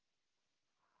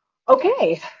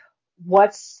Okay,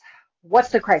 what's what's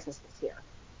the crisis this year?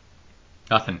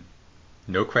 Nothing.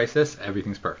 No crisis.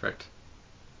 Everything's perfect.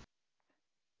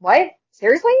 What?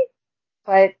 Seriously?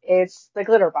 But it's the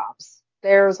glitter bombs.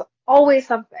 There's always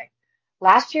something.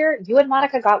 Last year, you and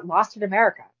Monica got lost in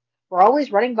America. We're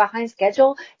always running behind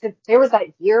schedule. There was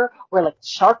that year where like the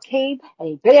shark came and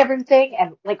he bit everything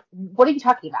and like what are you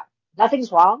talking about?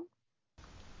 Nothing's wrong?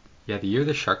 Yeah, the year of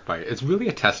the shark bite. It's really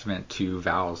a testament to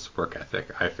Val's work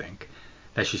ethic, I think,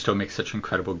 that she still makes such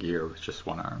incredible gear with just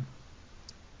one arm.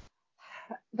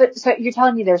 But so you're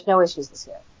telling me there's no issues this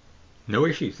year? No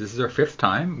issues. This is our fifth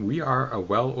time. We are a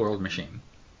well-oiled machine.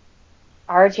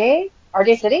 RJ?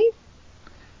 RJ City?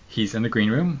 He's in the green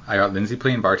room. I got Lindsay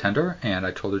playing bartender, and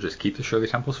I told her just keep the Shirley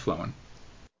Temples flowing.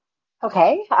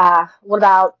 Okay. What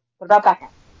about Becca?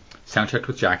 Sound checked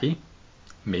with Jackie.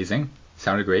 Amazing.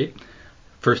 Sounded great.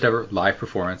 First ever live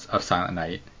performance of Silent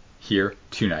Night here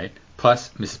tonight. Plus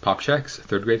Mrs. Popchek's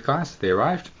third grade class. They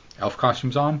arrived. Elf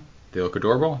costumes on. They look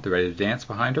adorable. They're ready to dance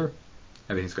behind her.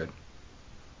 Everything's good.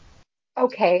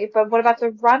 Okay, but what about the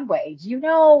runway? You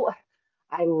know,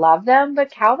 I love them,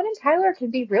 but Calvin and Tyler can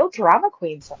be real drama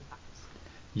queens sometimes.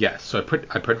 Yes, so I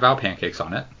put Val pancakes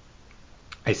on it.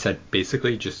 I said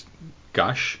basically just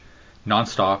gush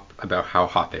nonstop about how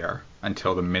hot they are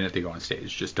until the minute they go on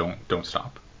stage. Just don't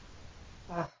stop.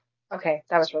 Ugh, okay,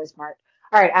 that was really smart.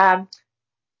 All right,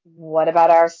 what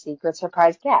about our secret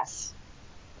surprise guests?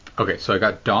 Okay, so I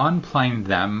got Don plying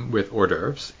them with hors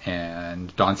d'oeuvres,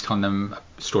 and Don's telling them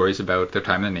stories about their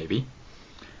time in the Navy.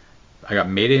 I got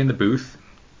Mayday in the booth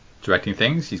directing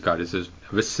things. He's got his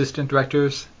assistant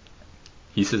directors.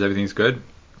 He says everything's good.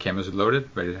 Cameras are loaded,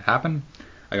 ready to happen.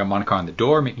 I got Monica on the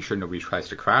door, making sure nobody tries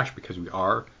to crash because we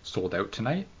are sold out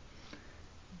tonight.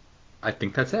 I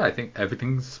think that's it. I think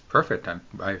everything's perfect.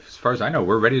 As far as I know,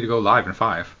 we're ready to go live in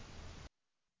 5.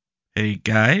 Hey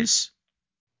guys,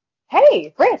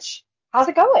 Hey, Rich, how's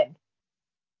it going?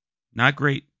 not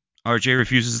great. RJ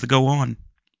refuses to go on.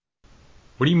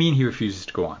 What do you mean he refuses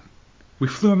to go on? We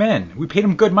flew him in. We paid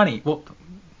him good money. Well,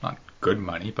 not good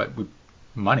money, but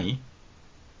money.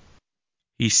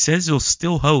 He says he'll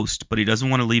still host, but he doesn't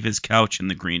want to leave his couch in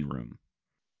the green room.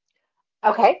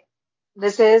 Okay,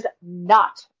 this is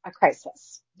not a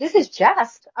crisis. This is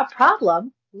just a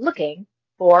problem looking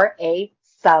for a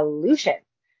solution.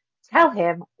 Tell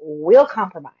him we'll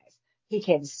compromise. He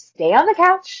can stay on the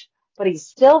couch, but he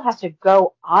still has to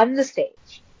go on the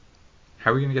stage.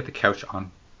 How are we going to get the couch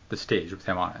on the stage with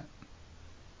him on it?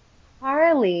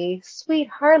 Harley, sweet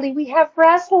Harley, we have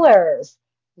wrestlers.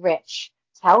 Rich,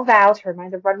 tell Val to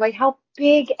remind the runway how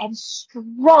big and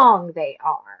strong they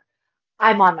are.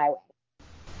 I'm on my way.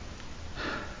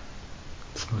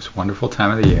 It's the most wonderful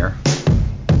time of the year.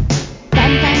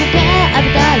 Sometimes I care,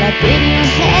 I've got a beat in your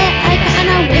head. I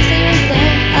kinda wish that you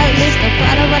said at least a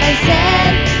part of what I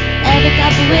said. Every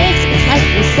couple weeks, it's like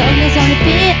the song is on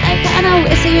repeat. I kinda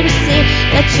wish that you to see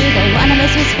that you don't wanna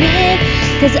miss me speak.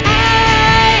 'Cause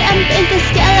I am pink as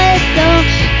skeleton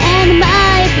and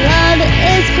my blood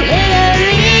is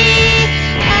glittery.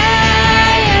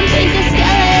 I am pink as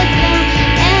skeleton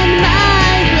and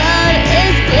my blood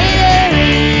is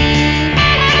glittery.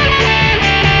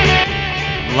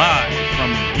 Live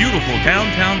from beautiful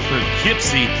downtown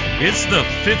Poughkeepsie, it's the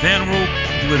 5th annual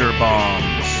Glitter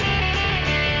Bombs.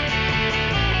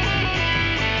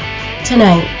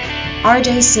 Tonight,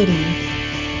 RJ City,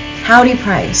 Howdy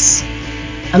Price,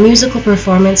 a musical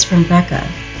performance from Becca,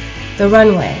 The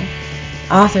Runway,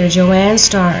 author Joanne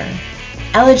Starr,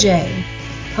 Ella J,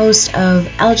 host of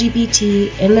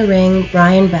LGBT in the Ring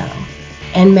Brian Bell,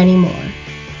 and many more.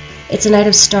 It's a night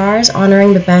of stars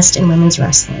honoring the best in women's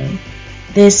wrestling.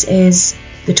 This is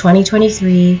the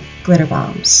 2023 Glitter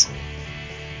Bombs.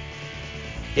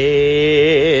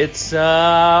 It's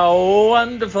a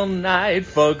wonderful night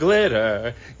for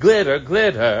glitter, glitter,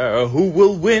 glitter, who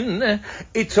will win?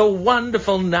 It's a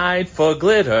wonderful night for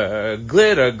glitter,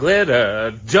 glitter,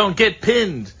 glitter, don't get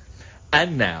pinned.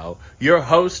 And now, your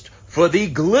host for the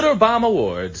Glitter Bomb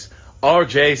Awards,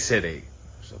 RJ City.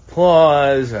 There's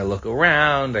applause, I look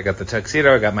around, I got the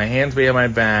tuxedo, I got my hands behind my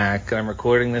back, I'm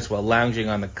recording this while lounging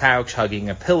on the couch, hugging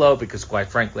a pillow, because quite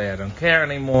frankly, I don't care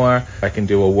anymore. I can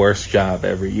do a worse job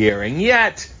every year, and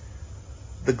yet,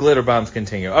 the glitter bombs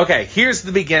continue. Okay, here's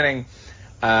the beginning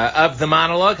of the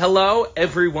monologue. Hello,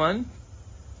 everyone.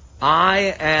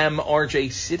 I am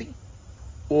RJ City,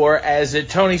 or as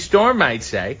Tony Storm might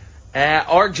say,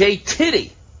 RJ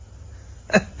Titty.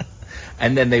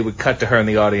 And then they would cut to her in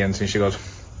the audience, and she goes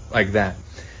like that.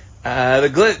 The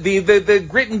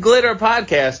Grit and Glitter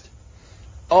podcast.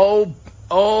 Oh,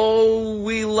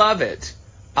 we love it.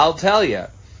 I'll tell you.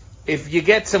 if you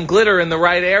get some glitter in the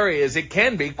right areas, it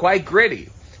can be quite gritty.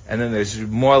 And then there's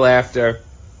more laughter.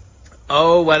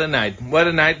 Oh, what a night. What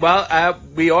a night. Well,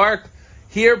 we are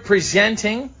here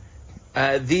presenting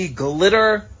the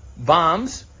glitter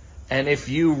bombs. And if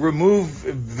you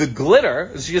remove the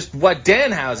glitter, it's just what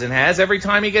Danhausen has every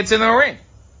time he gets in the ring.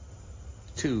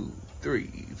 2, 3,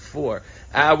 4.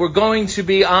 We're going to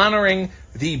be honoring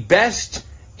the best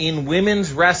in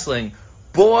women's wrestling.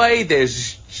 Boy,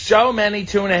 there's so many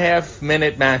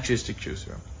 2.5-minute matches to choose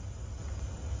from.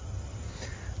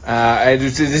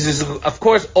 This is, of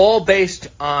course, all based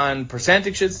on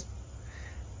percentages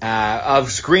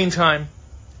of screen time.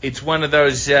 It's one of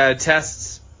those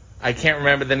tests. I can't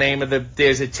remember the name of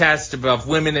there's a test of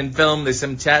women in film. There's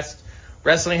some test.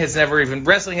 Wrestling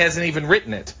hasn't even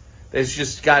written it. It's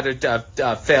just got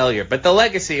a failure. But the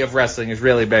legacy of wrestling is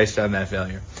really based on that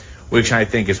failure, which I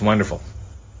think is wonderful.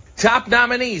 Top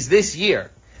nominees this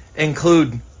year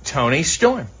include Toni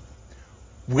Storm,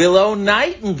 Willow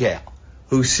Nightingale,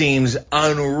 who seems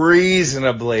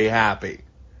unreasonably happy.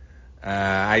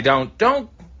 I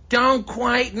don't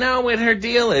quite know what her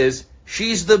deal is.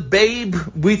 She's the babe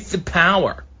with the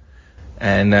power.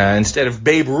 And instead of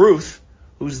Babe Ruth,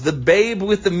 who's the babe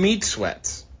with the meat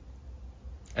sweats.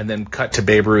 And then cut to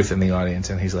Babe Ruth in the audience,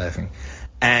 and he's laughing.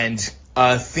 And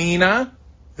Athena,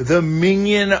 the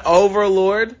minion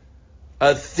overlord.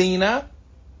 Athena,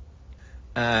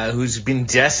 who's been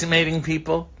decimating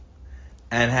people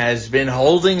and has been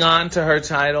holding on to her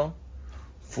title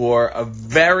for a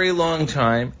very long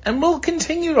time and will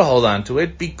continue to hold on to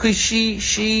it because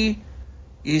she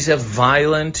is a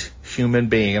violent human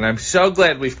being. And I'm so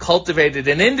glad we've cultivated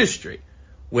an industry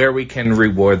where we can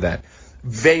reward that.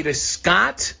 Veda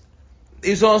Scott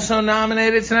is also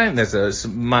nominated tonight. There's a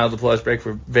mild applause break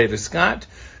for Veda Scott.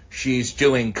 She's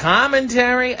doing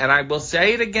commentary, and I will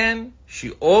say it again,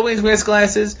 she always wears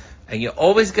glasses, and you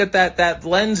always get that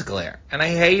lens glare, and I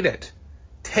hate it.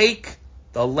 Take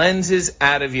the lenses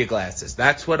out of your glasses.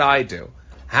 That's what I do.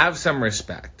 Have some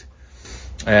respect.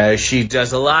 She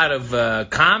does a lot of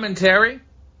commentary.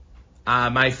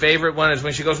 My favorite one is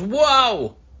when she goes,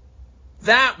 "Whoa!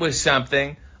 That was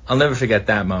something." I'll never forget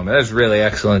that moment. That was really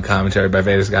excellent commentary by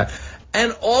Veda Scott.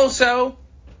 And also,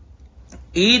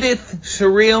 Edith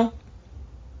Surreal.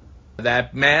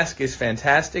 That mask is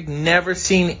fantastic. Never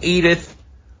seen Edith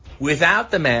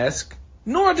without the mask,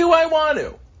 nor do I want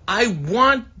to. I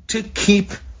want to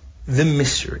keep the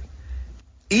mystery.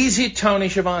 Is it Tony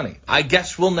Schiavone? I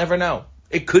guess we'll never know.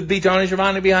 It could be Tony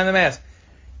Schiavone behind the mask.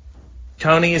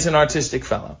 Tony is an artistic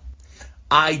fellow.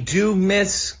 I do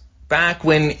miss back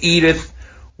when Edith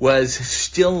was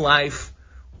still life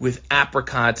with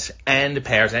apricots and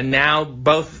pears. And now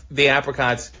both the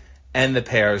apricots and the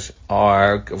pears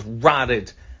are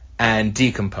rotted and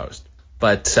decomposed.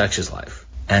 But such is life.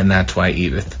 And that's why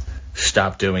Edith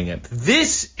stopped doing it.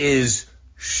 This is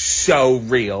so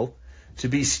real to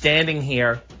be standing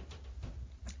here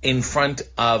in front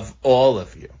of all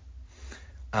of you.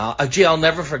 Gee, I'll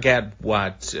never forget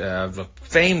what the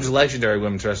famed legendary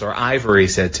women's wrestler Ivory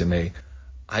said to me.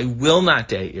 I will not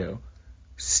date you.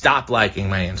 Stop liking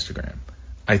my Instagram.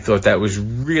 I thought that was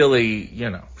really,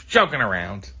 joking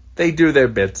around. They do their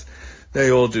bits.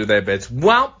 They all do their bits.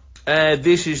 Well,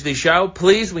 this is the show.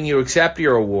 Please, when you accept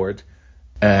your award,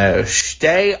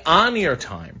 stay on your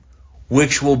time,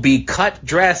 which will be cut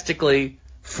drastically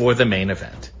for the main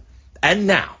event. And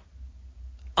now,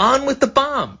 on with the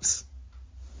bombs.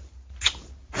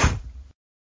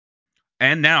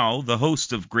 And now, the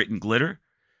host of Grit and Glitter,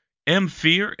 M.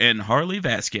 Fear and Harley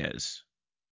Vasquez.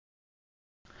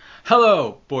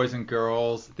 Hello, boys and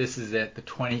girls. This is it, the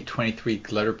 2023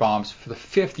 Glitter Bombs for the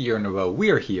 5th year in a row.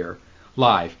 We are here,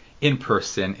 live, in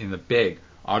person, in the big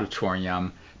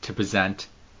auditorium to present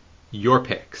your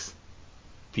picks.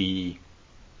 The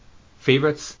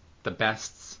favorites, the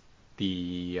bests,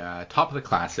 the top of the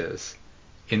classes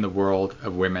in the world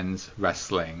of women's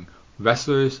wrestling.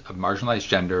 Wrestlers of marginalized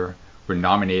gender were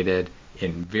nominated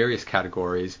in various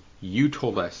categories. You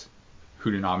told us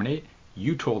who to nominate.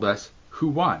 You told us who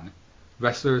won.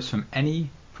 Wrestlers from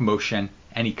any promotion,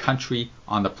 any country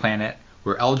on the planet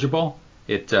were eligible.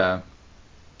 It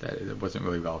wasn't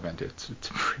really relevant.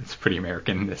 It's pretty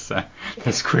American,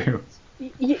 this crew.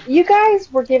 You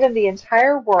guys were given the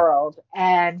entire world,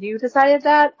 and you decided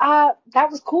that that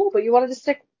was cool, but you wanted to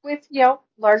stick with,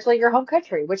 largely your home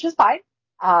country, which is fine.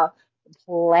 Uh,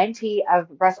 Plenty of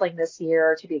wrestling this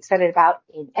year to be excited about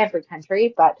in every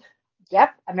country, but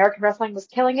yep, American wrestling was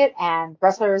killing it, and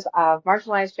wrestlers of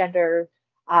marginalized gender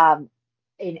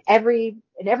in every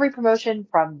promotion,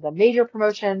 from the major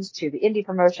promotions to the indie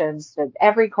promotions, to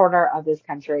every corner of this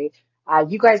country,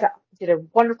 You guys did a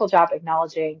wonderful job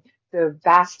acknowledging the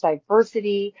vast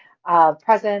diversity of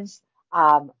presence.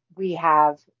 We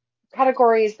have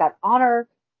categories that honor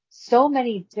so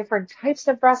many different types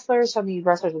of wrestlers, so many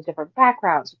wrestlers with different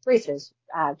backgrounds, races,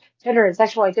 gender and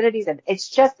sexual identities. And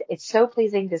it's so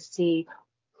pleasing to see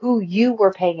who you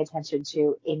were paying attention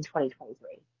to in 2023.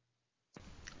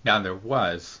 Now, there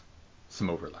was some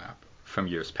overlap from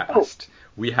years Oh, past.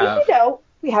 We have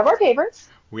we have our favorites.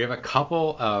 we have a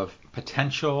couple of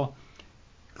potential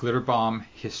glitter bomb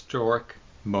historic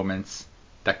moments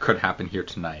that could happen here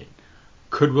tonight.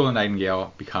 Could Willow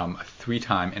Nightingale become a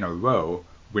 3-time in a row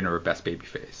winner of Best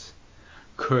Babyface?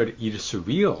 Could Edith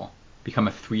Surreal become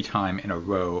a 3-time in a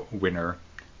row winner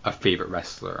of Favorite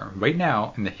Wrestler? Right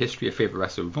now, in the history of Favorite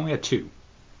Wrestler, we've only had 2.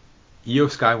 Io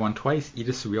Sky won twice,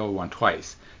 Edith Surreal won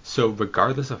twice. So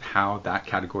regardless of how that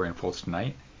category unfolds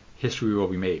tonight, history will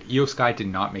be made. Io Sky did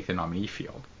not make the nominee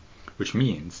field, which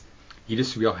means Edith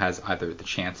Surreal has either the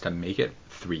chance to make it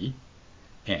 3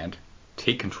 and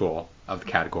take control of the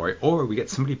category, or we get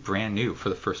somebody brand new for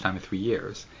the first time in 3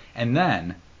 years. And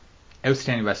then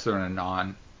outstanding wrestler in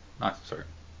a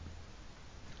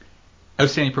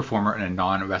outstanding performer in a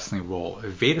non-wrestling role.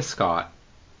 Veda Scott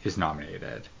is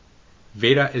nominated.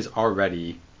 Veda is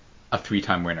already a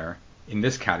 3-time winner in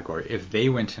this category. If they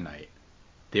win tonight,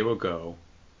 they will go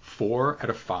 4 out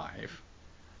of 5.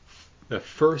 The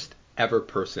first ever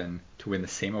person to win the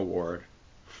same award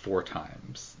 4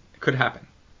 times. It could happen.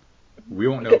 We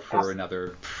won't know for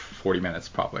another 40 minutes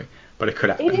probably, but it could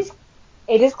happen.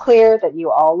 It is clear that you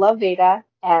all love Veda,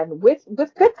 and with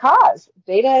good cause.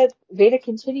 Veda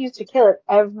continues to kill it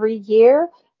every year,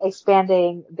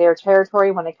 expanding their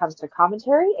territory when it comes to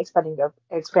commentary, expanding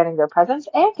their presence,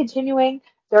 and continuing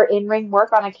their in-ring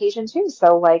work on occasion too.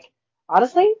 So, like,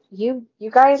 honestly, you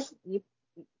guys,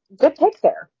 good pick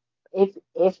there.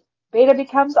 If Veda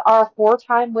becomes our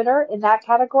 4-time winner in that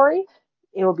category,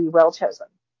 it will be well chosen.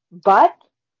 But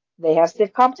they have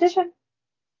stiff competition.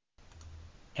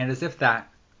 And as if that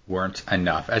weren't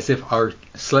enough, as if our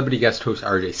celebrity guest host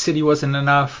RJ City wasn't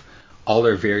enough, all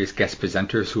our various guest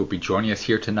presenters who will be joining us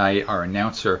here tonight, our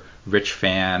announcer Rich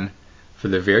Fan, for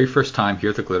the very first time here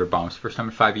at the Glitter Bombs, first time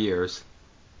in 5 years,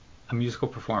 a musical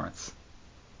performance.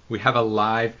 We have a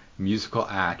live musical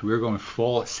act. We're going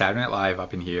full Saturday Night Live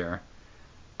up in here.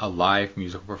 A live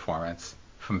musical performance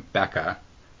from Becca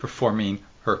performing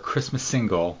her Christmas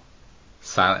single,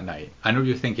 Silent Night. I know what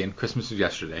you're thinking. Christmas was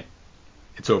yesterday.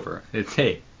 It's over.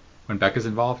 Hey, when Becca's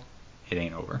involved, it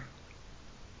ain't over.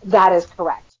 That is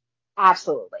correct.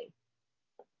 Absolutely.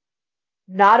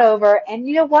 Not over. And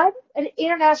you know what? An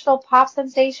international pop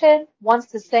sensation wants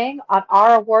to sing on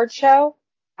our award show.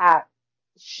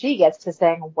 She gets to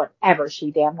sing whatever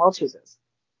she damn well chooses.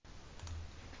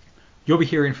 You'll be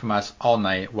hearing from us all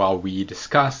night while we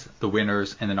discuss the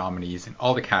winners and the nominees in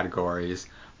all the categories.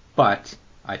 But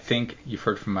I think you've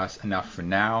heard from us enough for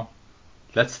now.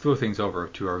 Let's throw things over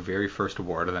to our very first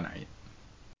award of the night.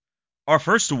 Our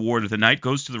first award of the night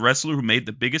goes to the wrestler who made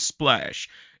the biggest splash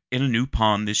in a new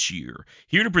pond this year.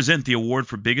 Here to present the award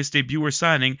for biggest debut or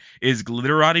signing is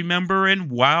Glitterati member and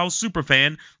WoW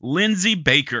superfan Lindsay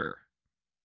Baker.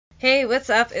 Hey, what's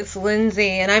up? It's Lindsay,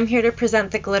 and I'm here to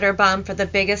present the Glitter Bomb for the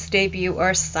biggest debut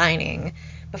or signing.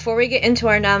 Before we get into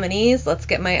our nominees, let's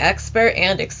get my expert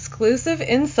and exclusive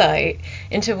insight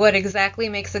into what exactly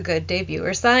makes a good debut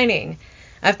or signing.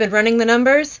 I've been running the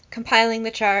numbers, compiling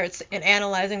the charts, and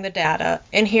analyzing the data,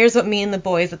 and here's what me and the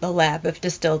boys at the lab have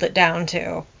distilled it down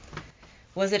to.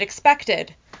 Was it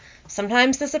expected?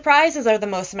 Sometimes the surprises are the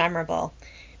most memorable.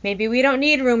 Maybe we don't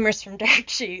need rumors from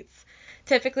dirt sheets.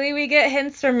 Typically we get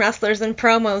hints from wrestlers and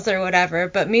promos or whatever,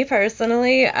 but me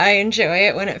personally, I enjoy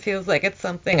it when it feels like it's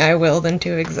something I willed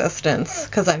into existence,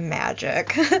 'cause I'm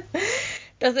magic.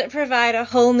 Does it provide a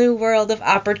whole new world of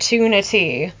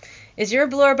opportunity? Is your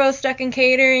Blorbo stuck in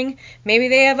catering? Maybe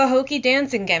they have a hokey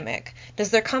dancing gimmick. Does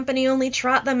their company only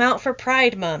trot them out for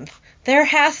Pride Month? There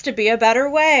has to be a better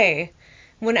way.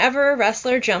 Whenever a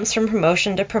wrestler jumps from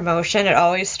promotion to promotion, it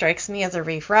always strikes me as a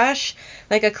refresh,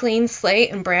 like a clean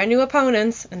slate and brand new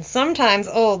opponents, and sometimes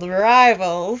old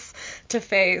rivals, to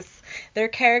face. Their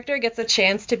character gets a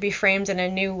chance to be framed in a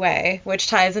new way, which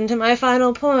ties into my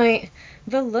final point,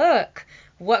 the look.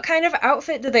 What kind of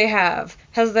outfit do they have?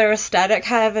 Has their aesthetic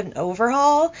have an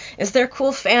overhaul? Is there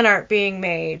cool fan art being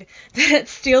made? Did it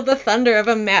steal the thunder of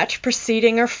a match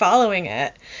preceding or following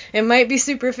it? It might be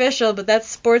superficial, but that's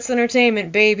sports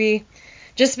entertainment, baby.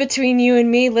 Just between you and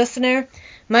me, listener,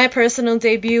 My personal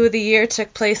debut of the year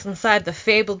took place inside the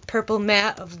fabled purple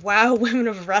mat of WoW Women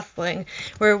of Wrestling,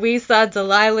 where we saw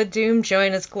Delilah Doom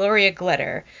join as Gloria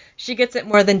Glitter. She gets it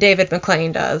more than David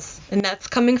McLean does, and that's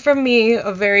coming from me,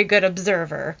 a very good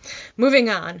observer. Moving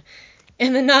on.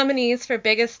 And the nominees for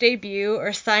biggest debut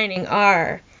or signing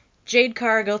are Jade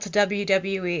Cargill to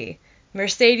WWE,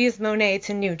 Mercedes Moné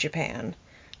to New Japan,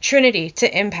 Trinity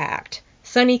to Impact,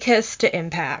 Sonny Kiss to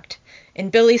Impact,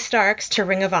 and Billy Starks to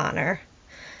Ring of Honor.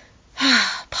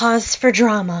 Pause for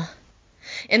drama.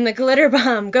 And the glitter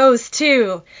bomb goes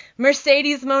to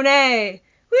Mercedes Moné.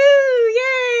 Woo!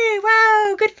 Yay!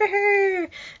 Wow! Good for her!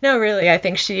 No, really, I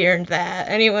think she earned that.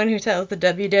 Anyone who tells the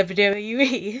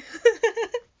WWE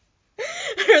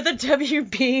or the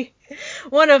WB,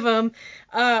 one of them,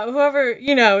 whoever,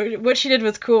 what she did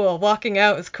was cool. Walking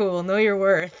out was cool. Know your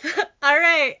worth. All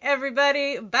right,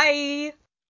 everybody. Bye.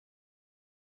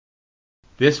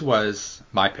 This was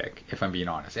my pick, if I'm being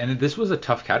honest. And this was a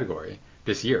tough category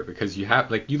this year because you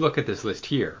have, you look at this list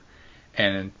here,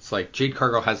 and it's like Jade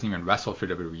Cargill hasn't even wrestled for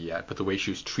WWE yet, but the way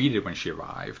she was treated when she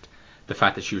arrived, the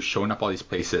fact that she was showing up all these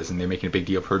places and they're making a big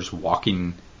deal of her just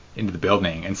walking into the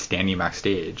building and standing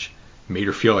backstage made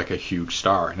her feel like a huge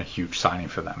star and a huge signing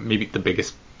for them. Maybe the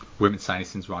biggest women's signing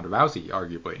since Ronda Rousey,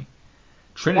 arguably.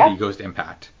 Trinity goes to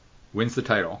Impact, wins the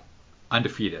title,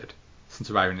 undefeated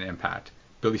since arriving at Impact.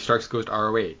 Billy Starks goes to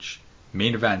ROH,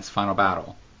 main events, final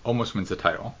battle, almost wins the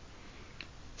title.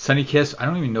 Sonny Kiss, I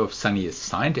don't even know if Sonny is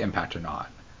signed to Impact or not.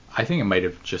 I think it might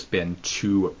have just been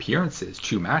 2 appearances,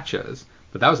 2 matches,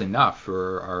 but that was enough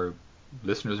for our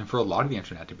listeners and for a lot of the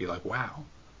internet to be like, wow,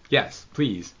 yes,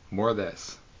 please, more of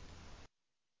this.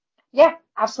 Yeah,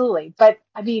 absolutely. But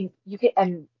I mean, you can,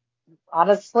 and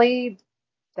honestly,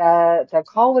 the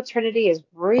call with Trinity is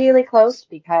really close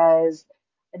because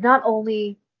not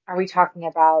only are we talking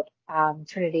about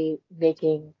Trinity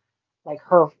making like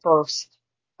her first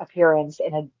appearance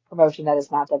in a promotion that is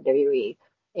not WWE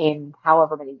in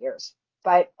however many years,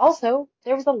 but also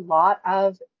there was a lot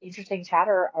of interesting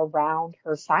chatter around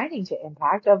her signing to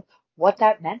Impact of what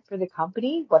that meant for the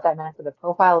company, what that meant for the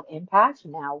profile of Impact,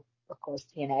 now of course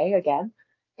TNA again,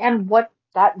 and what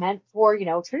that meant for,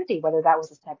 Trinity, whether that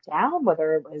was a step down,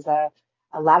 whether it was a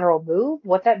lateral move,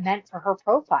 what that meant for her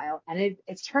profile. And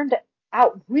it's turned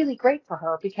out really great for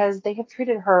her because they have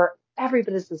treated her every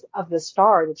bit of the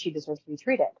star that she deserves to be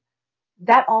treated.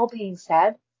 That all being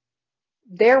said,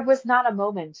 there was not a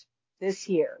moment this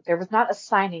year. There was not a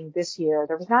signing this year.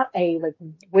 There was not a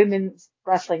women's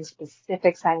wrestling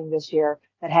specific signing this year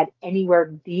that had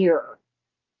anywhere near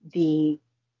the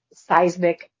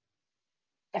seismic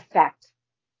effect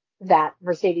that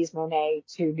Mercedes Moné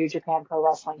to New Japan Pro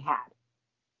Wrestling had.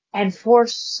 And for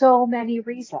so many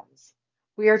reasons.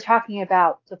 We are talking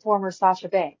about the former Sasha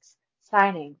Banks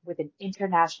signing with an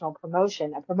international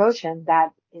promotion, a promotion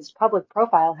that its public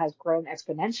profile has grown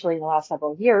exponentially in the last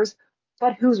several years,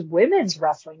 but whose women's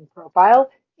wrestling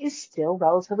profile is still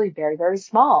relatively very, very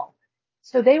small.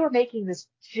 So they were making this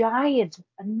giant,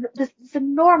 this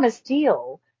enormous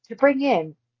deal to bring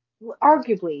in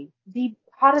arguably the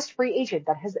hottest free agent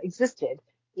that has existed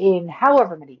in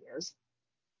however many years,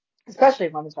 especially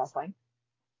in women's wrestling,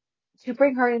 to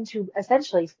bring her in to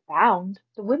essentially found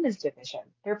the women's division.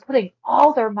 They're putting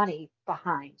all their money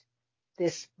behind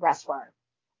this wrestler.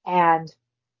 And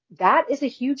that is a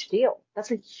huge deal.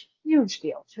 That's a huge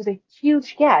deal. She was a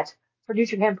huge get for New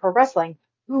Japan Pro Wrestling,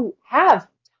 who have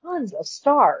tons of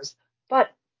stars, but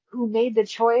who made the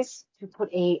choice to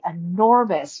put a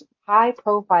enormous,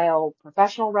 high-profile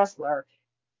professional wrestler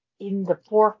in the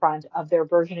forefront of their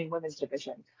burgeoning women's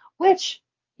division, which,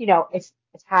 it's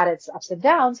had its ups and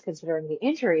downs considering the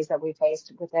injuries that we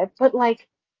faced with it. But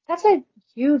that's a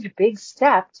huge, big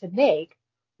step to make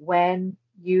when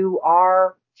you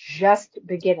are just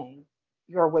beginning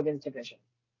your women's division.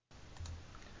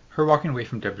 Her walking away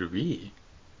from WWE,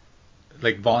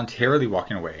 voluntarily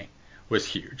walking away, was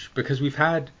huge because we've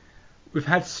had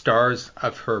stars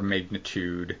of her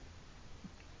magnitude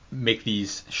make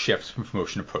these shifts from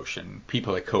promotion to promotion.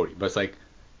 People like Cody, but it's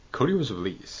Cody was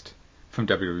released from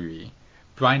WWE.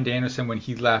 Bryan Danielson, when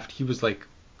he left, he was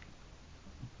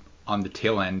on the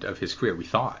tail end of his career. We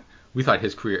thought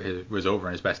his career was over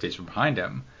and his best days were behind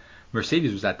him.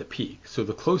 Mercedes was at the peak, so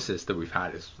the closest that we've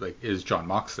had is Jon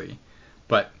Moxley,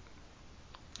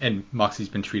 and Moxley's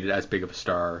been treated as big of a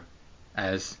star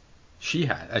as she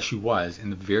was in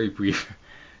the very brief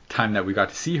time that we got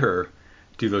to see her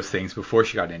do those things before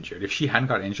she got injured. If she hadn't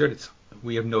got injured,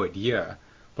 we have no idea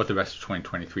what the rest of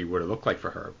 2023 would have looked like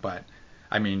for her. But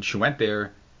I mean, she went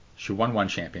there, she won one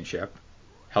championship,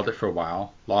 held it for a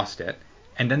while, lost it,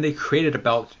 and then they created a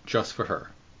belt just for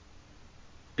her.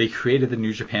 they created the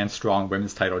New Japan Strong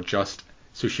Women's title just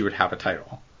so she would have a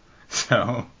title.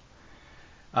 So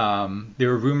there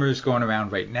are rumors going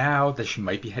around right now that she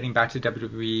might be heading back to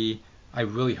WWE. I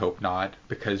really hope not,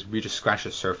 because we just scratched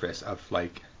the surface of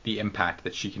like the impact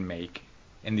that she can make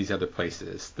in these other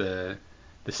places, the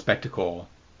spectacle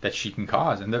that she can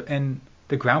cause, and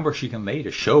the groundwork she can lay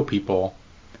to show people,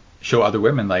 show other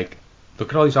women, like, look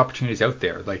at all these opportunities out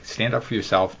there. Like, stand up for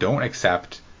yourself. Don't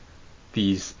accept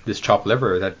this chopped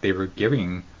liver that they were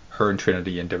giving her and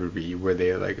Trinity in WWE, where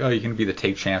they're like, oh, you can be the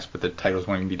tag champs, but the titles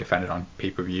won't even be defended on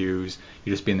pay-per-views.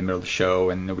 You just be in the middle of the show,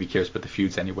 and nobody cares about the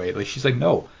feuds anyway. Like, she's like,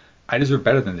 no, I deserve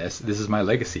better than this. This is my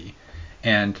legacy.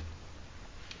 And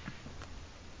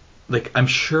like, I'm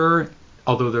sure,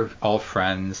 although they're all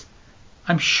friends,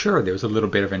 I'm sure there was a little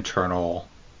bit of internal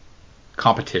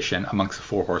competition amongst the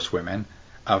Four Horsewomen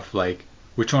of like,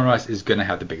 which one of us is going to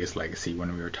have the biggest legacy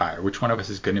when we retire? Which one of us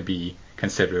is going to be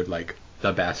considered like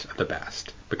the best of the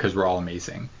best, because we're all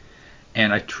amazing?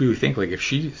 And I truly think, like, if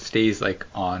she stays like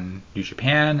on New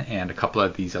Japan and a couple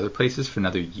of these other places for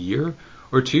another year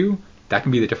or two, that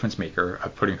can be the difference maker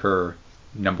of putting her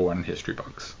number one in history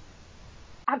books.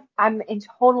 I'm in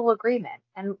total agreement.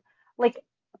 And like,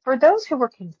 for those who were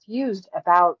confused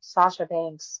about Sasha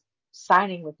Banks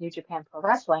signing with New Japan Pro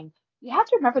Wrestling, you have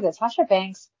to remember that Sasha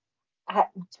Banks had,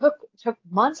 took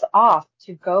months off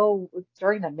to go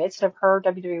during the midst of her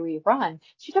WWE run.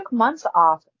 She took months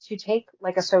off to take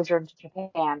like a sojourn to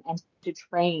Japan and to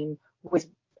train with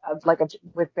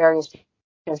with various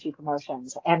Joshi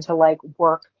promotions and to like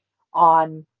work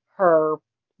on her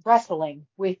wrestling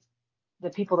with the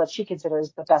people that she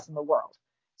considers the best in the world.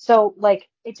 So like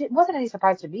it wasn't any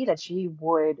surprise to me that she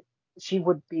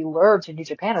would be lured to New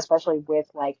Japan, especially with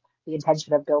like the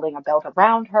intention of building a belt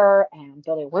around her and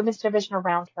building a women's division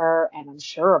around her, and I'm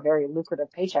sure a very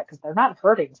lucrative paycheck because they're not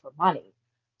hurting for money.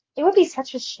 It would be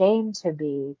such a shame to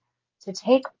be to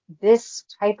take this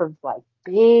type of like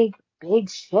big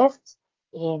shift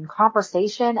in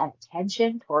conversation and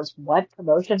attention towards what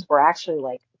promotions were actually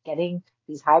like getting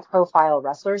these high profile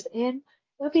wrestlers in.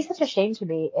 It would be such a shame to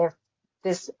me if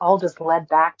this all just led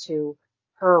back to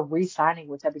her re-signing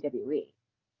with WWE.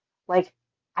 Like,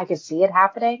 I could see it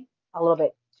happening a little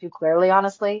bit too clearly,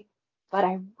 honestly, but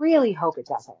I really hope it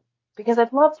doesn't, because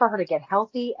I'd love for her to get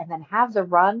healthy and then have the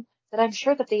run that I'm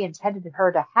sure that they intended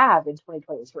her to have in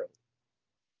 2023.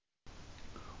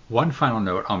 One final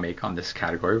note I'll make on this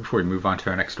category before we move on to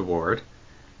our next award.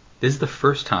 This is the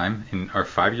first time in our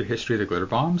 5-year history of the Glitter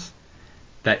Bombs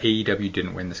that AEW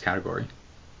didn't win this category.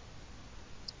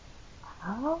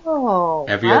 Oh,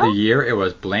 Every other well, year, it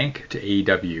was blank to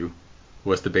AEW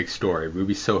was the big story.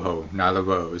 Ruby Soho, Nyla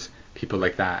Rose, people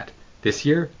like that. This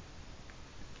year,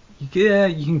 yeah,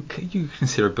 you can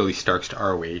consider Billy Starks to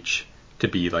ROH to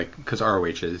be like, because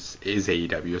ROH is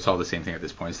AEW. It's all the same thing at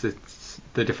this point. It's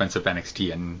the difference of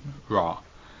NXT and Raw.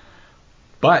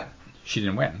 But she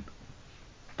didn't win.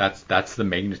 That's the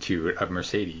magnitude of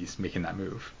Mercedes making that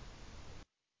move.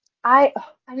 I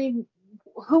I mean,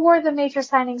 who were the major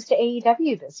signings to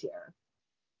AEW this year?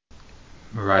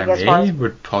 Mariah Like as far May as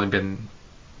would probably been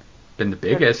the the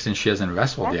biggest, and she hasn't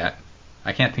wrestled yeah, yet.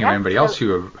 I can't think of yeah, anybody else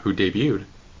so who debuted.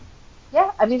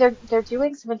 yeah, I mean they're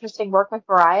doing some interesting work with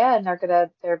Mariah, and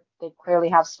they clearly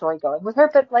have story going with her,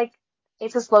 but like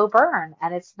it's a slow burn,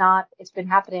 and it's been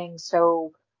happening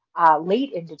so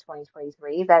late into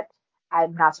 2023 that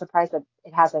I'm not surprised that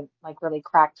it hasn't like really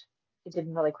cracked. It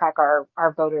didn't really crack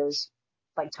our voters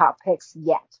like top picks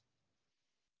yet.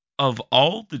 Of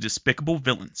all the despicable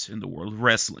villains in the world of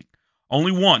wrestling,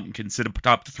 only one can sit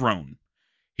atop the throne.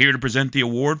 Here to present the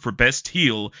award for Best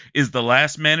Heel is the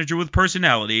last manager with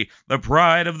personality, the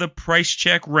pride of the Price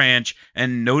Check Ranch,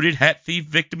 and noted hat thief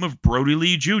victim of Brody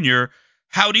Lee Jr.,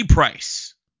 Howdy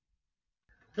Price.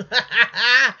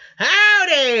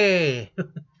 Howdy!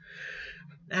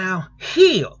 Now,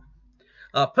 heel,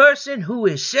 a person who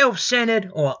is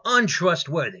self-centered or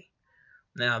untrustworthy.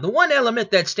 Now, the one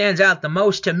element that stands out the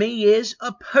most to me is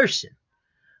a person,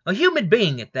 a human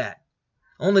being at that.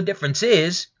 Only difference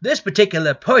is, this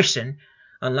particular person,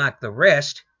 unlike the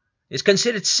rest, is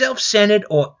considered self-centered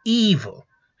or evil.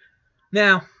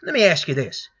 Now, let me ask you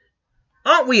this.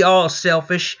 Aren't we all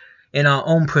selfish in our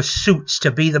own pursuits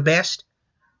to be the best?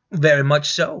 Very much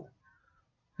so.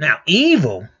 Now,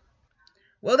 evil?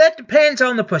 Well, that depends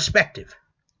on the perspective.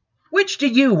 Which do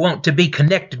you want to be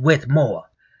connected with more?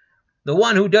 The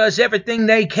one who does everything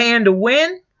they can to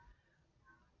win?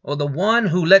 Or the one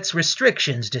who lets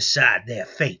restrictions decide their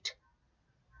fate?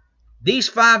 These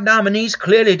 5 nominees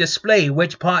clearly display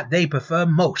which part they prefer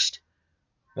most.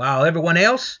 While everyone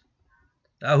else,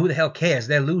 who the hell cares?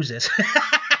 They're losers.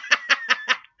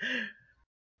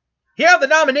 Here are the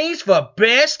nominees for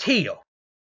Best Heel.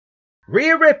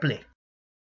 Rhea Ripley,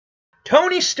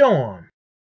 Toni Storm,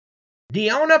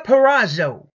 Deonna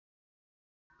Purrazzo,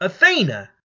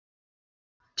 Athena,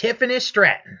 Tiffany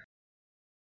Stratton.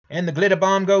 And the glitter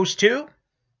bomb goes to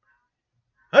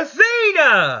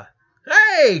Athena!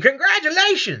 Hey,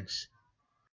 congratulations!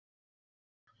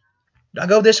 Do I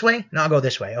go this way? No, I'll go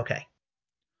this way. Okay.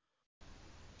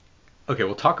 Okay,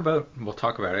 we'll talk about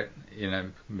it in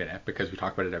a minute because we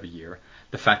talk about it every year.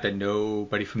 The fact that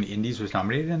nobody from the indies was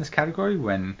nominated in this category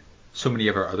when so many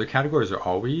of our other categories are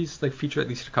always like feature at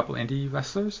least a couple indie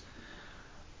wrestlers.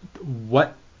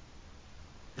 What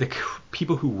the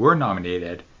people who were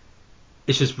nominated,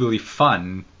 it's just really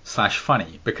fun /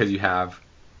 funny because you have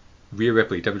Rhea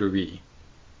Ripley, WWE,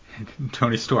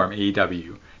 Toni Storm,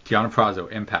 AEW, Deonna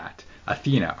Purrazzo, Impact,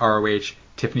 Athena, ROH,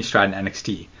 Tiffany Stratton,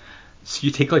 NXT. So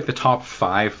you take like the top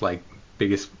 5 like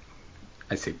biggest,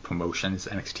 I'd say promotions,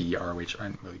 NXT, ROH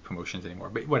aren't really promotions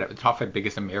anymore, but whatever, the top 5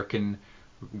 biggest American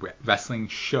wrestling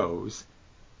shows,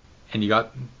 and you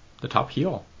got the top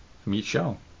heel from each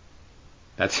show.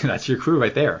 That's your crew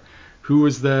right there. Who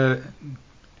was the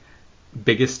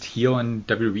biggest heel in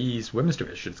WWE's women's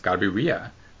division? It's got to be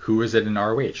Rhea. Who is it in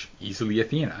ROH? Easily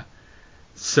Athena.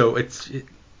 So it's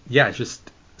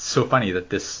just so funny that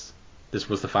this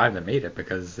was the 5 that made it,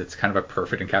 because it's kind of a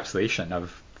perfect encapsulation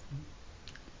of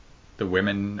the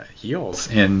women heels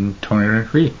in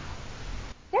 2023.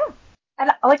 Yeah,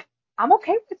 and like I'm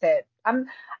okay with it.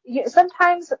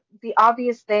 Sometimes the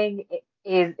obvious thing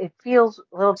is it feels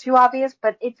a little too obvious,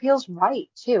 but it feels right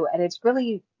too, and it's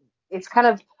kind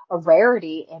of a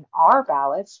rarity in our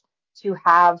ballots to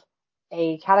have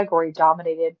a category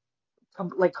dominated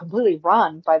completely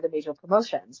run by the major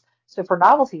promotions. So for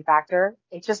novelty factor,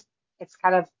 it's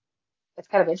kind of it's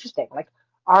kind of interesting. Like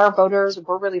our voters,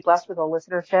 we're really blessed with a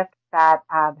listenership that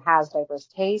has diverse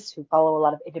tastes, who follow a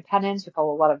lot of independents, who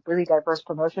follow a lot of really diverse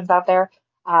promotions out there.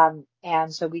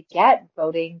 And so we get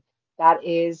voting that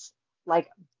is like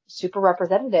super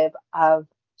representative of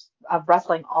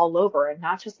wrestling all over and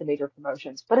not just the major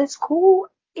promotions. But it's cool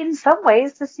in some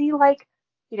ways to see like,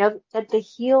 that the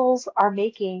heels are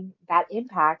making that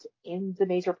impact in the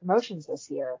major promotions this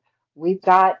year. We've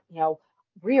got,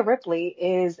 Rhea Ripley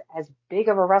is as big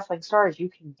of a wrestling star as you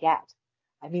can get.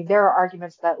 I mean, there are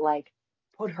arguments that like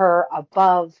put her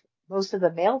above most of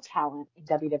the male talent in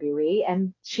WWE,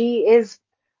 and she is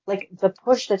like the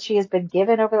push that she has been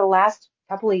given over the last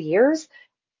couple of years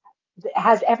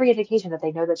has every indication that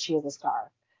they know that she is a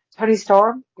star. Toni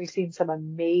Storm, we've seen some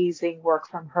amazing work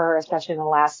from her, especially in the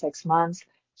last 6 months.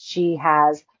 She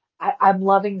has, I'm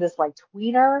loving this like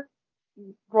tweener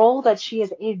role that she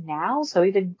is in now. So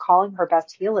even calling her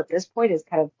best heel at this point is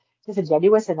kind of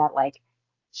disingenuous in that like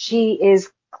she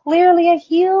is clearly a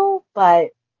heel, but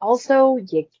also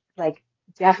you like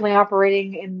definitely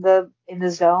operating in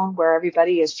the zone where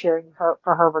everybody is cheering her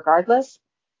for her regardless.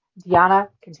 Deonna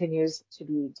continues to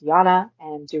be Deonna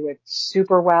and do it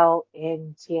super well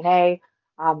in TNA.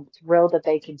 Thrilled that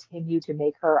they continue to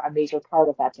make her a major part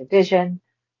of that division.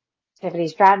 Tiffany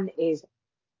Stratton is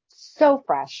so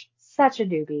fresh, such a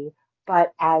newbie,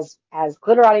 but as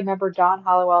Glitterati member Don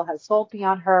Hollowell has sold me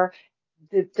on her,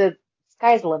 the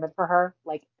sky's the limit for her.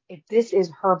 Like if this is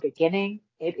her beginning,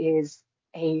 it's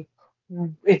going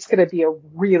to be a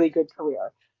really good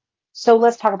career. So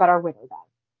let's talk about our winner then.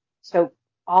 So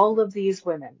all of these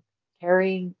women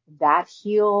carrying that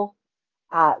heel,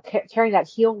 carrying that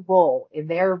heel role in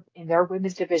their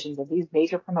women's divisions of these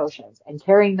major promotions and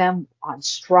carrying them on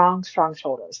strong, strong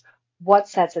shoulders. What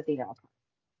sets Athena apart?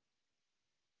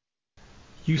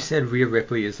 You said Rhea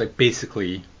Ripley is like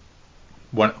basically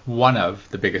one of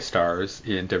the biggest stars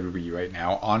in WWE right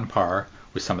now, on par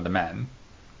with some of the men.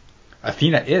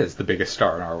 Athena is the biggest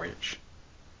star in ROH,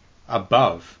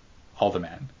 above all the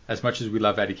men. As much as we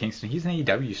love Eddie Kingston, he's an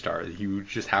AEW star who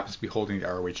just happens to be holding the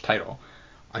ROH title.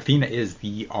 Athena is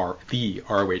the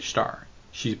ROH star.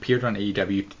 She's appeared on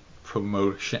AEW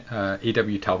promotion,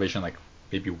 AEW television like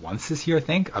maybe once this year, I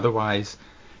think. Otherwise,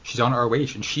 she's on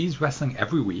ROH and she's wrestling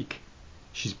every week.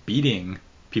 She's beating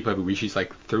people every week. She's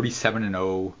like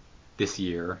 37-0 this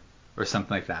year or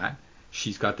something like that.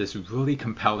 She's got this really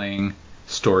compelling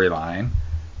storyline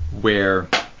where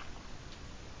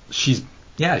she's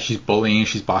bullying,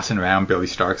 she's bossing around Billy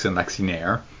Starks and Lexi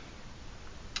Nair.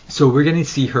 So we're going to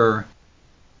see her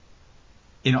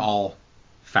in all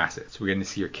facets. We're going to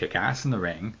see her kick ass in the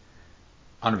ring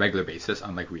on a regular basis,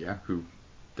 unlike Rhea, who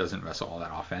doesn't wrestle all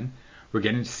that often. We're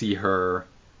getting to see her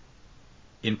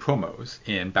in promos,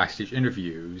 in backstage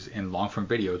interviews, in long-form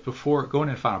videos. Before going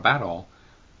into Final Battle,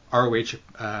 ROH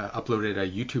uploaded a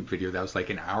YouTube video that was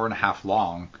like an hour and a half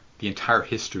long, the entire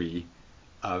history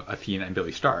of Athena and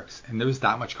Billy Starks, and there was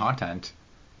that much content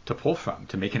to pull from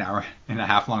to make an hour and a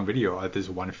half long video of this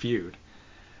one feud.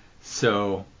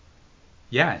 So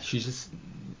yeah,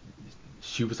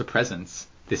 she was a presence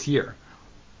this year.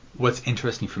 What's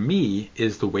interesting for me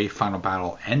is the way Final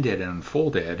Battle ended and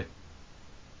unfolded.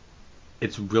 I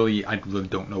really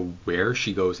don't know where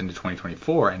she goes into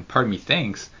 2024, and part of me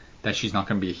thinks that she's not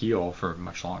going to be a heel for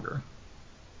much longer.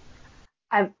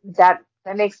 That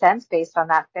makes sense based on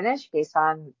that finish, based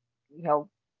on, you know,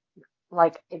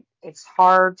 like it's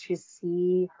hard to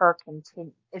see her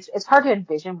continue. It's hard to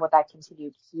envision what that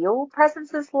continued heel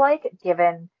presence is like,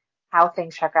 given how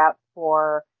things shook out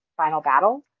for Final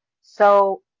Battle.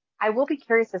 So I will be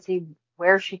curious to see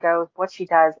where she goes, what she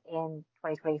does in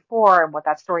 2024, and what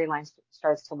that storyline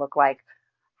starts to look like.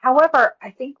 However,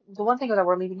 I think the one thing that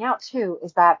we're leaving out too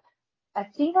is that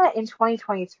Athena in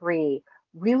 2023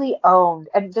 really owned,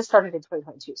 and this started in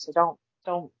 2022, so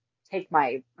don't take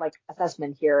my like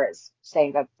assessment here as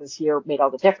saying that this year made all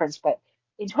the difference, but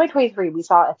in 2023 we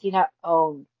saw Athena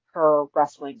own her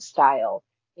wrestling style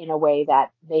in a way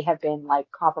that may have been like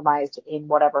compromised in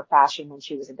whatever fashion when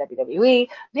she was in WWE,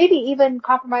 maybe even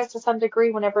compromised to some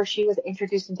degree whenever she was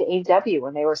introduced into AEW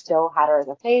when they were still had her as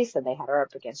a face and they had her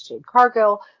up against Jade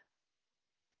Cargill.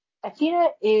 Athena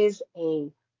is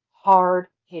a hard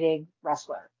hitting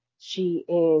wrestler. She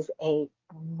is a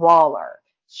brawler.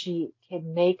 She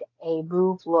can make a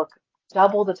move look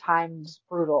double the times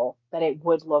brutal that it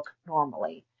would look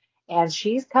normally. And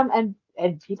she's come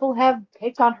and people have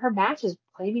picked on her matches,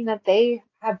 claiming that they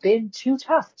have been too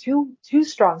tough, too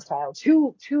strong style,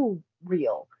 too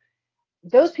real.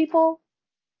 Those people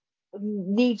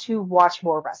need to watch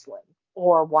more wrestling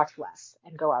or watch less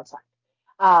and go outside.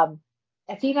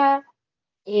 Athena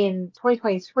in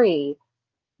 2023,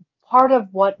 part of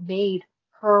what made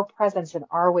her presence in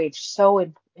ROH so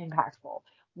impactful,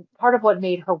 part of what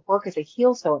made her work as a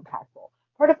heel so impactful,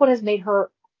 part of what has made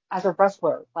her as a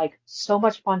wrestler like so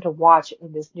much fun to watch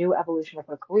in this new evolution of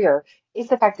her career is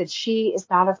the fact that she is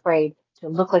not afraid to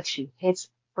look like she hits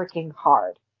freaking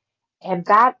hard. And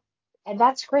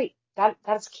that's great.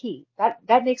 That's key. That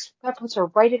puts her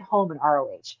right at home in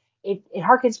ROH. It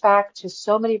harkens back to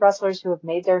so many wrestlers who have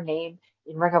made their name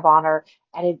in Ring of Honor,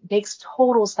 and it makes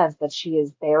total sense that she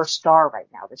is their star right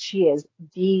now, that she is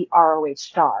the ROH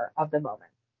star of the moment.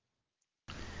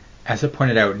 As I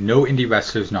pointed out, no indie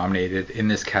wrestlers nominated in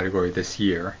this category this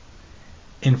year.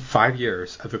 In 5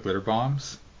 years of the Glitter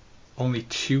Bombs, only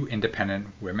 2 independent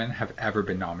women have ever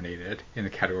been nominated in the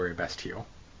category of Best Heel.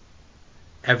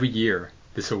 Every year,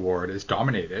 this award is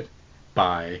dominated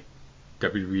by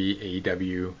WWE,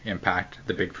 AEW, Impact,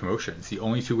 the big promotions. The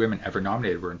only 2 women ever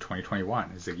nominated were in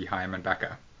 2021, Ziggy Haim and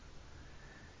Becca.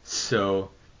 So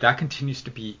that continues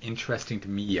to be interesting to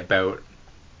me about,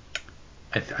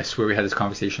 I swear we had this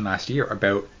conversation last year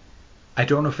about, I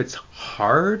don't know if it's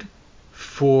hard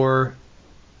for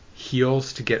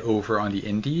heels to get over on the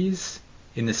indies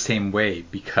in the same way,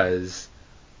 because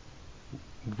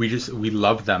we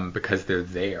love them because they're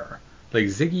there. Like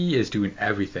Ziggy is doing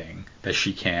everything that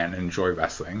she can and enjoy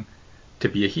wrestling to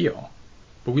be a heel,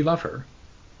 but we love her.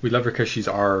 We love her because she's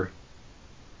our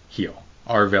heel,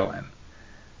 our villain.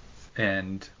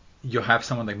 And you'll have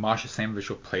someone like Masha Slamovich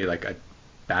will play like a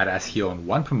badass heel in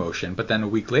one promotion, but then a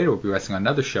week later will be wrestling on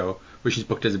another show where she's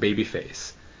booked as a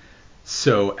babyface.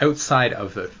 So outside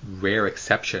of the rare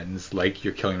exceptions like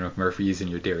your Killian McMurphys and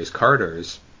your Darius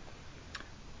Carters,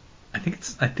 I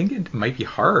think it might be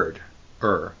harder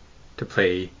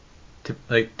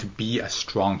to be a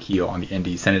strong heel on the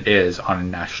indies than it is on a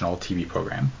national TV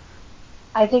program.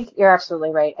 I think you're absolutely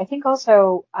right. I think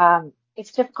also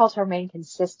it's difficult to remain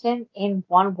consistent in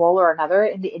one role or another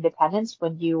in the independents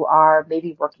when you are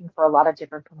maybe working for a lot of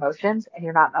different promotions and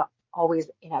you're not always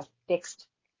in a fixed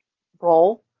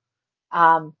role.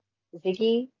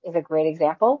 Ziggy is a great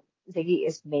example. Ziggy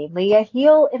is mainly a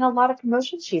heel in a lot of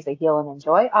promotions. She's a heel in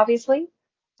Enjoy, obviously,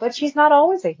 but she's not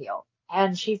always a heel.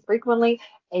 And she frequently,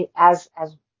 as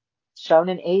shown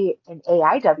in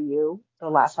AIW the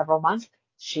last several months,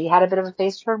 she had a bit of a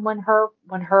face turn when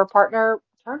her partner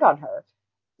turned on her.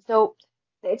 So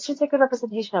it's just a good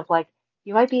representation of like,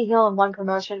 you might be a heel in one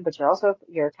promotion, but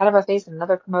you're kind of a face in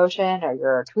another promotion, or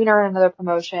you're a tweener in another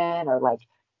promotion, or like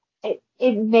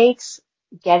it makes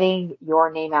getting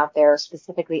your name out there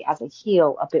specifically as a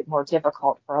heel a bit more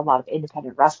difficult for a lot of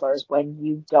independent wrestlers when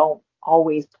you don't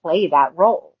always play that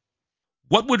role.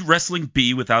 What would wrestling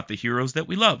be without the heroes that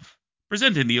we love?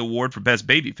 Presenting the award for Best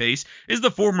Babyface is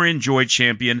the former Enjoy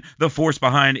champion, the force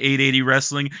behind 880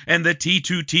 Wrestling and the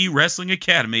T2T Wrestling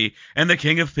Academy, and the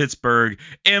King of Pittsburgh,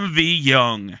 MV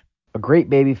Young. A great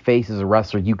baby face is a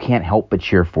wrestler you can't help but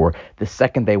cheer for the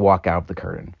second they walk out of the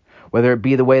curtain. Whether it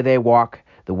be the way they walk,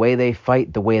 the way they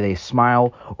fight, the way they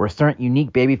smile, or a certain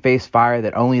unique babyface fire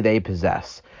that only they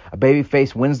possess. A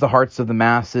babyface wins the hearts of the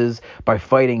masses by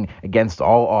fighting against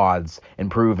all odds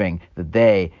and proving that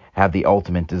they have the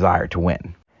ultimate desire to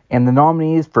win. And the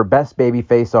nominees for Best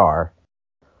Babyface are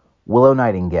Willow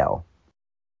Nightingale,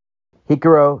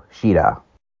 Hikaru Shida,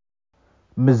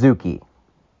 Mizuki,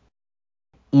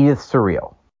 Edith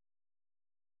Surreal.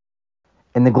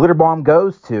 And the glitter bomb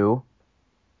goes to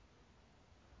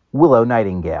Willow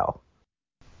Nightingale.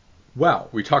 Well,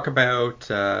 we talk about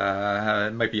how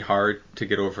it might be hard to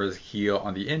get over as a heel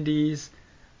on the indies.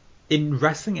 In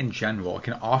wrestling in general, it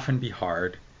can often be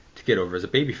hard to get over as a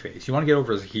babyface. You want to get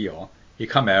over as a heel. You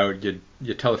come out, you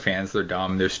tell the fans they're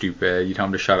dumb, they're stupid, you tell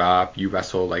them to shut up, you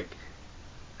wrestle like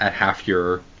at half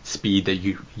your speed that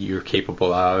you're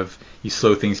capable of, you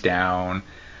slow things down.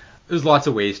 There's lots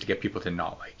of ways to get people to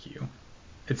not like you.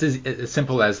 It's as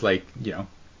simple as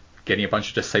getting a bunch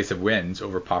of decisive wins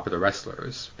over popular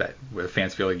wrestlers where the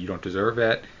fans feel like you don't deserve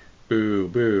it. Boo,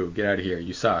 boo, get out of here,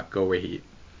 you suck, go away, Heat.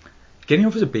 Getting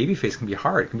over as a babyface can be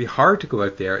hard. It can be hard to go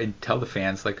out there and tell the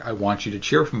fans, like, I want you to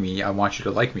cheer for me, I want you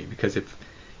to like me. Because if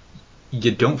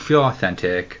you don't feel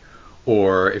authentic,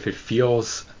 or if it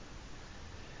feels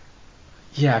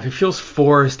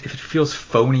forced, if it feels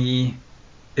phony,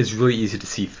 it's really easy to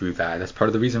see through that. That's part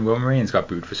of the reason Roman Reigns got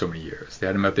booed for so many years. They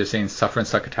had him out there saying suffer and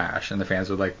succotash, and the fans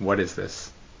were like, what is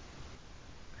this?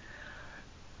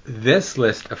 This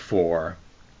list of 4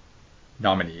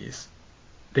 nominees,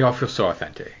 they all feel so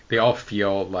authentic. They all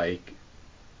feel like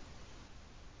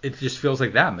it just feels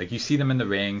like them. Like you see them in the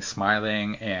ring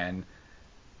smiling and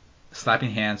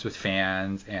slapping hands with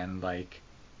fans, and like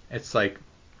it's like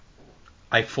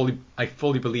I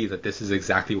fully believe that this is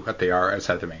exactly what they are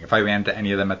outside the ring. If I ran into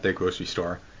any of them at the grocery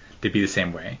store, they'd be the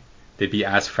same way. They'd be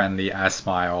as friendly, as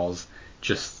smiles,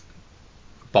 just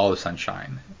ball of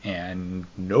sunshine. And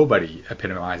nobody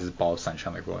epitomizes ball of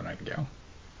sunshine like Willow Nightingale.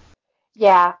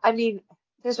 Yeah, I mean,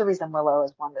 there's a reason Willow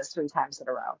has won this 3 times in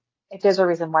a row. If there's a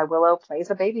reason why Willow plays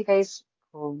a babyface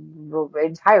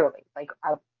entirely, like,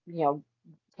 you know,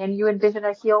 can you envision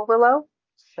a heel Willow?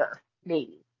 Sure,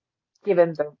 maybe.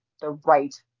 Given the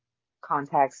right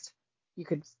context, you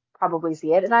could probably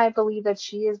see it. And I believe that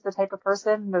she is the type of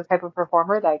person, the type of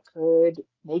performer that could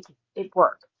make it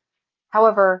work.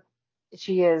 However,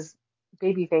 she is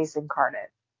babyface incarnate.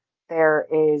 There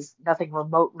is nothing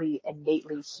remotely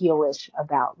innately heelish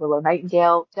about Willow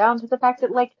Nightingale, down to the fact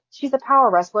that like she's a power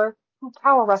wrestler who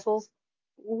power wrestles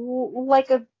like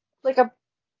a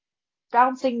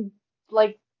bouncing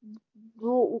like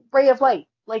ray of light.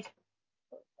 Like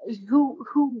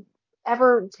who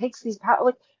ever takes these power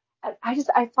like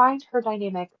I find her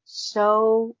dynamic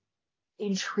so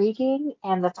intriguing,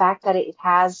 and the fact that it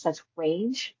has such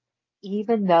range,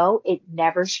 even though it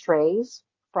never strays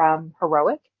from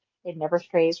heroic, it never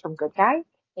strays from good guy,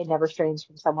 it never strays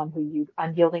from someone who you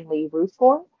unyieldingly root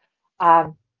for.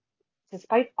 Um,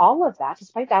 despite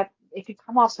that, it could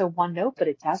come off so one note, but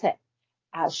it doesn't.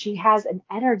 She has an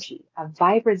energy, a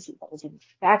vibrancy that is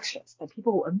infectious that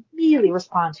people will immediately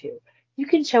respond to. You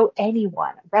can show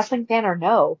anyone, wrestling fan or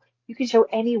no, you can show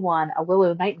anyone a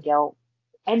Willow Nightingale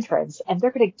entrance and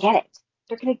they're going to get it.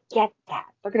 They're going to get that.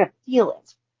 They're going to feel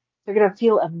it. They're going to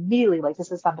feel immediately like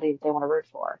this is somebody that they want to root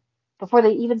for before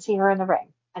they even see her in the ring.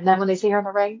 And then when they see her in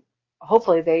the ring,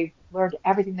 hopefully they learned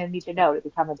everything they need to know to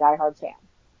become a diehard fan.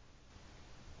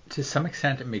 To some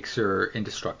extent, it makes her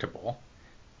indestructible.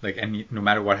 Like, and no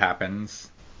matter what happens,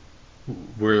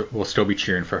 we'll still be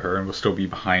cheering for her and we'll still be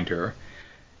behind her.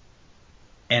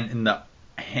 And in the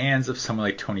hands of someone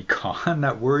like Tony Khan,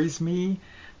 that worries me.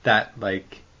 That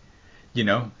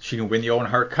she can win the Owen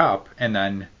Hart Cup and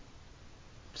then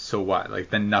so what? Like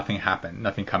then nothing happened.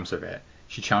 Nothing comes of it.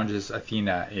 She challenges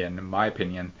Athena in my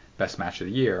opinion best match of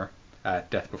the year at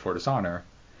Death Before Dishonor.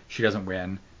 She doesn't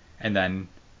win, and then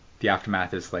the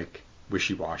aftermath is like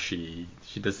wishy-washy.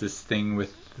 She does this thing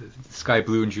with Sky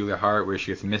Blue and Julia Hart where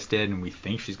she gets misted and we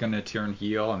think she's going to turn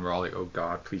heel and we're all like, oh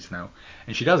god, please no.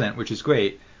 And she doesn't, which is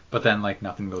great, but then like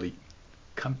nothing really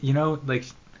comes, like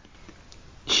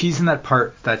she's in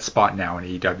that spot now in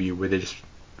AEW where they just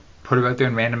put her out there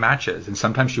in random matches, and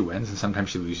sometimes she wins and sometimes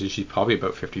she loses. She's probably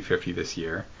about 50-50 this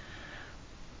year,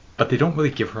 but they don't really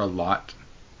give her a lot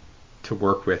to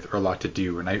work with or a lot to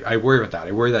do, and I worry about that.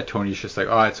 I worry that Tony's just like,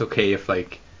 oh, it's okay if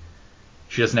like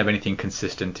she doesn't have anything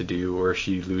consistent to do or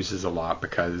she loses a lot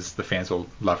because the fans will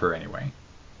love her anyway.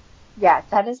 Yeah,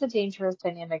 that is a dangerous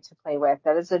dynamic to play with.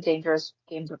 That is a dangerous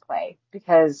game to play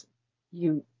because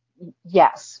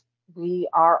yes, we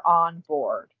are on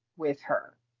board with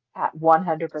her. at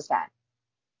 100%.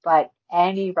 But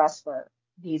any wrestler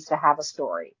needs to have a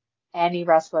story. Any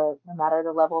wrestler, no matter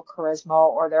the level of charisma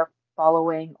or their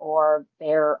following or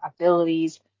their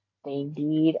abilities, they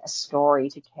need a story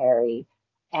to carry.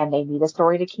 And they need a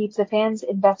story to keep the fans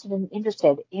invested and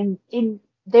interested in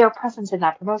their presence in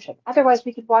that promotion. Otherwise,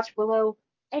 we could watch Willow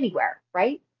anywhere,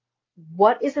 right?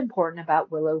 What is important about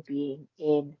Willow being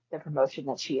in the promotion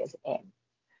that she is in?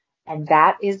 And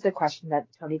that is the question that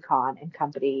Tony Khan and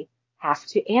company have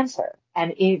to answer.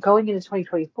 And going into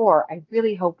 2024, I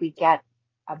really hope we get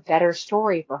a better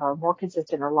story for her, a more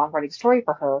consistent or long running story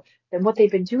for her than what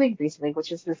they've been doing recently,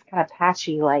 which is this kind of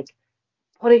patchy, like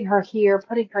putting her here,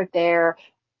 putting her there,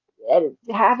 and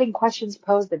having questions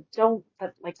posed that don't,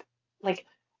 but like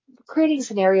creating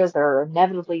scenarios that are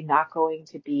inevitably not going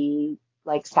to be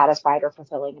like satisfied or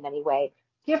fulfilling in any way.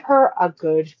 Give her a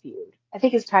good feud. I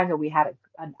think it's time that we had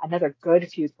another good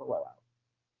feud for Willow.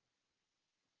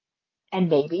 And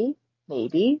maybe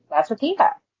that's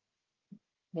Athena.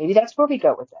 Maybe that's where we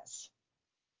go with this.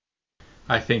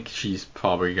 I think she's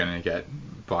probably going to get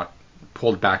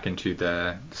pulled back into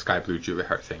the Sky Blue Julia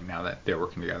Hart thing now that they're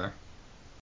working together.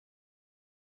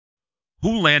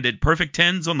 Who landed perfect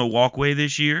tens on the walkway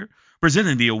this year?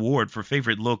 Presenting the award for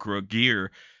favorite look or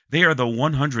gear. They are the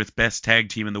 100th best tag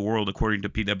team in the world according to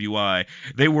PWI.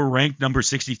 They were ranked number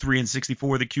 63 and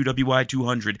 64 the QWI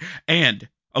 200. And,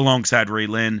 alongside Ray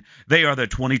Lynn, they are the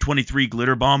 2023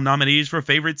 Glitter Bomb nominees for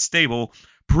favorite stable.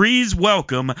 Please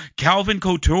welcome Calvin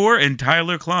Couture and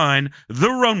Tyler Klein, The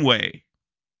Runway.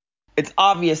 It's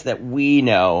obvious that we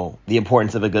know the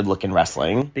importance of a good look in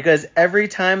wrestling. Because every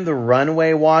time the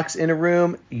Runway walks in a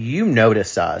room, you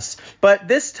notice us. But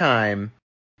this time,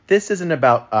 this isn't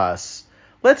about us.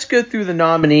 Let's go through the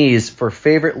nominees for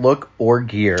favorite look or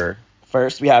gear.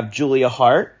 First, we have Julia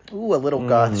Hart. Ooh, a little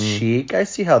goth chic. I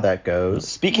see how that goes.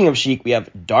 Speaking of chic, we have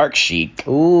dark chic.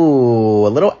 Ooh, a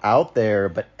little out there,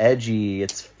 but edgy.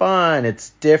 It's fun.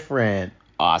 It's different.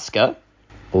 Asuka.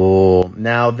 Oh,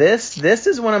 now this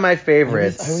is one of my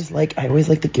favorites. I always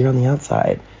like the gear on the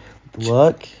outside.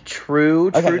 Look.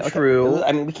 True. I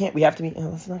mean, we have to be.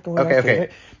 Let's not go with our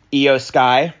favorite. Io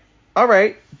Sky. All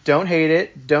right. Don't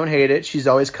hate it. She's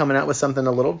always coming out with something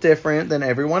a little different than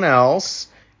everyone else.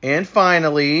 And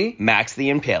finally, Max the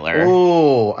Impaler.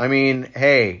 Ooh, I mean,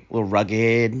 hey. A little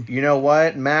rugged. You know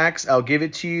what, Max? I'll give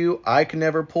it to you. I can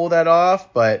never pull that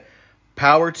off, but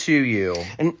power to you.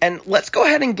 And let's go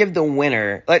ahead and give the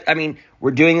winner.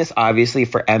 We're doing this obviously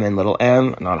for M and little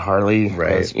M, not Harley.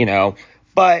 Right.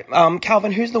 But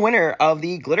Calvin, who's the winner of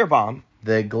the Glitter Bomb?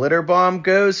 The Glitter Bomb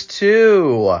goes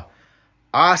to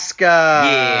Asuka.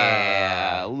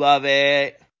 Yeah, love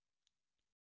it.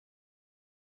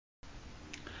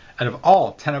 Out of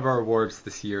all 10 of our awards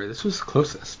this year, this was the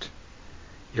closest.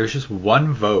 It was just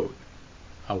one vote,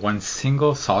 one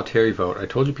single solitary vote. I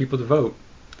told you people to vote.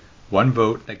 One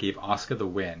vote that gave Asuka the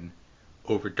win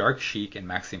over Dark Sheik and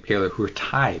Max the Impaler, who were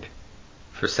tied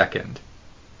for second.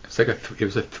 It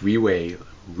was a three-way,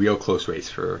 real close race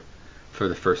for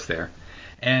the first there.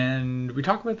 And we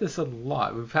talk about this a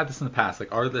lot. We've had this in the past.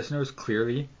 Like, our listeners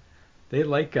clearly, they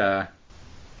like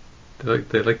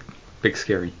Big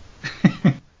Scary.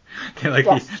 They like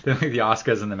the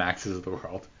Asukas and the Maxes of the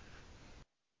world.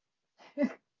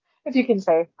 If you can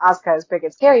say Asuka is big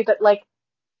and scary, but like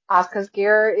Asuka's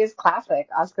gear is classic.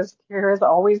 Asuka's gear is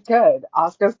always good.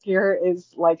 Asuka's gear is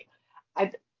like,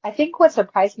 I think what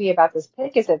surprised me about this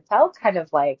pick is it felt kind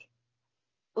of like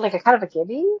a kind of a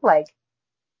gimme. Like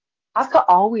Asuka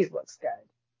always looks good.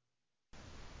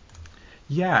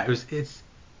 Yeah, it's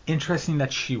interesting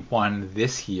that she won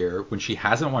this year when she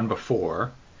hasn't won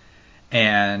before,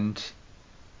 and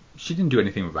she didn't do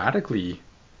anything radically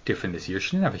different this year.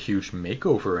 She didn't have a huge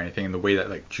makeover or anything in the way that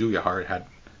like Julia Hart had.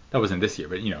 That wasn't this year,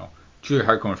 but Julia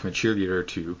Hart going from a cheerleader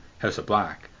to House of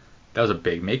Black, that was a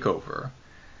big makeover.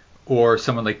 Or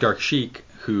someone like Dark Sheik,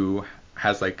 who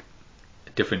has like a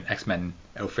different X-Men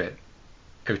outfit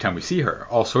every time we see her.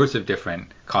 All sorts of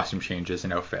different costume changes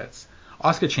and outfits.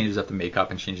 Asuka changes up the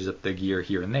makeup and changes up the gear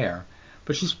here and there,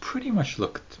 but she's pretty much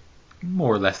looked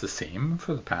more or less the same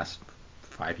for the past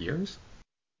 5 years.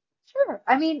 Sure.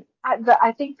 I mean,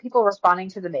 I think people responding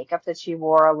to the makeup that she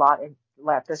wore a lot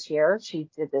this year. She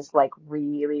did this like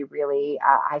really, really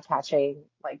eye-catching,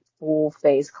 like full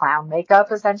face clown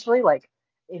makeup, essentially, like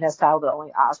in a style that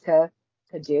only Asuka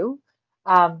could do.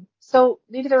 So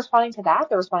maybe they're responding to that.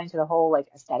 They're responding to the whole like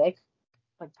aesthetic,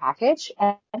 like package,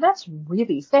 and that's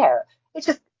really fair.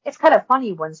 It's kind of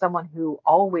funny when someone who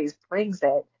always brings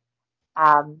it,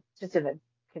 just in a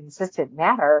consistent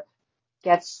manner,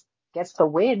 gets the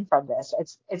win from this.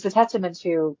 It's a testament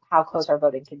to how close our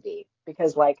voting can be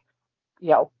because like,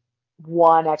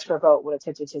 one extra vote would have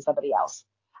tipped it to somebody else.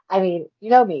 I mean, you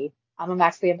know me, I'm a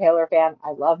Max the Impaler fan.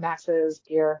 I love Max's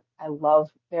gear. I love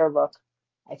their look.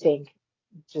 I think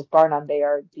just bar none, they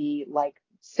are the like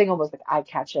single most like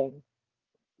eye-catching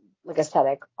like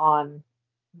aesthetic on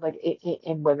like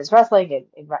in women's wrestling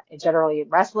and generally in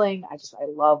wrestling. I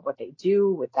love what they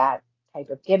do with that type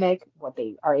of gimmick, what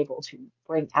they are able to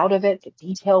bring out of it. The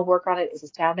detail work on it is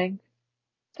astounding.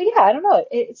 But yeah, I don't know.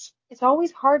 It's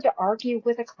always hard to argue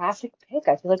with a classic pick.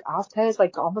 I feel like Asuka is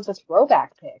like almost a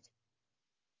throwback pick.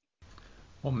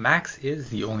 Well, Max is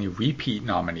the only repeat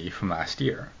nominee from last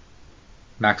year.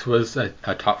 Max was a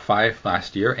top 5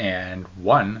 last year and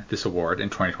won this award in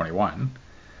 2021.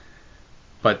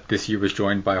 But this year was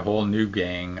joined by a whole new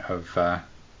gang of,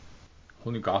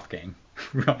 whole new goth gang,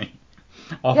 really.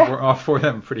 Yeah. All four of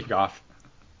them pretty goth.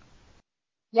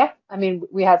 Yeah, I mean,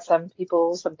 we had some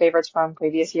favorites from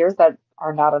previous years that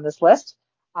are not on this list.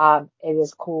 It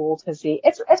is cool to see.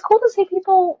 It's cool to see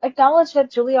people acknowledge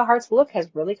that Julia Hart's look has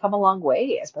really come a long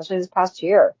way, especially this past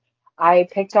year. I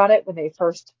picked on it when they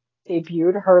first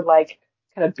debuted her like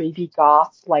kind of baby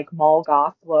goth, like mall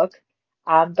goth look.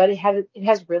 But it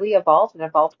has really evolved and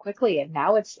evolved quickly, and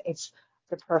now it's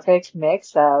the perfect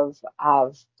mix of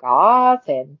goth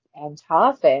and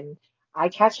tough and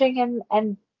eye-catching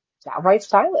and downright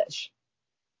stylish.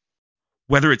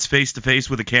 Whether it's face to face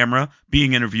with a camera,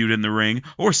 being interviewed in the ring,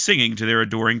 or singing to their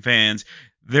adoring fans,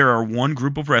 there are one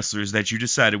group of wrestlers that you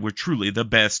decided were truly the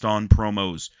best on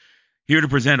promos. Here to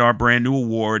present our brand new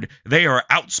award, they are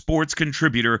Outsports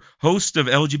contributor, host of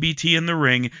LGBT in the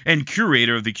Ring, and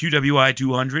curator of the QWI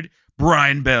 200,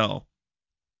 Brian Bell.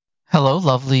 Hello,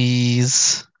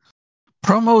 lovelies.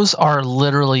 Promos are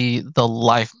literally the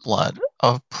lifeblood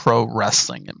of pro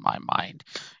wrestling in my mind.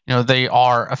 They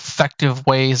are effective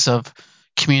ways of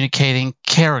communicating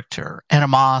character,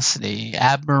 animosity,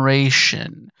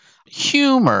 admiration,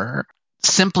 humor,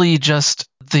 simply just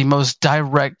the most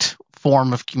direct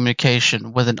form of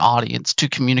communication with an audience to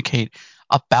communicate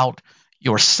about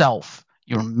yourself,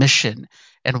 your mission,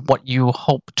 and what you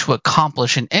hope to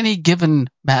accomplish in any given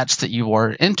match that you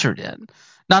are entered in.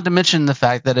 Not to mention the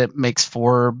fact that it makes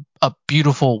for a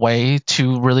beautiful way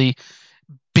to really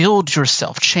build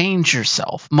yourself, change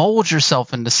yourself, mold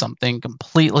yourself into something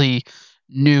completely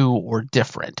new or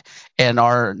different. And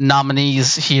our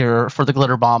nominees here for the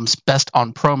Glitter Bombs Best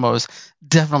on Promos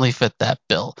definitely fit that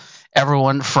bill.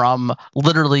 Everyone from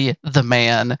literally the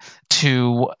man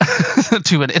to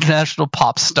to an international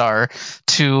pop star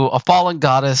to a fallen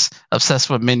goddess obsessed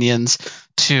with minions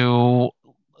to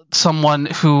someone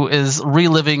who is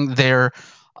reliving their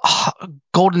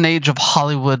golden age of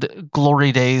Hollywood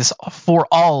glory days for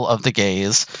all of the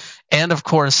gays, and of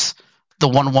course the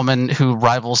one woman who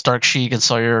rivals Dark Sheik and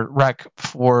Sawyer Wreck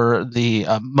for the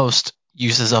most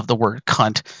uses of the word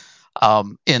cunt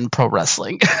in pro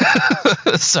wrestling.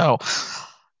 So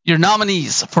your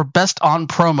nominees for Best on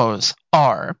Promos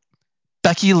are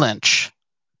Becky Lynch,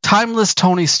 Timeless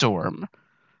Tony Storm,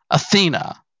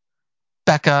 Athena,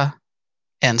 Becca,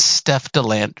 and Steph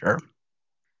DeLander.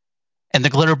 And the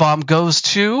glitter bomb goes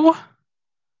to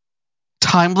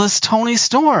Timeless Tony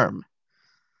Storm.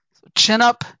 Chin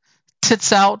up,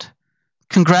 tits out.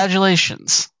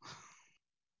 Congratulations.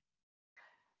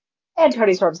 And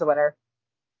Tony Storm's the winner.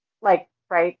 Like,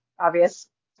 right? Obvious.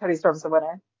 Tony Storm's the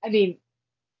winner. I mean,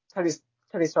 Tony's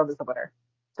Tony Storm is the winner.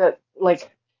 The like,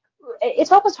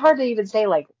 it's almost hard to even say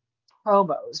like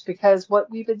promos because what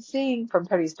we've been seeing from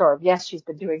Tony Storm, yes, she's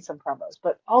been doing some promos,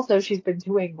 but also she's been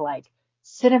doing like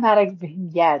cinematic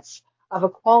vignettes of a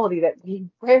quality that we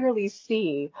rarely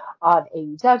see on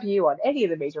AEW, on any of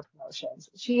the major promotions.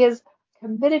 She is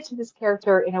committed to this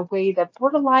character in a way that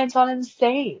borderlines on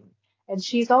insane. And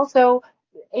she's also,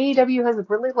 AEW has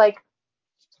really like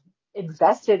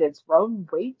invested its own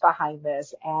weight behind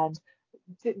this and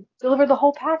delivered the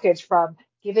whole package from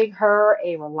giving her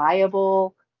a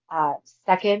reliable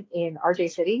second in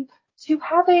RJ City to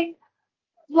having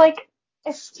like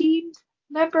esteemed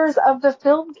members of the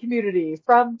film community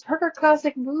from Turner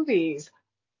Classic Movies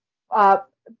uh,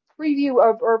 preview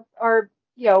or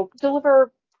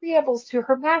deliver preambles to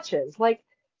her matches. Like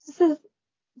this is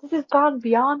this has gone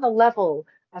beyond the level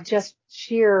of just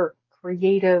sheer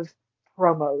creative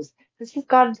promos. This has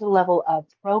gone to the level of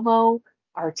promo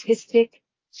artistic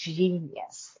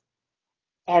genius.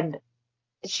 And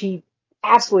she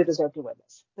absolutely deserved to win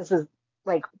this. This is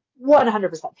like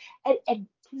 100%. And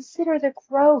consider the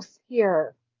growth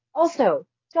here. Also,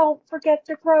 don't forget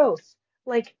the growth.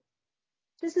 Like,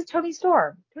 this is Tony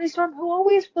Storm. Tony Storm, who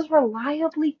always was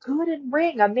reliably good in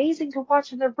ring, amazing to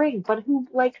watch in the ring, but who,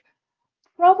 like,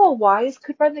 promo-wise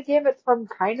could run the gamut from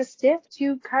kind of stiff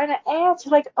to kind of to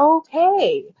like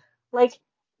okay. Like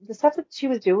the stuff that she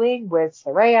was doing with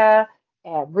Saraya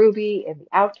and Ruby and the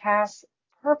Outcasts,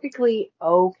 perfectly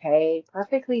okay,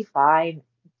 perfectly fine,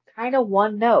 kind of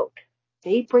one note.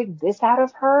 They bring this out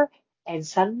of her, and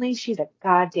suddenly she's a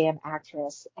goddamn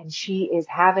actress, and she is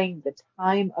having the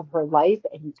time of her life,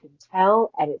 and you can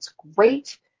tell, and it's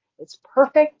great, it's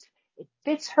perfect, it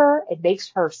fits her, it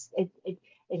makes her, it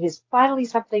is finally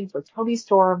something for Toni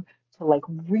Storm to like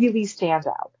really stand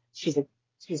out. She's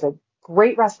a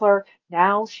great wrestler.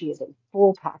 Now she is a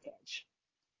full package.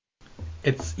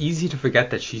 It's easy to forget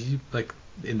that she's like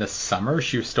in the summer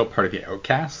she was still part of the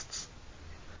Outcasts.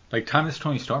 Like Timeless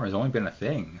Toni Storm has only been a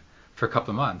thing for a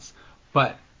couple of months.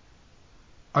 But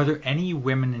are there any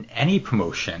women in any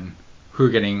promotion who are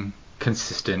getting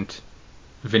consistent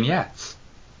vignettes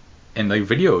and like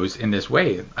videos in this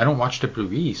way? I don't watch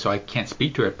WWE, so I can't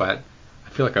speak to it, but I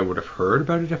feel like I would have heard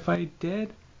about it if I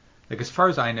did. Like as far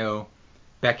as I know,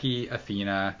 Becky,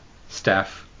 Athena,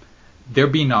 Steph, they're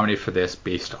being nominated for this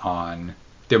based on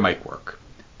their mic work,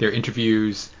 their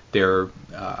interviews, their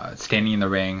standing in the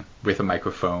ring with a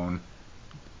microphone,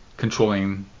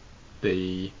 controlling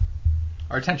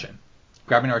our attention,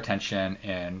 grabbing our attention,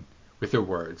 and with their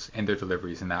words and their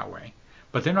deliveries in that way.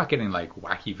 But they're not getting like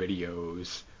wacky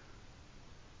videos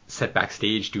set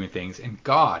backstage doing things. And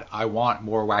God, I want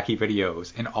more wacky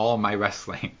videos in all of my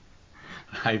wrestling.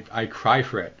 I cry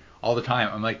for it all the time.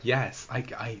 I'm like, yes,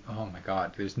 oh my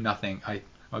God, there's nothing, I'm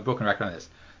a broken record on this.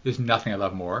 There's nothing I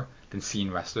love more than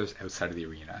seeing wrestlers outside of the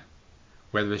arena.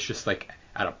 Whether it's just like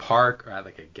at a park or at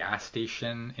like a gas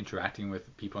station, interacting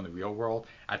with people in the real world,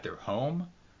 at their home.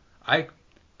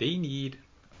 They need,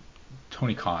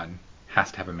 Tony Khan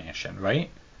has to have a mansion, right?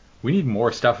 We need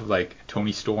more stuff of like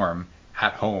Toni Storm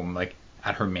at home, like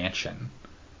at her mansion.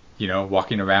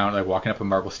 Walking around, like walking up a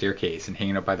marble staircase and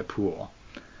hanging out by the pool.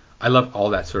 I love all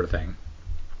that sort of thing.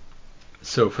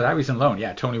 So for that reason alone,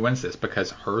 yeah, Toni wins this because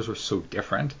hers were so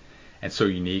different and so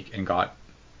unique and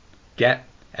get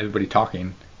everybody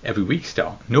talking every week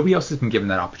still. Nobody else has been given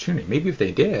that opportunity. Maybe if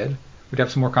they did, we'd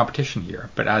have some more competition here.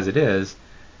 But as it is,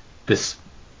 this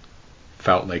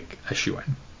felt like a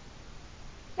shoo-in.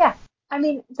 Yeah, I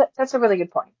mean, that's a really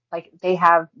good point. Like they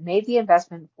have made the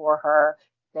investment for her.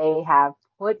 They have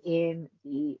put in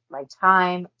the like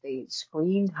time, the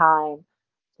screen time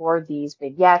for these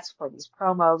vignettes, for these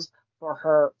promos, for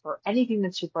her, for anything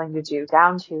that she's going to do,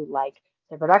 down to like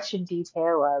the production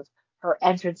detail of her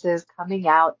entrances coming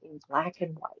out in black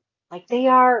and white. Like they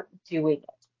are doing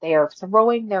it. They are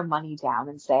throwing their money down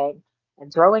and saying,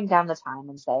 and throwing down the time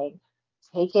and saying,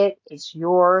 take it, it's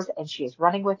yours, and she is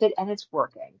running with it, and it's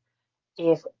working.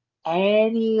 If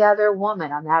any other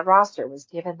woman on that roster was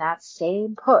given that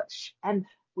same push, and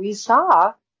we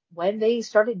saw when they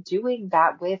started doing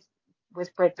that with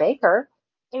Britt Baker,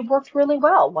 it worked really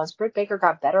well. Once Britt Baker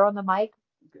got better on the mic,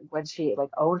 when she like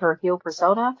owned her heel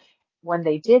persona, when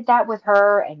they did that with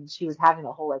her and she was having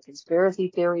a whole like conspiracy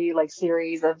theory like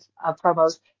series of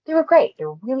promos, they were great. They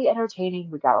were really entertaining.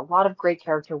 We got a lot of great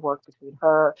character work between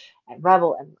her and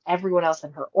Rebel and everyone else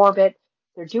in her orbit.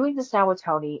 They're doing this now with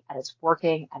Toni and it's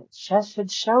working and it just should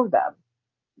show them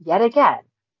yet again,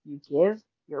 you give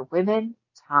your women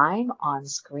time on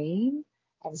screen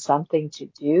and something to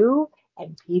do,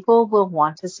 and people will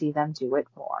want to see them do it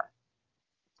more.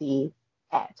 The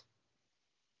end.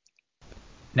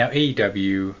 Now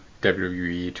AEW,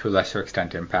 WWE, to a lesser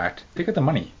extent Impact, they got the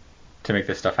money to make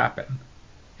this stuff happen.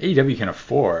 AEW can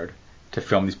afford to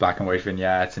film these black and white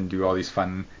vignettes and do all these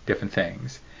fun different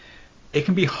things. It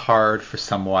can be hard for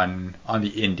someone on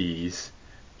the indies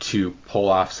to pull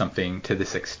off something to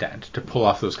this extent, to pull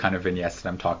off those kind of vignettes that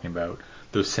I'm talking about,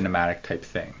 those cinematic type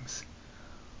things.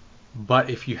 But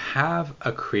if you have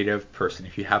a creative person,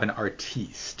 if you have an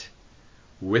artiste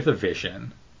with a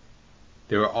vision,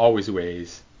 there are always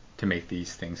ways to make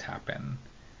these things happen.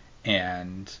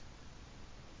 And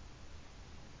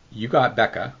you got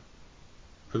Becca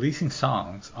releasing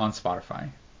songs on Spotify,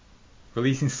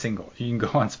 releasing singles. You can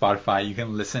go on Spotify, you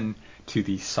can listen to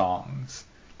these songs.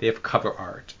 They have cover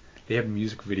art. They have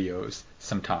music videos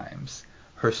sometimes.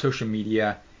 Her social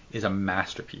media is a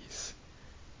masterpiece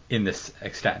in this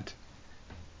extent.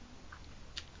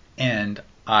 And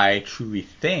I truly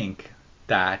think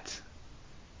that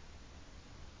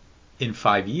in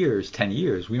 5 years, 10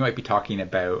 years, we might be talking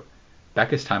about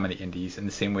Becca's time on the indies in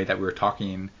the same way that we were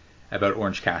talking about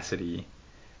Orange Cassidy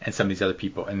and some of these other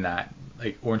people, in that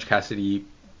like Orange Cassidy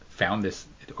found this,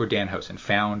 or Danhausen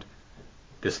found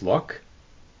this look,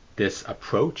 this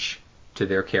approach to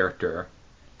their character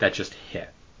that just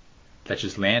hit. that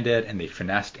just landed, and they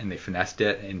finessed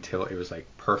it until it was like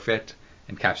perfect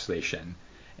encapsulation.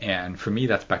 And for me,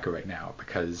 that's Becca right now,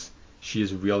 because she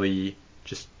is really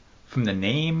just, from the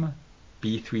name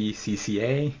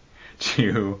B3CCA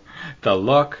to the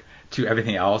look to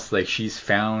everything else, like she's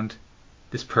found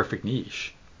this perfect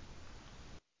niche.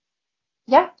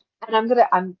 Yeah. And I'm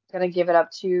gonna give it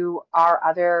up to our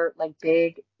other like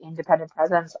big independent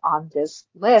presence on this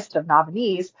list of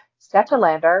nominees. Steph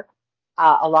Delander,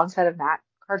 alongside of Matt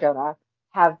Cardona,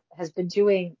 has been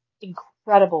doing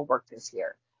incredible work this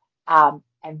year.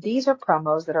 And these are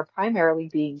promos that are primarily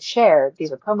being shared.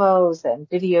 These are promos and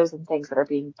videos and things that are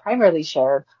being primarily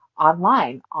shared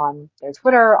online on their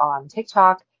Twitter, on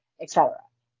TikTok, etc.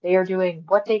 They are doing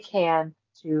what they can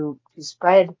to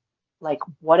spread like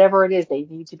whatever it is they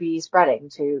need to be spreading,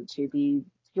 to be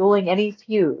fueling any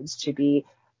feuds, to be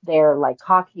their like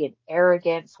cocky and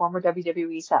arrogant former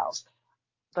WWE selves,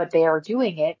 but they are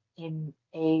doing it in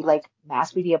a like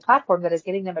mass media platform that is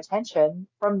getting them attention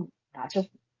from not just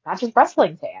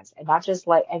wrestling fans, and not just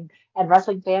like and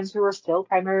wrestling fans who are still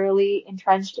primarily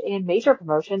entrenched in major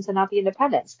promotions and not the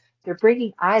independents. They're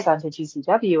bringing eyes onto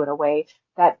GCW in a way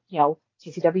that,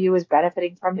 GCW is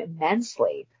benefiting from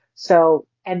immensely. So,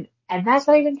 and that's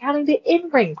not even counting the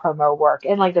in-ring promo work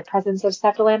and like the presence of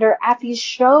Steph Delander at these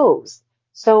shows.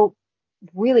 So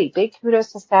really big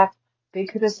kudos to Steph.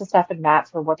 Big kudos to Steph and Matt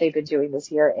for what they've been doing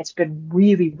this year. It's been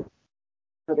really,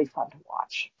 really fun to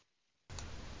watch.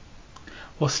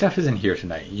 Well, Steph isn't here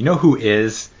tonight. You know who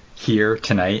is here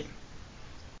tonight?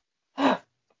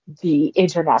 The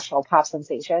international pop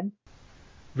sensation.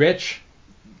 Rich.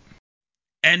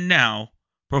 And now,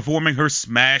 performing her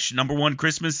smash #1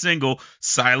 Christmas single,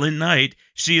 Silent Night,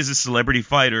 she is a celebrity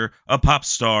fighter, a pop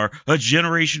star, a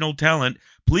generational talent.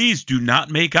 Please do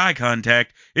not make eye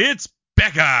contact. It's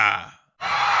Becca!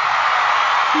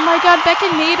 Oh my god, Becca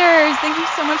Naders, thank you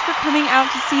so much for coming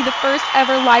out to see the first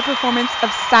ever live performance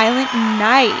of Silent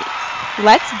Night.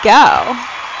 Let's go.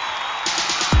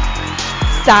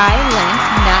 Silent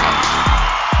Night.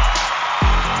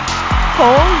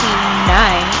 Holy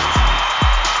night.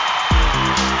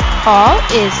 All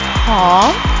is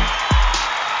calm.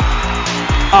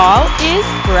 All is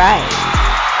bright.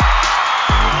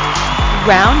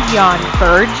 Round yon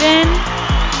virgin,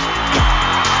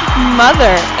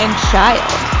 mother and child.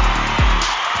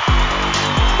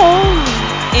 Holy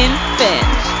infant,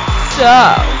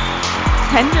 so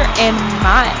tender and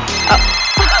mild.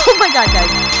 Oh my god,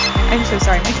 guys. I'm so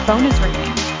sorry. My phone is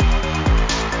ringing.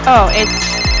 Oh,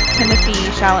 it's Timothy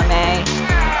Chalamet.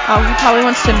 He probably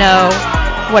wants to know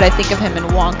what I think of him in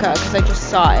Wonka, because I just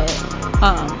saw it.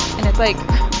 And it's like,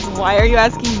 why are you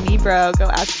asking me, bro? Go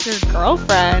ask your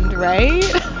girlfriend, right?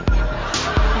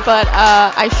 But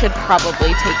I should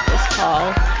probably take this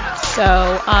call.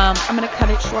 So I'm going to cut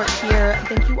it short here.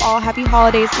 Thank you all. Happy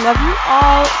holidays. Love you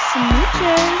all.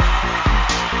 Smooches.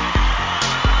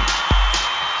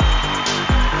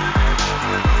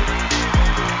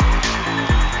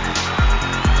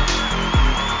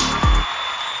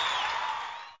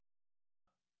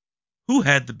 Who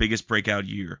had the biggest breakout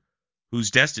year?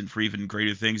 Who's destined for even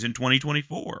greater things in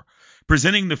 2024?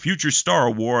 Presenting the Future Star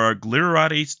Award are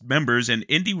Glitterati members and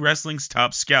indie wrestling's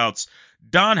top scouts,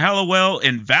 Don Hallowell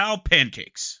and Val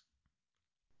Pancakes.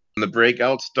 The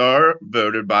breakout star,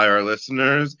 voted by our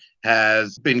listeners,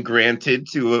 has been granted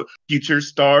to future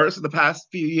stars of the past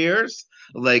few years,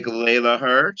 like Layla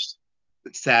Hirsch,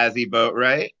 Sassy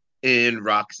Boatwright, and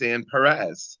Roxanne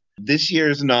Perez. This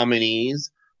year's nominees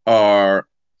are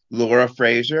Laura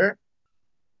Frazier,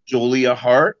 Julia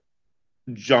Hart,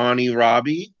 Johnny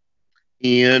Robbie,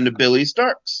 and Billy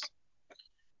Starks.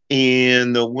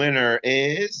 And the winner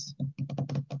is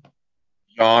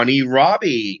Johnny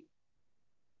Robbie.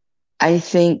 I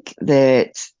think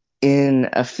that in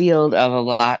a field of a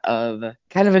lot of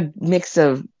kind of a mix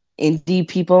of indie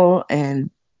people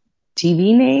and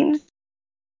TV names,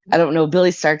 I don't know,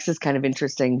 Billy Starks is kind of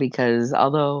interesting because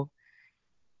although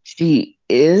she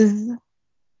is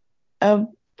a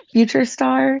future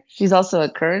star, she's also a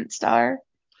current star.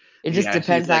 It just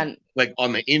depends on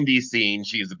on the indie scene,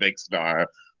 she's a big star.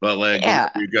 But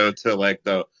yeah. if you go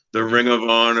to the Ring of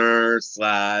Honor /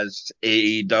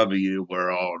 AEW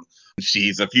world,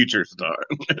 she's a future star.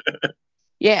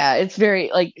 Yeah, it's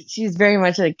very she's very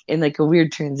much in a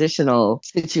weird transitional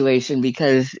situation,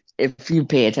 because if you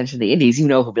pay attention to the indies, you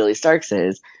know who Billy Starks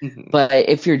is. Mm-hmm. But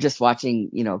if you're just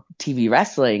watching, TV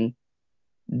wrestling,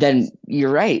 then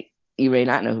you're right. You may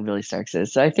not know who Billy Starks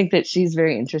is. So I think that she's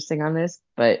very interesting on this,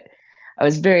 but I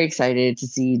was very excited to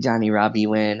see Johnny Robbie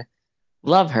win.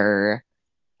 Love her.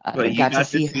 But you got to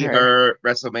see her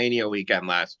WrestleMania weekend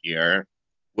last year.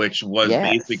 which was Yes.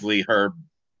 basically her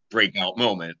breakout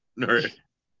moment. And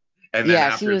then Yeah,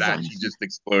 she after was that, on. she just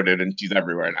exploded and she's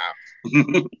everywhere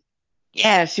now.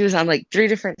 Yeah, she was on like 3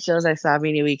 different shows I saw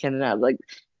Mania Weekend, and I was like,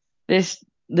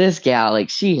 this gal, like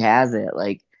she has it.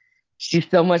 Like she's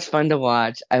so much fun to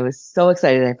watch. I was so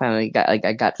excited I finally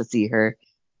got to see her,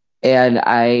 and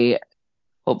I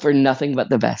hope for nothing but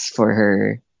the best for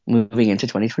her moving into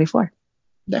 2024.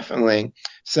 Definitely.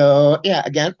 So, yeah,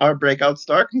 again, our breakout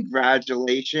star.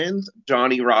 Congratulations,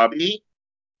 Johnny Robbie.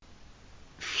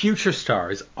 Future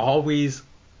stars always.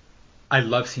 I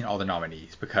love seeing all the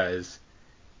nominees because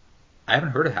I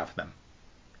haven't heard of half of them.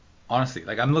 Honestly,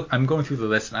 like I'm going through the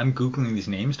list and I'm googling these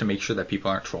names to make sure that people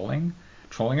aren't trolling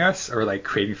us or like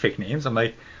creating fake names. I'm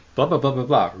like blah blah blah blah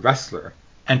blah wrestler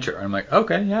enter. And I'm like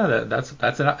okay yeah that's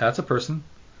a person,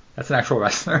 that's an actual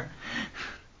wrestler.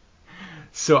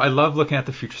 So I love looking at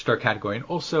the future star category, and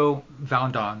also Val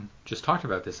and Dawn just talked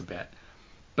about this a bit,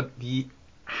 but the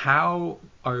how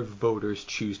our voters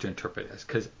choose to interpret this,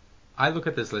 because I look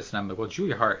at this list and I'm like, well,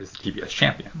 Julia Hart is the TBS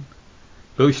champion.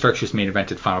 Billy Stark's just main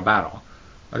evented Final Battle.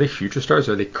 Are they future stars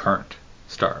or are they current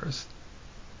stars?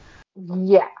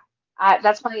 Yeah,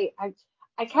 that's why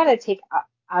I kind of take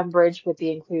umbrage with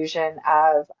the inclusion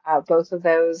of both of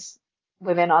those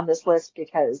women on this list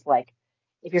because, like,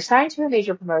 if you're signed to a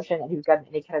major promotion and you've done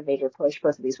any kind of major push,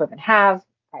 both of these women have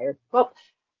prior. Well,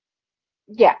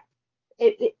 yeah,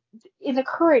 it in the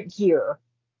current year,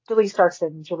 Billy Starks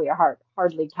and Julia Hart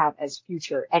hardly count as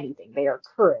future anything. They are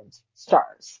current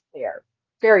stars. They are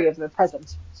very of the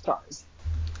present stars.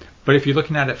 But if you're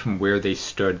looking at it from where they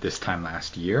stood this time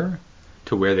last year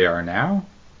to where they are now,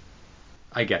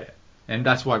 I get it. And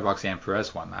that's why Roxanne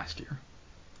Perez won last year.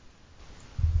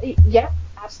 Yeah,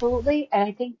 absolutely. And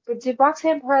I think, but did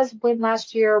Roxanne Perez win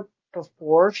last year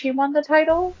before she won the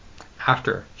title?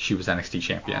 After she was NXT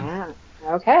champion. Ah,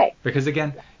 okay. Because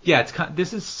again, yeah, it's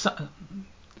this is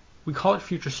we call it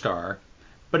future star,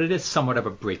 but it is somewhat of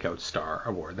a breakout star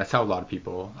award. That's how a lot of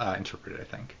people interpret it, I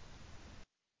think.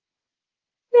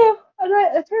 Yeah,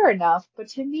 fair enough. But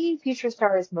to me, Future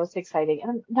Star is most exciting.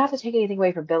 And not to take anything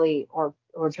away from Billy or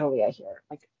Julia here.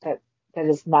 Like that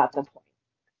is not the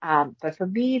point. But for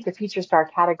me, the Future Star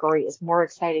category is more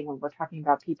exciting when we're talking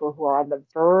about people who are on the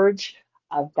verge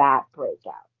of that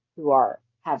breakout, who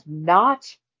have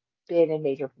not been in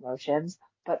major promotions,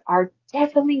 but are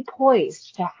definitely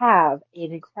poised to have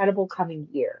an incredible coming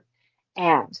year.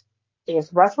 And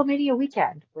if WrestleMania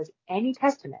weekend was any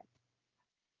testament,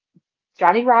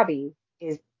 Johnny Robbie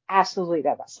is absolutely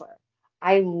that wrestler.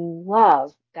 I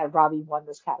love that Robbie won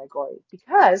this category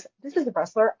because this is a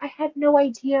wrestler I had no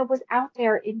idea was out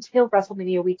there until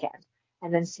WrestleMania weekend.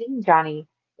 And then seeing Johnny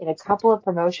in a couple of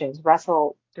promotions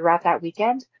wrestle throughout that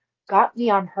weekend got me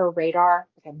on her radar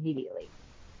like immediately.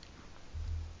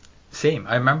 Same.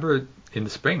 I remember in the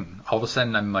spring, all of a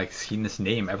sudden I'm like seeing this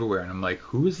name everywhere, and I'm like,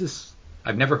 who is this?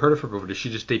 I've never heard of her before. Did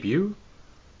she just debut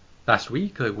last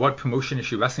week? Like, what promotion is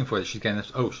she wrestling for that she's getting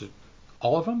this? Oh, she's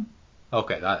all of them?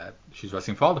 Okay, she's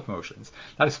wrestling for all the promotions.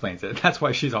 That explains it. That's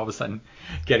why she's all of a sudden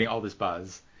getting all this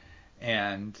buzz.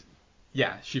 And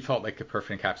yeah, she felt like a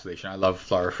perfect encapsulation. I love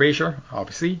Flora Fraser,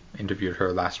 obviously. Interviewed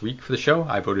her last week for the show.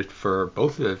 I voted for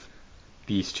both of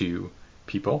these two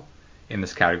people in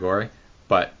this category,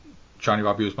 but Johnny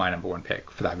Robbie was my number one pick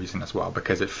for that reason as well,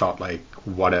 because it felt like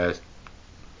what a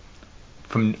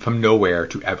from nowhere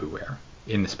to everywhere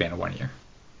in the span of 1 year.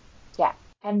 Yeah.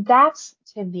 And that's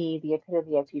to me the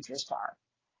epitome of future star.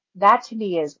 That to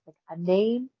me is like a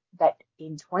name that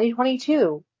in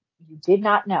 2022 you did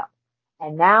not know.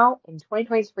 And now in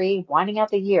 2023, winding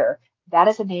out the year, that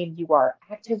is a name you are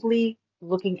actively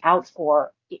looking out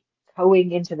for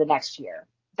going into the next year.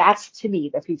 That's to me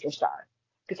the future star.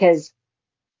 Because,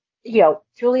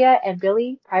 Julia and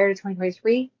Billy prior to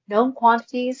 2023, known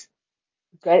quantities,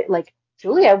 like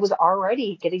Julia was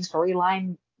already getting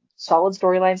solid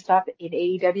storyline stuff in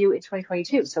AEW in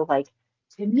 2022. So like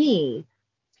to me,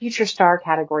 future star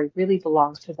category really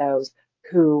belongs to those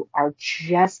who are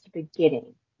just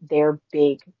beginning their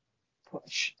big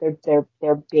push,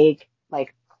 their big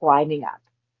like climbing up.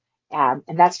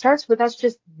 And that starts with us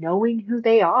just knowing who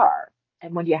they are.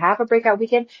 And when you have a breakout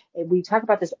weekend, and we talk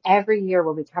about this every year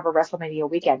when we cover WrestleMania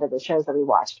weekend and the shows that we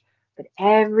watched, but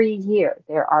every year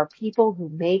there are people who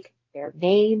make their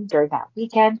name during that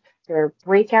weekend. There are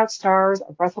breakout stars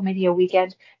of WrestleMania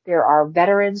weekend. There are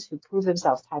veterans who prove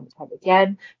themselves time and time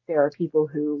again. There are people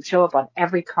who show up on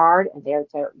every card and they're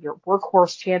your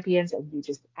workhorse champions and you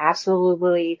just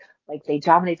absolutely like they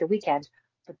dominate the weekend.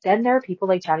 But then there are people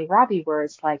like Johnny Robbie where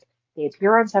it's like, they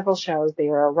appear on several shows. They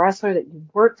are a wrestler that you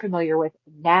weren't familiar with.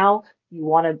 Now you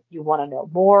want to know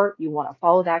more. You want to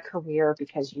follow that career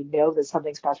because you know that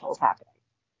something special is happening.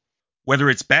 Whether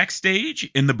it's backstage,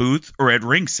 in the booth, or at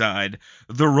ringside,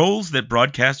 the roles that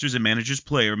broadcasters and managers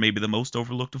play are maybe the most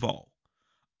overlooked of all.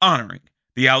 Honoring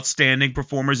the outstanding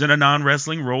performers in a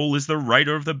non-wrestling role is the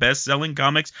writer of the best-selling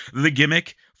comics The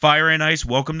Gimmick, Fire and Ice,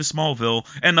 Welcome to Smallville,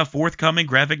 and the forthcoming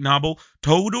graphic novel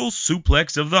Total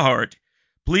Suplex of the Heart.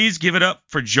 Please give it up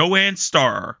for Joanne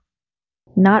Starr.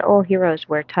 Not all heroes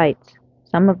wear tights.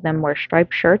 Some of them wear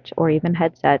striped shirts or even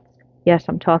headsets. Yes,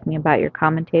 I'm talking about your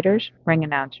commentators, ring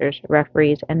announcers,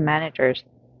 referees, and managers,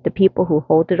 the people who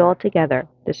hold it all together,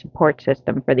 the support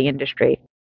system for the industry.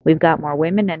 We've got more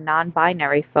women and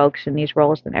non-binary folks in these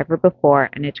roles than ever before,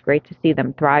 and it's great to see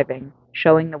them thriving,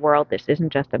 showing the world this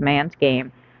isn't just a man's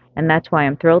game. And that's why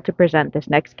I'm thrilled to present this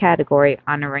next category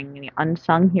honoring the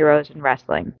unsung heroes in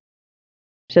wrestling.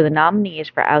 So the nominees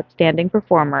for Outstanding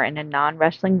Performer in a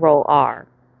Non-Wrestling Role are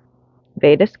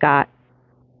Veda Scott,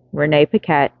 Renee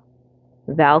Paquette,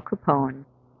 Val Capone,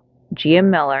 Gia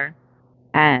Miller,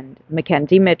 and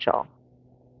Mackenzie Mitchell.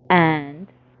 And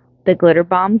the Glitter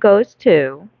Bomb goes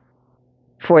to,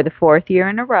 for the fourth year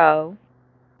in a row,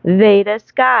 Veda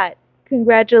Scott.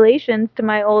 Congratulations to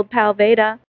my old pal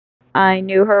Veda. I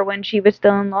knew her when she was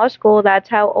still in law school. That's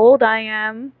how old I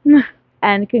am.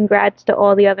 And congrats to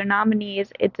all the other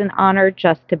nominees. It's an honor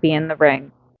just to be in the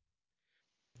ring.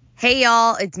 Hey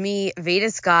y'all, it's me,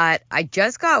 Veda Scott. I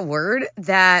just got word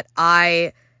that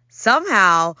I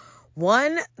somehow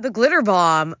won the Glitter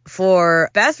Bomb for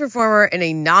Best Performer in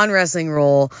a Non-Wrestling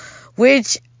Role,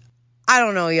 which, I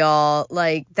don't know, y'all.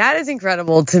 Like, that is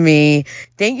incredible to me.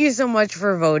 Thank you so much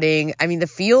for voting. I mean, the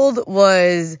field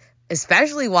was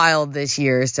especially wild this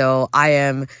year, so I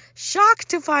am shocked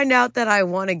to find out that I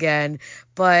won again,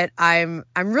 but I'm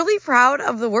really proud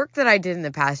of the work that I did in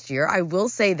the past year. I will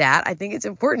say that. I think it's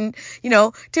important,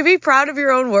 to be proud of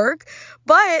your own work,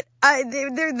 but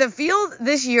the field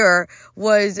this year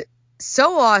was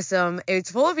so awesome. It's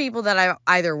full of people that I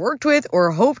either worked with or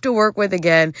hope to work with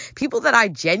again, people that I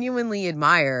genuinely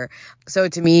admire. So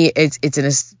to me, it's an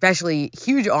especially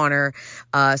huge honor.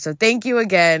 So thank you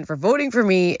again for voting for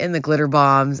me in the Glitter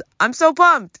Bombs. I'm so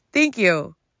pumped. Thank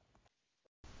you.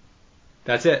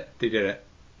 That's it. They did it.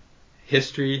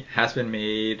 History has been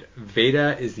made.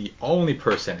 Veda is the only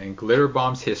person in Glitter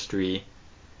Bomb's history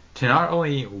to not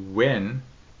only win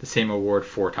the same award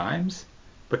 4 times,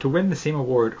 but to win the same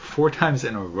award 4 times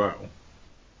in a row.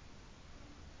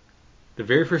 The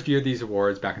very first year of these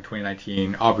awards, back in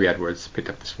 2019, Aubrey Edwards picked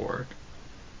up this award.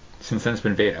 Since then, it's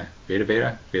been Veda.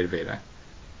 Veda.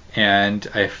 And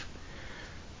if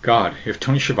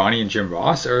Tony Schiavone and Jim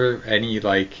Ross are any,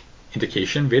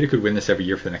 indication, Veda could win this every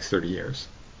year for the next 30 years.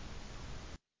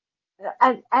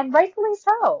 And rightfully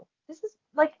so. This is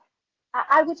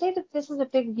I would say that this is a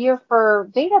big year for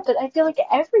Veda, but I feel like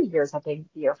every year is a big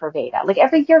year for Veda. Like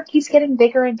every year keeps getting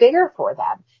bigger and bigger for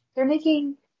them. They're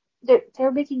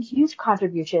making huge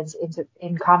contributions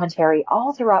in commentary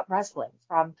all throughout wrestling,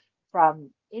 from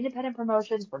independent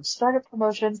promotions, from startup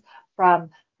promotions, from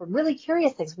really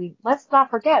curious things. Let's not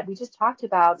forget, we just talked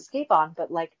about Escape On, but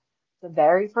the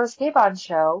very first Escape On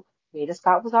show, Veda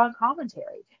Scott was on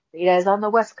commentary. Veda is on the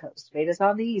West Coast. Veda's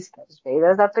on the East Coast.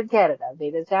 Veda's up in Canada.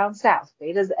 Veda's down south.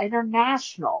 Veda's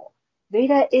international.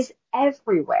 Veda is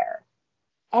everywhere.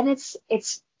 And it's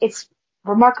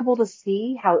remarkable to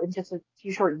see how in just a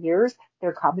few short years,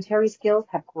 their commentary skills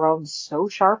have grown so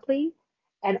sharply.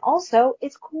 And also,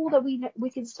 it's cool that we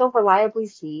can still reliably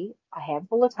see a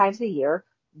handful of times a year,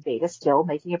 Veda still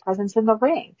making a presence in the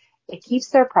ring. It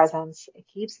keeps their presence. It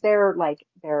keeps their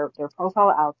profile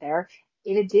out there,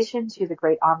 in addition to the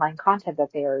great online content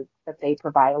that they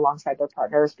provide alongside their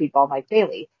partners, Speedball, Mike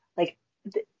Bailey.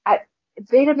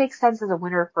 Veda makes sense as a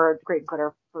winner for Great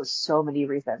Glitter for so many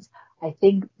reasons. I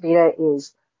think Veda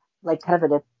is kind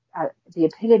of the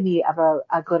epitome of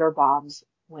a Glitter Bombs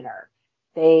winner.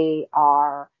 They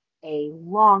are a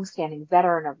long-standing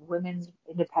veteran of women's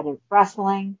independent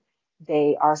wrestling.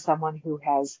 They are someone who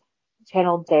has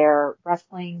channeled their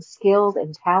wrestling skills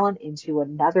and talent into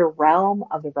another realm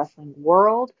of the wrestling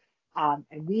world. And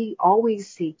we always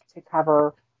seek to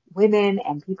cover women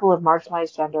and people of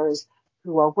marginalized genders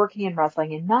who are working in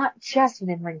wrestling and not just in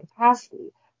in-ring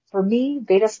capacity. For me,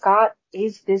 Veda Scott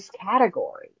is this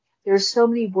category. There's so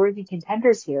many worthy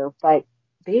contenders here, but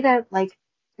Veda,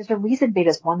 there's a reason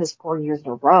Veda's won this 4 years in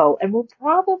a row and will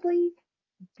probably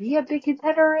be a big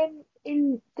contender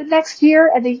in the next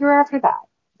year and the year after that.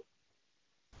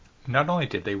 Not only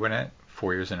did they win it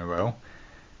 4 years in a row,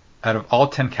 out of all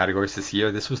 10 categories this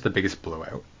year, this was the biggest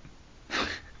blowout.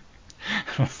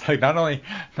 It's like not only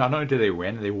did they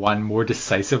win, they won more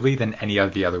decisively than any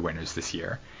of the other winners this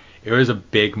year. It was a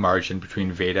big margin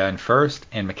between Veda in first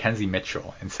and Mackenzie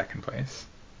Mitchell in second place.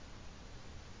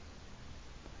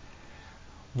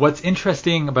 What's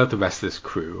interesting about the rest of this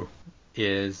crew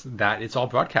is that it's all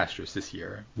broadcasters this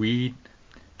year.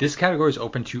 This category is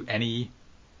open to any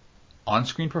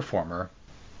on-screen performer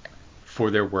for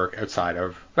their work outside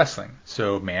of wrestling.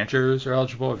 So managers are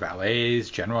eligible, valets,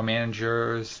 general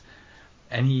managers,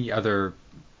 any other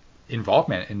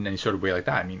involvement in any sort of way like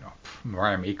that. I mean,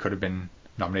 Mariah May could have been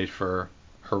nominated for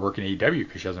her work in AEW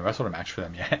because she hasn't wrestled a match for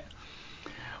them yet.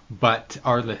 But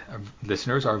our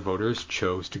listeners, our voters,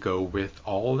 chose to go with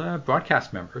all the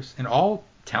broadcast members and all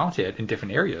talented in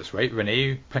different areas, right?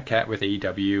 Renee Paquette with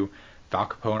AEW, Val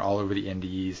Capone all over the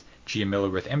Indies, Gia Miller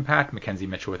with Impact, Mackenzie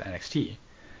Mitchell with NXT.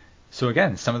 So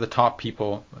again, some of the top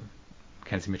people,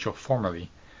 Mackenzie Mitchell formerly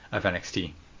of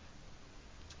NXT.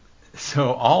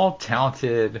 So all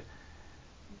talented,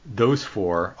 those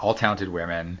four, all talented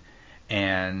women,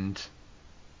 but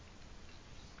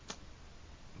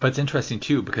it's interesting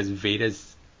too because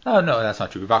Veda's, oh no, that's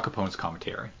not true. Val Capone's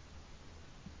commentary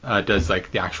does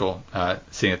like the actual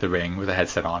sitting at the ring with a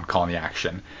headset on, calling the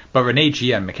action. But Renee,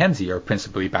 Gia, and Mackenzie are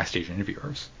principally backstage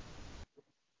interviewers.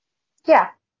 Yeah.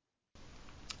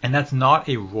 And that's not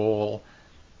a role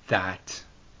that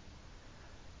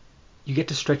you get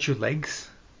to stretch your legs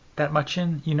that much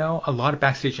in. You know, a lot of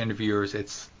backstage interviewers,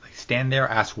 it's like stand there,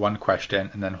 ask one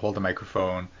question, and then hold the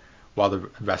microphone while the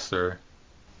wrestler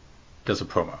does a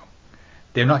promo.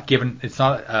 They're not given. It's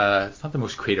not the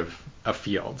most creative of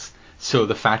fields. So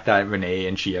the fact that Renee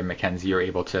and Gia and Mackenzie are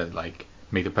able to like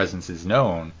make their presences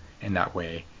known in that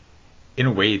way, in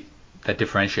a way that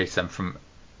differentiates them from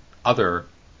other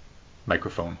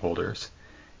microphone holders,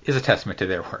 is a testament to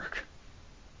their work.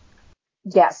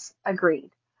 Yes, agreed.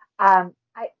 I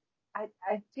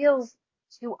feel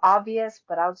too obvious,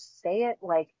 but I'll say it.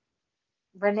 Like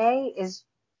Renee is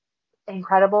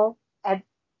incredible at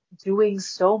doing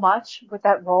so much with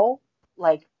that role.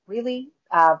 Like really,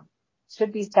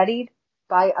 should be studied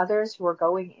by others who are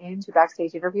going into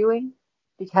backstage interviewing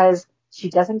because she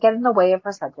doesn't get in the way of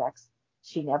her subjects.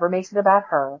 She never makes it about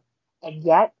her, and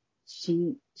yet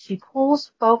she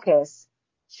pulls focus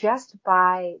just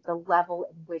by the level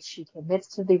in which she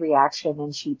commits to the reaction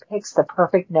and she picks the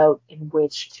perfect note in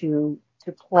which to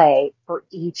play for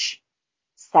each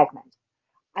segment.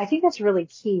 I think that's really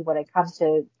key when it comes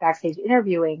to backstage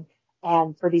interviewing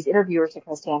and for these interviewers to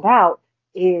kind of stand out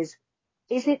is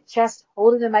it just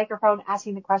holding the microphone,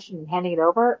 asking the question and handing it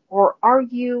over? Or are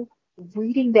you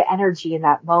reading the energy in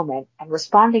that moment and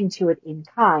responding to it in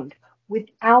kind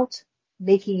without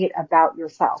making it about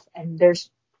yourself? And there's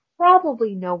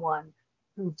probably no one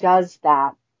who does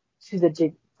that to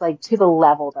the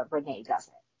level that Renee does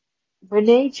it.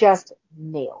 Renee just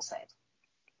nails it.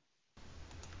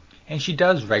 And she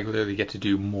does regularly get to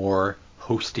do more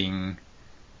hosting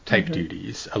type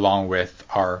duties along with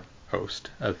our host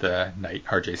of the night,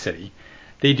 RJ City.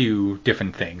 They do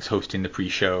different things, hosting the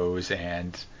pre-shows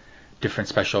and different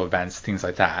special events, things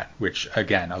like that, which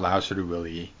again allows her to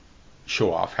really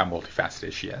show off how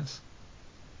multifaceted she is.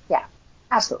 Yeah,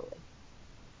 absolutely.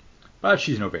 But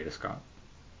she's no Veda Scott.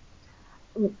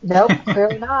 Nope,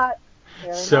 clearly not.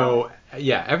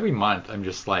 Yeah, every month I'm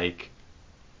just like,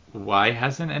 why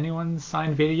hasn't anyone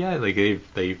signed Veda yet? Like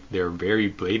they're very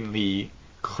blatantly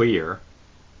clear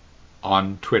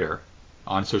on Twitter,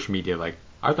 on social media, like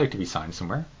I'd like to be signed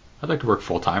somewhere. I'd like to work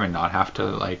full time and not have to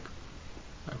like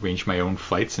arrange my own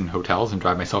flights and hotels and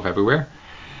drive myself everywhere.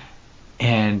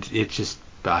 And it just,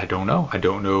 I don't know. I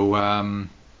don't know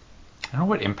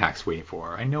what Impact's waiting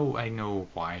for. I know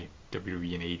why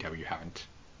WWE and AEW haven't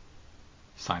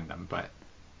signed them, but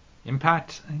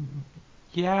Impact,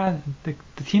 yeah, the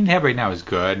team they have right now is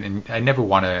good, and I never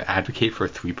want to advocate for a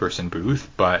 3-person booth,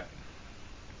 but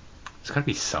it's got to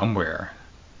be somewhere.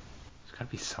 There's got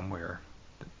to be somewhere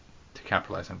to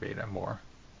capitalize on Veda more.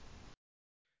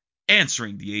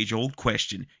 Answering the age-old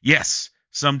question, yes,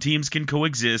 some teams can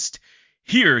coexist.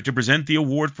 Here to present the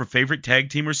award for favorite tag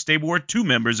team or stable are two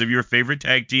members of your favorite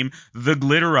tag team, the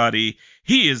Glitterati.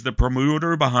 He is the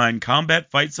promoter behind Combat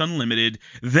Fights Unlimited.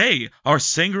 They are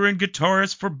singer and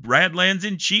guitarist for Badlands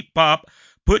and Cheap Pop.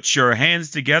 Put your hands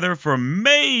together for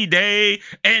Mayday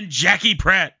and Jackie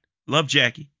Pratt. Love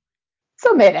Jackie.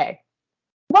 So Mayday,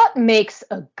 what makes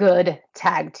a good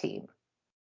tag team?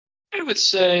 I would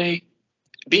say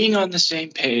being on the same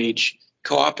page,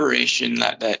 cooperation,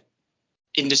 that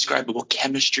indescribable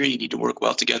chemistry. You need to work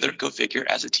well together, go figure,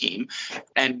 as a team.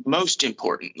 And most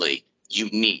importantly, you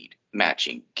need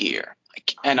matching gear. I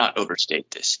cannot overstate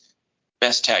this.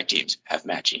 Best tag teams have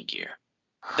matching gear.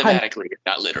 Thematically,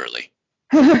 not literally.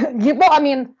 Well, I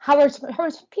mean, how are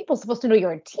people supposed to know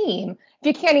you're a team if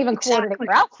you can't even coordinate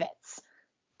your outfits?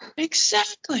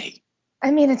 Exactly.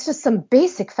 I mean, it's just some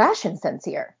basic fashion sense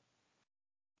here.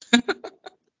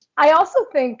 I also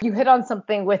think you hit on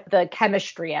something with the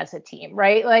chemistry as a team,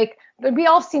 right? Like we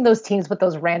all seen those teams with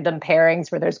those random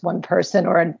pairings where there's one person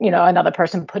or another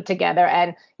person put together,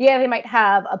 and yeah, they might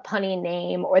have a punny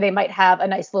name or they might have a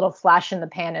nice little flash in the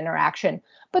pan interaction,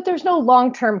 but there's no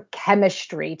long-term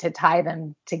chemistry to tie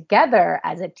them together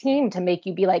as a team to make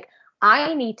you be like,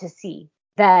 I need to see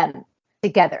them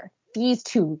together. These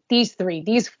two, these three,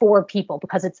 these four people,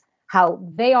 because it's how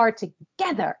they are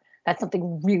together. That's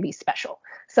something really special.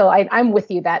 So I'm with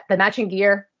you that the matching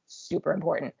gear, super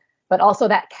important, but also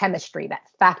that chemistry, that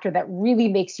factor that really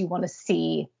makes you want to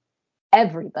see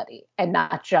everybody and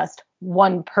not just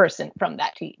one person from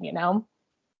that team,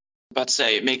 About to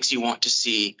say, it makes you want to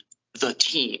see the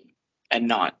team and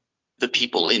not the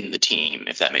people in the team,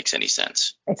 if that makes any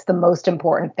sense. It's the most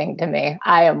important thing to me.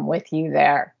 I am with you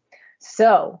there.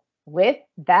 So with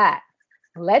that,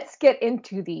 let's get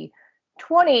into the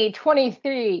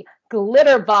 2023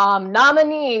 Glitter Bomb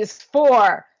nominees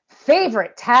for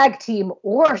favorite tag team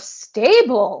or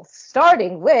stable,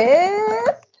 starting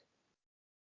with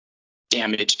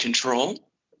Damage Control,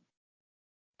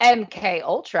 MK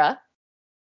Ultra,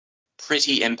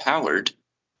 Pretty Empowered,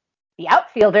 the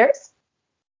Outfielders,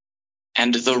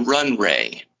 and the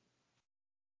Runway.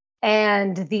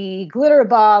 and the Glitter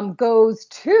Bomb goes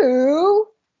to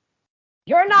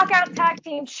your Knockout Tag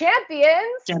Team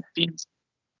Champions,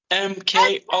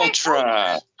 MK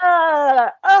Ultra.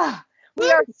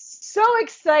 We are so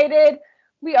excited.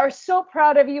 We are so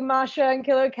proud of you, Masha and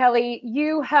Killer Kelly.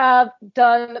 You have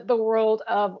done the world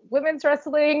of women's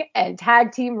wrestling and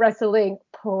tag team wrestling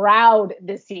proud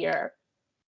this year.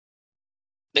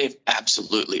 They've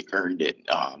absolutely earned it.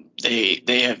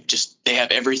 They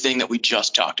have everything that we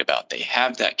just talked about. They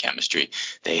have that chemistry.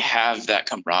 They have that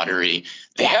camaraderie.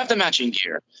 They have the matching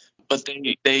gear, but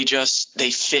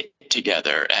they fit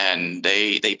together and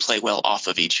they play well off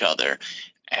of each other.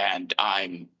 And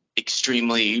I'm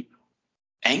extremely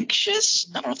anxious.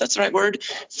 I don't know if that's the right word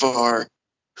for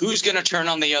who's going to turn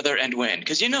on the other and win,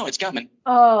 because it's coming.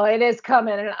 Oh, it is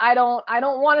coming, and I don't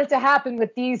want it to happen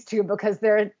with these two because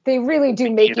they really do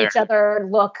make each other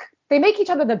look. They make each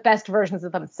other the best versions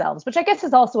of themselves, which I guess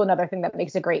is also another thing that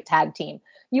makes a great tag team.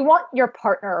 You want your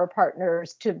partner or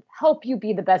partners to help you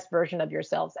be the best version of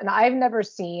yourselves, and I've never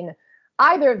seen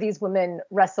either of these women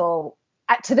wrestle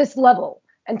to this level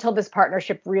until this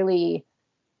partnership really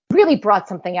brought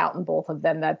something out in both of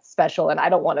them that's special, and I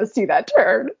don't want to see that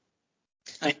turn.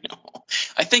 I know.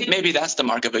 I think maybe that's the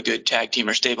mark of a good tag team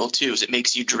or stable too, is it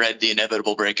makes you dread the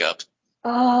inevitable breakup.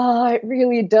 Oh, it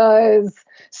really does.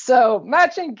 So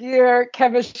matching gear,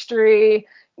 chemistry,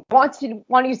 want you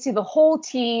to see the whole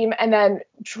team, and then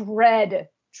dread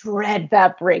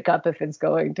that breakup if it's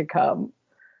going to come.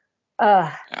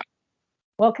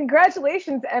 Well,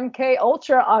 congratulations, MK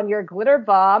Ultra, on your glitter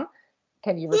bomb.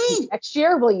 Can you repeat next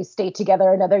year? Will you stay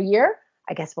together another year?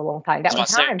 I guess we'll find out in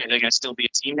time. Are they going to still be a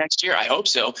team next year? I hope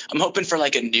so. I'm hoping for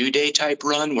like a New Day type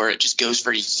run where it just goes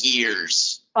for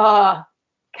years.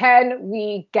 Can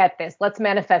we get this? Let's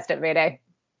manifest it, Mayday.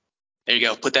 There you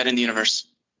go. Put that in the universe.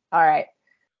 All right.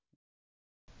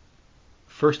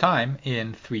 First time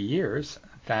in 3 years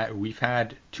that we've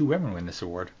had two women win this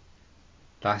award.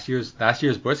 Last year's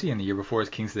Bussy, and the year before is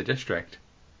Kings of the District.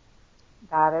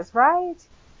 That is right.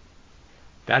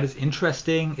 That is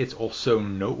interesting. It's also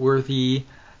noteworthy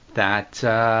that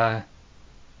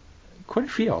quite a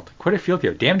field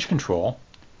here. Damage Control,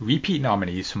 repeat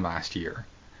nominees from last year,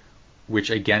 which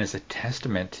again is a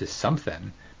testament to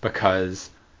something,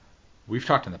 because we've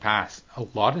talked in the past, a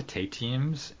lot of tag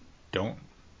teams don't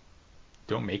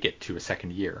make it to a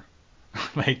second year.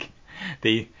 Like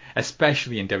they,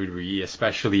 especially in WWE,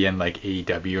 especially in like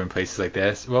AEW and places like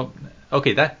this. Well,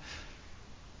 okay, that's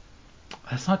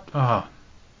not.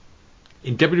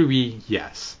 In WWE,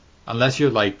 yes, unless you're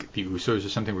like the Usos or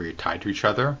something where you're tied to each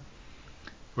other,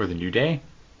 or the New Day.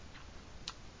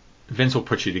 Vince will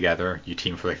put you together, you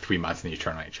team for like 3 months, and then you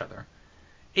turn on each other.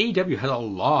 AEW has a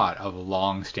lot of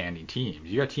long-standing teams.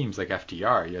 You got teams like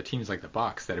FTR, you got teams like the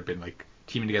Bucks that have been like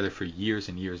teaming together for years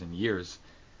and years and years.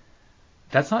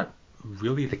 That's not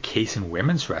really the case in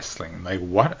women's wrestling. Like,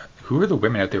 who are the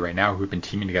women out there right now who have been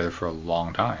teaming together for a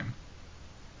long time?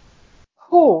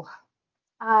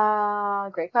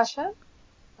 Great question.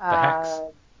 The Hex.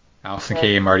 Allison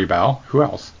Kay and Marty Bell. Who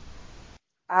else?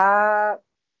 I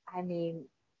mean,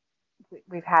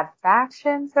 we've had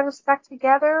factions that are stuck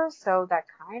together, so that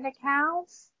kind of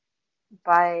counts.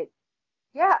 But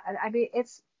Yeah, I mean,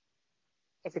 it's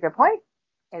a good point.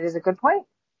 It is a good point.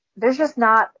 There's just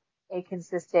not a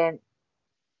consistent,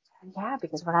 yeah,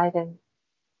 because when I then,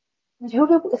 who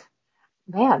do,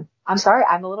 man, I'm sorry,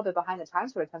 I'm a little bit behind the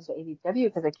times when it comes to AEW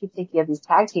because I keep thinking of these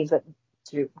tag teams that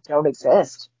don't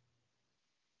exist.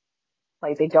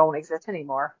 Like they don't exist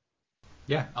anymore.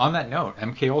 Yeah, on that note,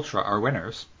 MK Ultra, our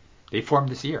winners, they formed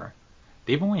this year.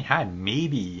 They've only had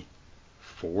maybe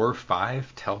 4 or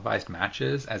 5 televised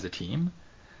matches as a team,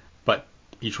 but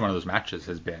each one of those matches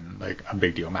has been like a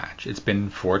big deal match. It's been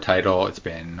for a title, it's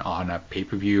been on a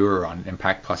pay-per-view or on an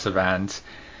Impact Plus event.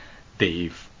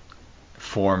 They've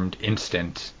formed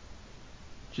instant,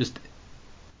 just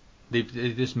they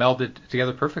just melded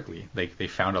together perfectly. Like they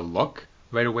found a look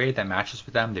right away that matches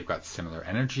with them. They've got similar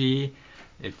energy.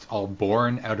 It's all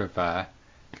born out of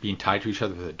being tied to each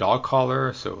other with a dog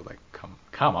collar. So like,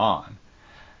 come on.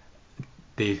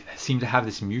 They seem to have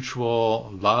this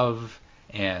mutual love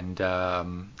and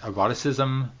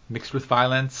eroticism mixed with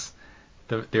violence,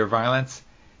 their violence,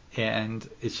 and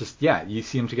it's just, yeah, you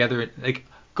see them together. Like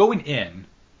going in,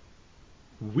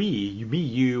 me,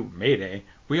 you, Mayday,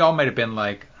 we all might have been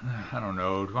like, I don't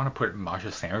know, do you want to put Masha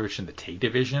Slamovich in the tag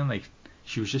division? Like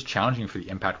she was just challenging for the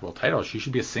Impact World title. She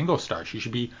should be a singles star. She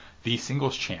should be the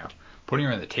singles champ. Putting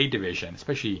her in the tag division,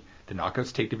 especially the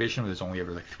Knockouts tag division, where there's only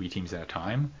ever like 3 teams at a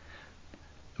time,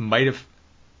 might have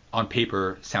on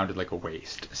paper sounded like a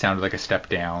waste, sounded like a step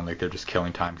down, like they're just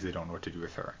killing time because they don't know what to do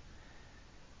with her.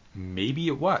 Maybe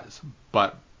it was,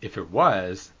 but if it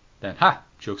was, then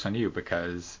joke's on you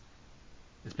because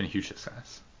it's been a huge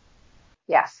success.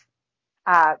 Yes.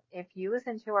 If you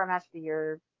listen to our Match of the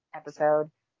Year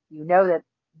episode, you know that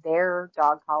their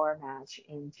dog collar match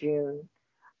in June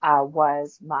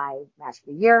was my match of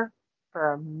the year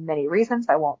for many reasons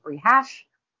I won't rehash.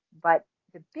 But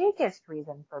the biggest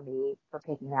reason for me for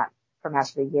picking that for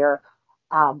match of the year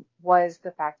was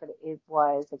the fact that it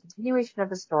was a continuation of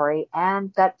the story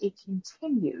and that it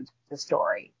continued the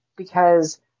story.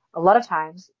 Because a lot of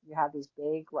times you have these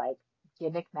big, like,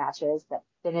 gimmick matches that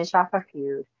finish off a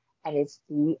feud and it's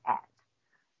the end,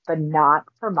 but not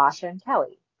for Masha and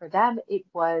Kelly. For them, it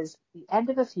was the end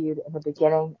of a feud and the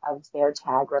beginning of their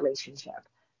tag relationship.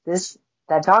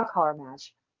 That dog collar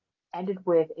match ended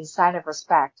with a sign of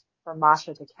respect from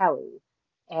Masha to Kelly.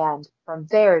 And from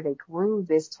there, they grew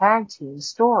this tag team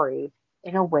story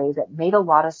in a way that made a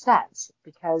lot of sense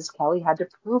because Kelly had to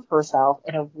prove herself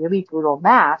in a really brutal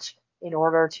match in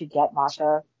order to get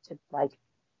Masha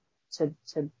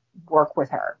to work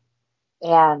with her.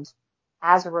 And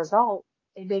as a result,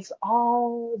 it makes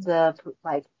all the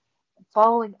like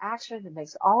following action, it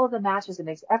makes all of the matches, it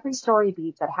makes every story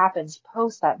beat that happens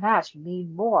post that match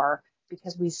mean more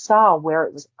because we saw where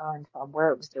it was earned from,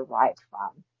 where it was derived from.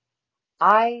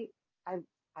 I I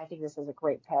I think this is a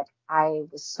great pick. I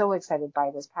was so excited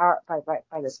by this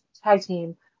by this tag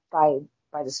team, by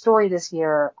by the story this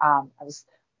year. I was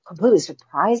completely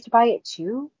surprised by it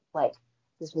too. Like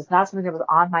this was not something that was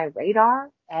on my radar,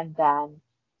 and then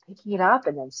picking it up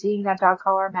and then seeing that dog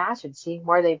collar match and seeing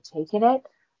where they've taken it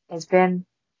has been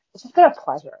it's just been a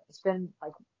pleasure. It's been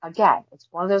like again, it's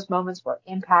one of those moments where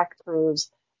Impact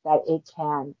proves that it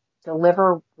can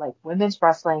deliver like women's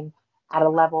wrestling at a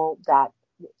level that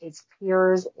its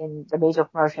peers in the major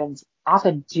promotions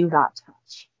often do not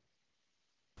touch.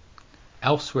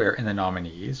 Elsewhere in the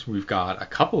nominees, we've got a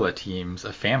couple of teams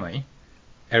of family.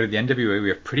 Out of the NWA, we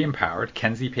have Pretty Empowered,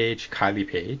 Kenzie Page, Kylie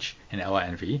Page, and Ella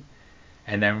Envy.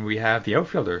 And then we have the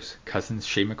outfielders, cousins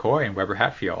Shay McCoy and Weber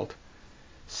Hatfield.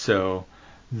 So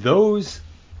that's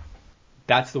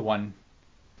the one.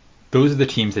 Those are the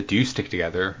teams that do stick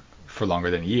together for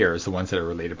longer than a year, is the ones that are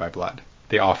related by blood.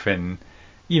 They often,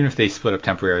 even if they split up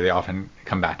temporarily, they often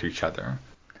come back to each other.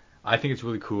 I think it's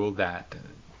really cool that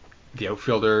the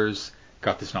outfielders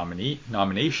got this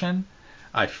nomination.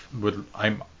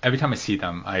 Every time I see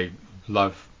them, I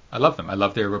love them. I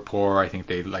love their rapport. I think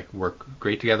they like work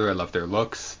great together. I love their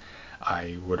looks.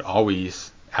 I would always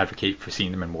advocate for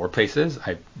seeing them in more places.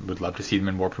 I would love to see them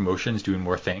in more promotions, doing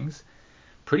more things.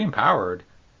 Pretty Empowered.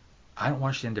 I don't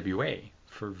watch the NWA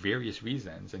for various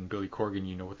reasons, and Billy Corgan,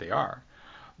 you know what they are.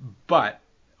 But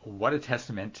what a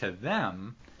testament to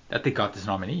them that they got this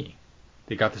nominee.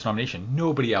 They got this nomination.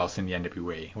 Nobody else in the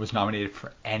NWA was nominated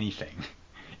for anything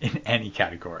in any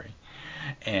category.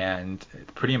 And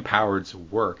Pretty Empowered's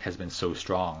work has been so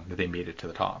strong that they made it to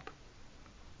the top.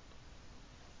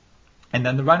 And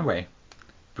then the Runway.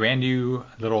 Brand new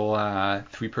little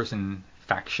 3-person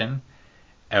faction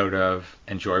out of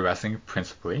Enjoy Wrestling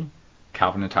principally.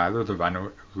 Calvin and Tyler,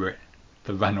 the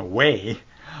Runaway,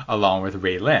 along with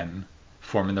Ray Lynn,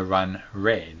 forming the Run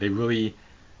Ray. They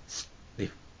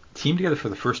teamed together for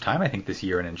the first time, I think, this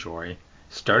year in Enjoy.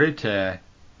 Started to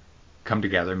come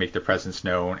together, make their presence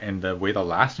known, and the way the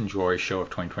last Enjoy show of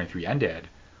 2023 ended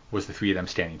was the three of them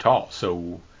standing tall.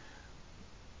 So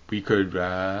we could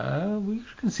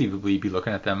conceivably be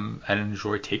looking at them at an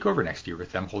Enjoy takeover next year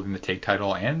with them holding the tag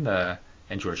title and the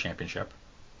Enjoy championship.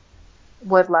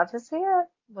 Would love to see it.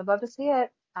 Would love to see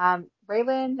it.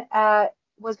 Raylan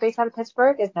was based out of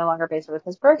Pittsburgh, is no longer based out of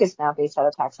Pittsburgh, is now based out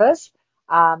of Texas.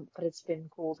 But it's been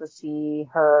cool to see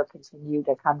her continue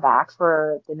to come back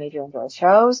for the major Enjoy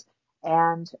shows.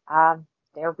 And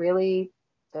they're really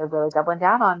doubling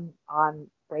down on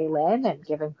Raylan and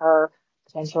giving her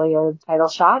potentially a title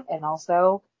shot, and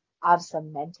also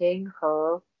cementing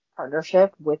her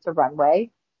partnership with the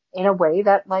Runway in a way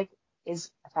that like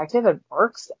is effective and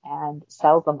works and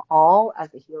sells them all as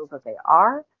the heels that they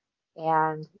are.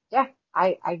 And yeah,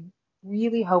 I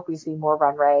really hope we see more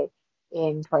Runway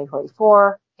in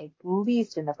 2024, at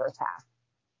least in the first half.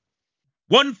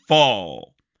 One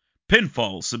fall.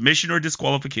 Pinfall, submission, or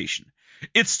disqualification.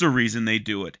 It's the reason they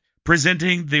do it.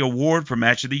 Presenting the award for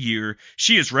Match of the Year,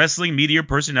 she is Wrestling Media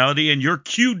Personality and your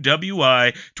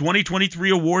QWI 2023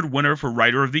 award winner for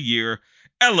Writer of the Year,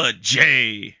 Ella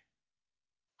J.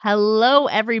 Hello,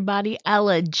 everybody.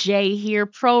 Ella J here,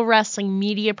 pro wrestling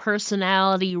media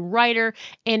personality, writer,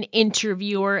 and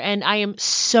interviewer. And I am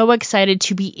so excited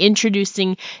to be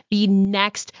introducing the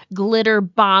next Glitter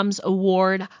Bombs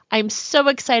Award. I'm so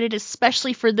excited,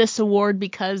 especially for this award,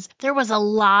 because there was a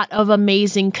lot of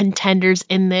amazing contenders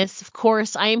in this. Of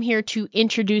course, I am here to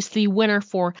introduce the winner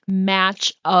for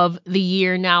Match of the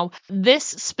Year. Now, this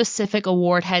specific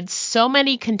award had so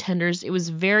many contenders, it was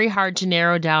very hard to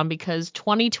narrow down because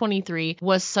 2023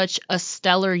 was such a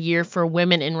stellar year for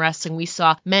women in wrestling. We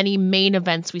saw many main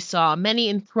events, we saw many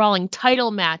enthralling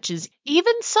title matches.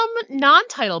 Even some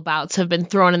non-title bouts have been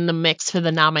thrown in the mix for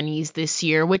the nominees this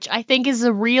year, which I think is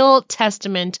a real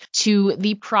testament to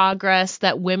the progress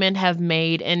that women have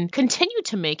made and continue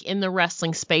to make in the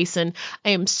wrestling space. And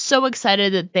I am so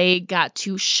excited that they got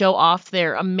to show off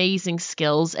their amazing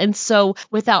skills. And so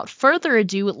without further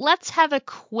ado, let's have a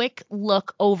quick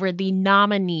look over the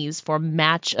nominees for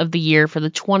Match of the Year for the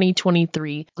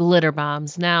 2023 Glitter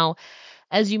Bombs. Now,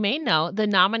 as you may know, the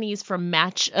nominees for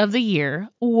Match of the Year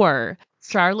were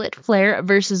Charlotte Flair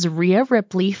versus Rhea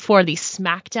Ripley for the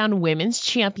SmackDown Women's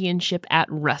Championship at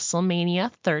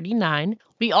WrestleMania 39.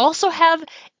 We also have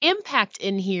Impact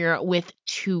in here with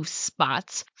 2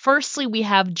 spots. Firstly, we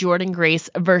have Jordynne Grace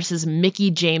versus Mickie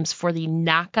James for the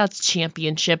Knockouts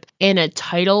Championship in a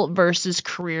title versus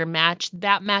career match.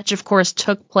 That match, of course,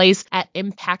 took place at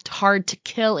Impact Hard to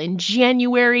Kill in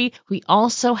January. We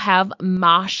also have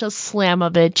Masha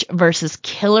Slamovich versus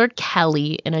Killer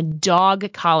Kelly in a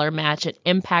dog collar match at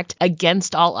Impact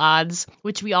Against All Odds,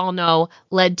 which we all know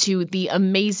led to the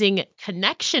amazing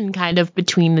connection kind of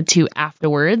between the two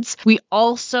afterwards. We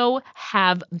also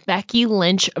have Becky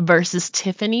Lynch versus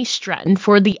Tiffany Stratton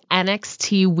for the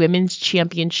NXT Women's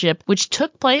Championship, which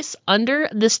took place under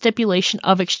the stipulation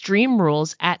of Extreme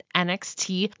Rules at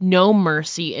NXT No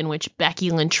Mercy, in which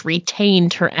Becky Lynch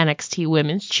retained her NXT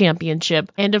Women's Championship.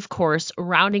 And of course,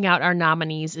 rounding out our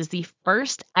nominees is the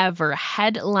first ever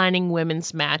headlining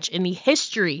women's match in the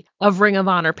history of Ring of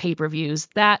Honor pay-per-views.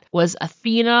 That was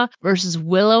Athena versus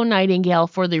Willow Nightingale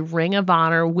for the Ring of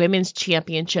Honor Women's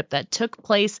Championship that took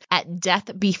place at Death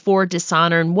Before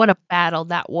Dishonor. And what a battle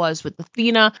that was, with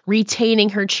Athena retaining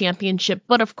her championship.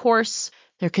 But of course,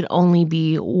 there could only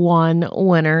be one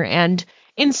winner. And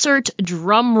insert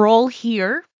drum roll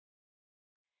here.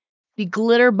 The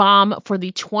Glitter Bomb for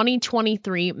the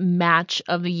 2023 Match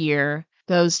of the Year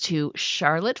goes to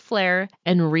Charlotte Flair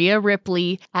and Rhea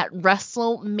Ripley at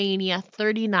WrestleMania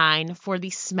 39 for the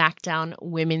SmackDown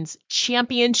Women's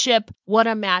Championship. What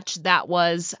a match that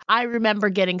was. I remember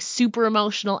getting super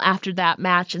emotional after that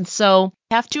match, and so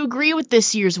I have to agree with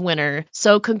this year's winner.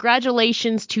 So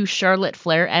congratulations to Charlotte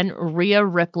Flair and Rhea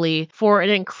Ripley for an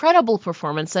incredible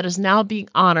performance that is now being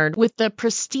honored with the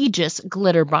prestigious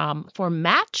Glitter Bomb for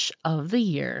Match of the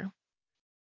Year.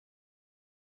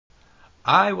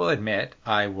 I will admit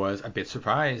I was a bit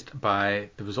surprised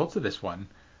by the results of this one,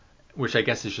 which I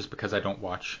guess is just because I don't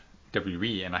watch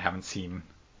WWE and I haven't seen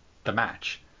the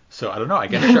match. So I don't know. I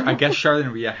guess Charlotte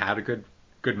and Rhea had a good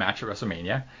match at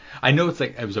WrestleMania. I know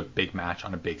it was a big match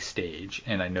on a big stage,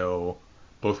 and I know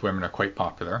both women are quite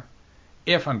popular.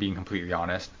 If I'm being completely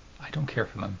honest, I don't care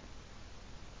for them.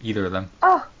 Either of them.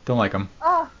 Don't like them.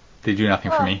 They do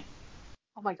nothing for me.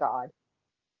 Oh my God.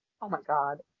 Oh my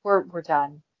God. We're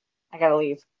done. I gotta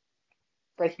leave.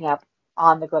 Breaking up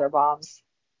on the Glitter Bombs.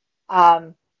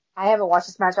 I haven't watched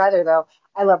this match either, though.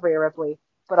 I love Rhea Ripley,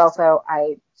 but also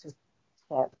I just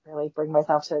can't really bring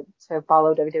myself to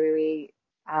follow WWE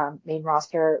main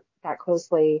roster that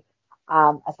closely,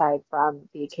 aside from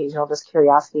the occasional just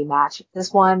curiosity match.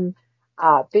 This one,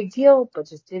 big deal, but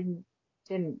just didn't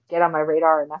get on my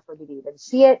radar enough for me to even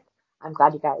see it. I'm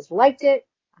glad you guys liked it.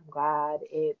 I'm glad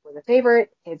it was a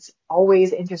favorite. It's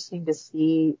always interesting to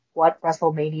see what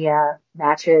WrestleMania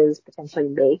matches potentially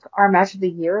make our match of the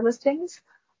year listings.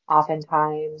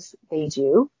 Oftentimes they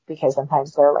do, because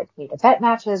sometimes they're like main event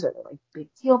matches or they're like big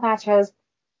deal matches.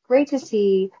 Great to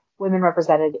see women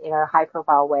represented in a high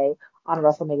profile way on a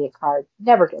WrestleMania card.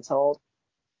 Never gets old.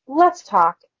 Let's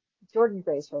talk Jordan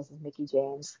Grace versus Mickie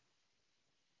James.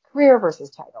 Career versus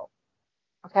title.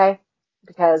 Okay?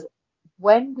 Because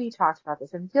when we talked about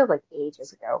this, and it feels like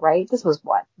ages ago, right? This was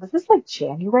what? Was this like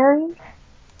January?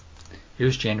 It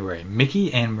was January.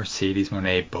 Mickie and Mercedes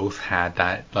Moné both had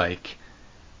that, like,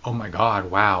 oh my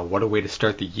God, wow, what a way to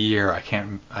start the year. I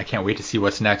can't wait to see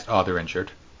what's next. Oh, they're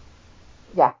injured.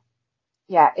 Yeah.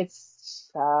 Yeah, it's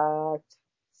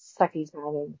sucky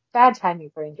timing. Bad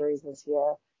timing for injuries this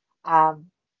year.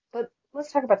 But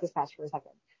let's talk about this match for a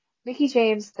second. Mickie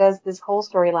James does this whole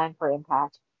storyline for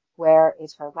Impact where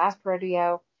it's her last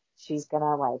rodeo. She's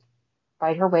gonna like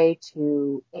fight her way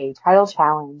to a title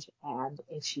challenge, and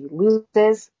if she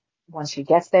loses, once she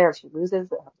gets there, if she loses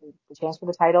the chance for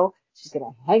the title, she's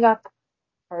gonna hang up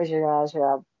her, she's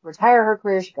gonna retire her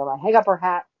career, she's gonna hang up her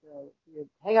hat,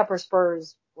 hang up her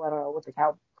spurs, I don't know what the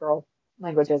cowgirl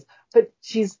language is, but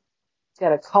she's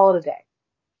gonna call it a day.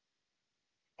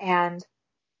 And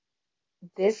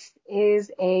this is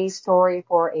a story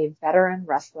for a veteran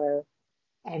wrestler,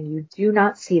 and you do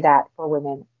not see that for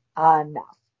women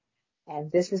enough.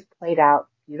 And this is played out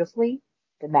beautifully.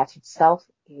 The match itself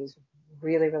is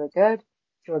really, really good.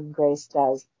 Jordan Grace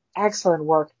does excellent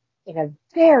work in a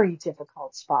very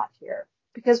difficult spot here.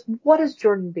 Because what is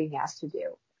Jordan being asked to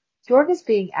do? Jordan is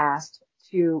being asked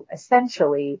to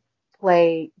essentially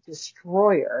play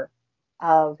destroyer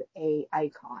of a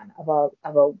icon,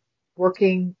 of a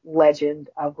working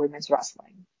legend of women's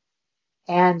wrestling.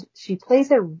 And she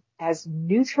plays it as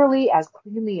neutrally, as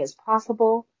cleanly as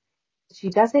possible. She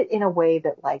does it in a way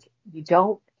that, like, you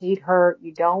don't hate her,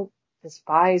 you don't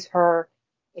despise her.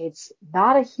 It's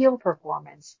not a heel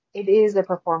performance. It is a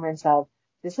performance of,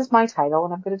 this is my title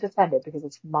and I'm going to defend it because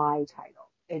it's my title.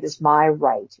 It is my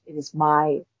right. It is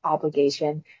my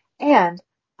obligation. And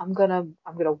I'm going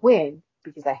to win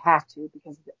because I have to,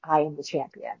 because I am the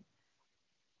champion.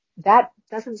 That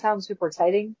doesn't sound super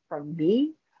exciting from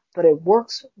me, but it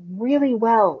works really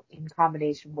well in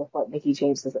combination with what Mickie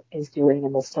James is doing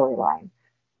in the storyline.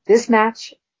 This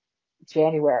match,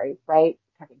 January, right?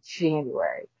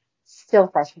 January, still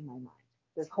fresh in my mind.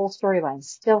 This whole storyline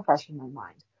still fresh in my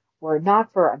mind. Were it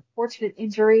not for unfortunate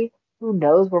injury, who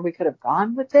knows where we could have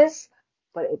gone with this?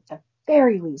 But at the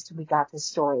very least, we got this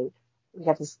story. We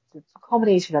got this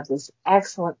culmination of this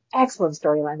excellent, excellent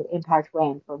storyline that Impact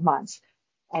ran for months.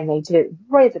 And they did it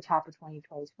right at the top of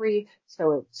 2023.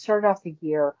 So it started off the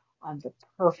year on the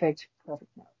perfect note.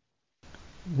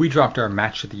 We dropped our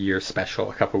Match of the Year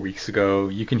special a couple weeks ago.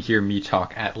 You can hear me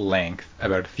talk at length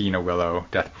about Athena Willow,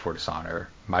 Death Before Dishonor,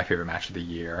 my favorite match of the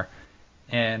year,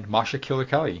 and Masha Killer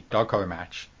Kelly, Dog Collar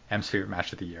match, M's favorite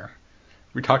match of the year.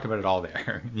 We talked about it all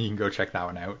there. You can go check that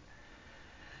one out.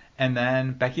 And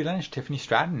then Becky Lynch, Tiffany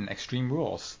Stratton, Extreme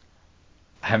Rules.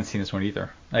 I haven't seen this one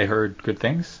either. I heard good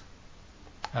things.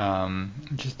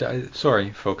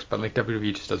 Sorry, folks, but like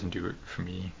WWE just doesn't do it for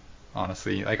me,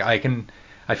 honestly. Like I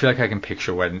feel like I can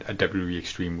picture what a WWE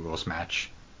Extreme Rules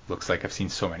match looks like. I've seen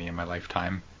so many in my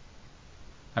lifetime.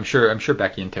 I'm sure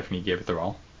Becky and Tiffany gave it their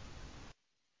all.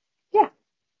 Yeah.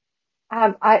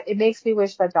 It makes me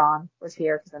wish that Dawn was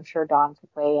here because I'm sure Dawn could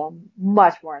weigh in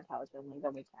much more intelligently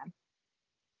than we can.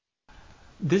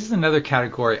 This is another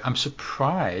category. I'm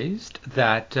surprised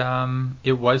that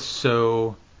it was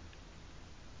so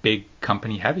big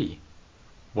company heavy.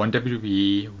 One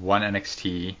WWE, one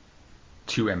NXT,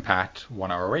 two Impact, one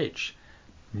ROH.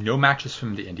 No matches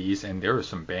from the Indies, and there were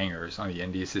some bangers on the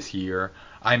Indies this year.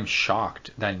 I'm shocked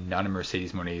that none of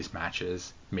Mercedes Moné's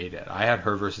matches made it. I had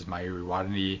her versus Mayuri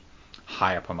Watani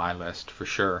high up on my list for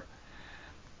sure.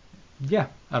 Yeah,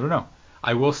 I don't know.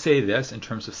 I will say this in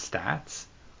terms of stats.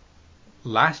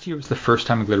 Last year was the first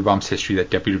time in Glitter Bomb's history that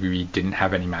WWE didn't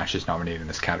have any matches nominated in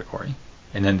this category.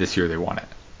 And then this year they won it.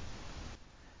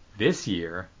 This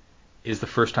year is the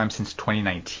first time since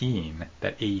 2019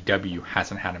 that AEW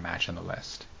hasn't had a match on the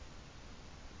list.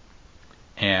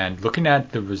 And looking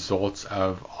at the results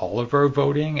of all of our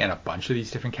voting and a bunch of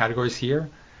these different categories here,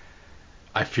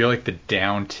 I feel like the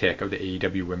downtick of the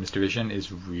AEW women's division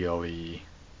is really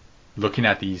looking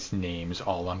at these names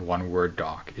all on one word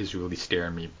doc is really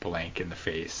staring me blank in the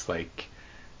face. Like,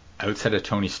 outside of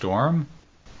Tony Storm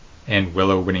and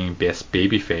Willow winning Best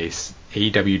Babyface,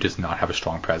 AEW does not have a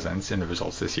strong presence in the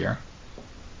results this year.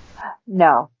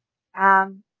 No.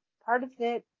 Part of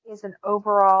it is an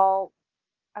overall,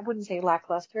 I wouldn't say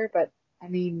lackluster, but I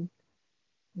mean,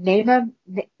 name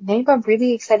a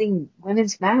really exciting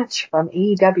women's match from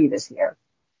AEW this year.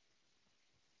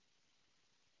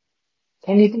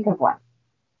 Can you think of one?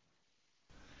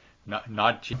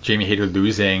 Not Jamie Hayter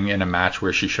losing in a match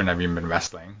where she shouldn't have even been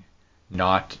wrestling.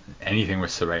 Not anything with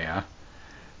Saraya.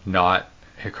 Not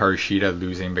Hikaru Shida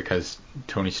losing because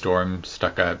Tony Storm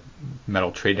stuck a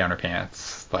metal tray down her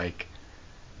pants. Like,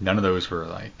 none of those were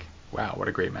like, wow, what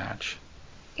a great match.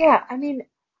 Yeah, I mean,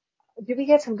 did we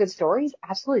get some good stories?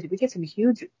 Absolutely. Did we get some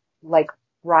huge, like,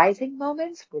 rising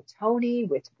moments with Tony,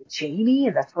 with Jamie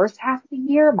in the first half of the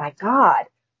year? My God.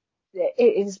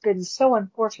 It has been so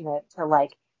unfortunate to,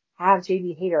 like, have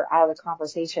Jamie Hayter out of the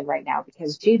conversation right now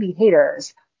because Jamie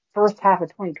Hayter's first half of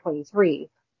 2023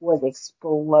 was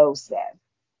explosive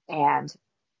and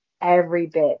every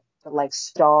bit the, like,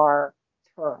 star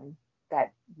turn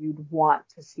that you'd want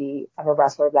to see of a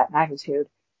wrestler of that magnitude.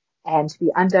 And to be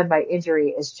undone by injury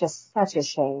is just such a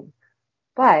shame.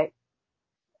 But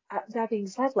that being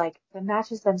said, like, the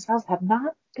matches themselves have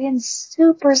not been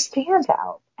super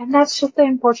standout. And that's just the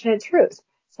unfortunate truth.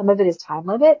 Some of it is time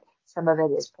limit. Some of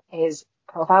it is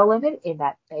profile limit in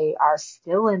that they are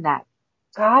still in that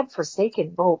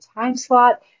godforsaken little time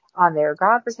slot on their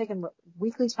godforsaken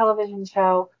weekly television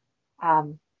show.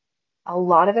 A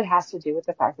lot of it has to do with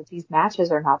the fact that these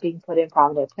matches are not being put in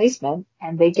prominent placement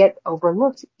and they get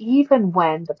overlooked even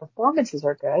when the performances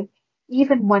are good,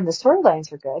 even when the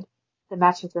storylines are good. The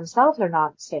matches themselves are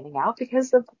not standing out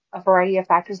because of a variety of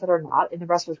factors that are not in the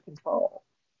wrestler's control.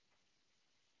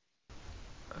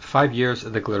 5 years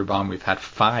of the Glitter Bomb, we've had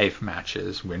 5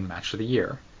 matches win Match of the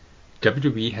Year.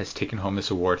 WWE has taken home this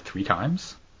award 3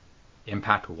 times,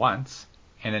 Impact once,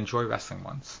 and Enjoy Wrestling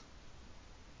once.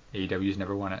 AEW's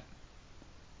never won it.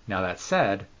 Now that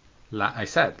said,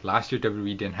 last year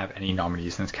WWE didn't have any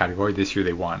nominees in this category. This year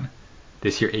they won.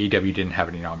 This year AEW didn't have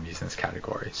any nominees in this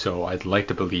category. So I'd like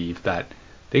to believe that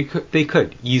they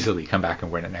could easily come back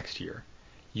and win it next year.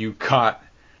 You got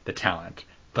the talent.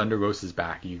 Thunder Rosa's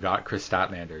back. You got Chris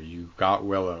Statlander. You got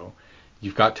Willow.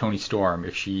 You've got Tony Storm.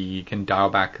 If she can dial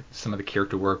back some of the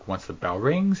character work once the bell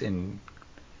rings, and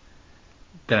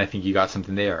then I think you got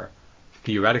something there.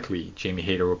 Theoretically, Jamie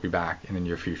Hayter will be back in the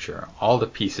near future. All the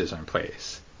pieces are in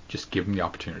place. Just give him the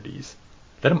opportunities.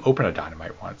 Let him open a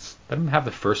Dynamite once. Let him have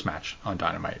the first match on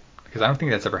Dynamite, because I don't think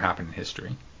that's ever happened in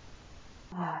history.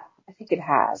 I think it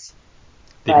has.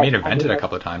 They've main evented a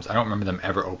couple of times. I don't remember them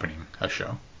ever opening a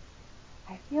show.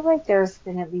 I feel like there's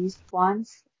been at least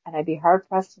once, and I'd be hard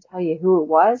pressed to tell you who it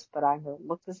was, but I'm going to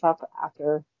look this up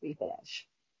after we finish.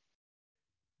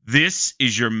 This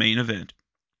is your main event.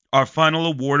 Our final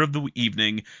award of the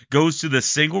evening goes to the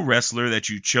single wrestler that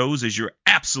you chose as your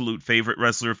absolute favorite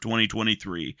wrestler of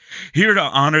 2023. Here to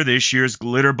honor this year's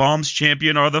Glitter Bombs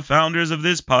champion are the founders of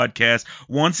this podcast,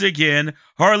 once again,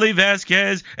 Harley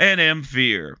Vasquez and M.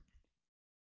 Fear.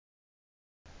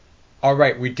 All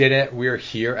right, we did it. We're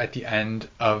here at the end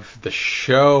of the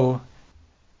show.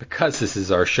 Because this is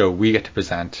our show, we get to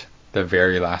present the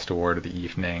very last award of the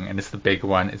evening, and it's the big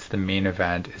one. It's the main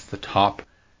event. It's the top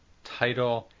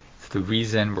title. It's the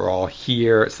reason we're all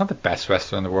here. It's not the best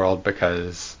wrestler in the world,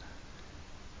 because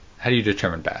how do you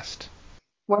determine best?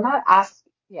 We're not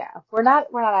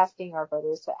asking our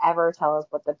voters to ever tell us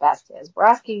what the best is. We're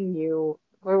asking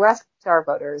our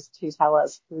voters to tell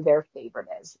us who their favorite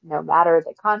is, no matter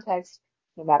the context,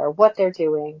 no matter what they're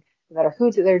doing, no matter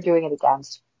who they're doing it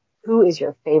against. Who is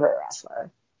your favorite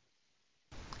wrestler?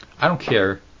 I don't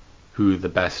care who the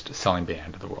best selling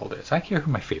band in the world is. I care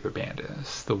who my favorite band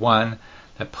is. The one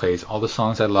that plays all the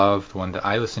songs I love, the one that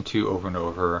I listen to over and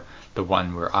over, the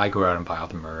one where I go out and buy all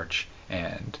the merch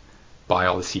and buy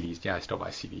all the CDs. Yeah, I still buy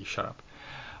CDs. Shut up.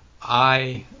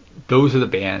 Those are the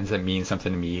bands that mean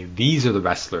something to me. These are the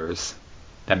wrestlers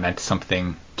that meant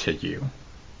something to you.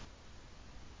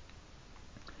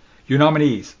 Your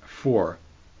nominees for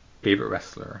favorite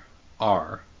wrestler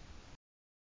are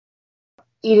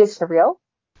Edith Surreal,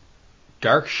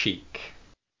 Dark Sheik,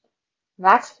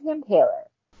 Maximum Taylor,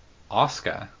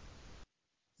 Asuka,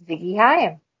 Ziggy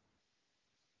Haim,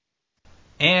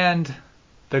 and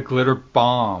the Glitter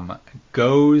Bomb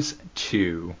goes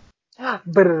to, for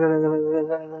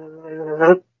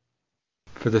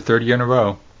the third year in a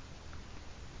row,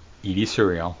 Edie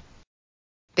Surreal.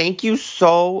 Thank you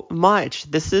so much.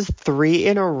 This is 3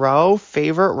 in a row.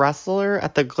 Favorite wrestler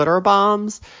at the Glitter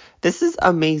Bombs. This is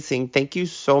amazing. Thank you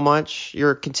so much.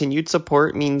 Your continued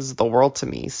support means the world to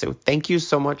me. So thank you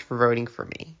so much for voting for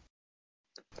me.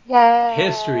 Yay!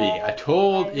 History. I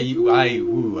told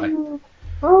you.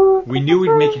 We knew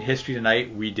we'd make it history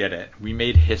tonight. We did it. We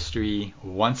made history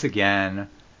once again.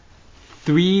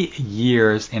 3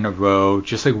 years in a row,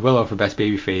 just like Willow for Best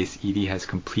Babyface, Edie has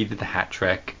completed the hat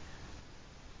trick.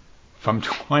 From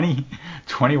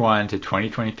 2021 to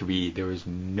 2023, there was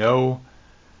no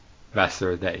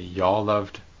wrestler that y'all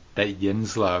loved, that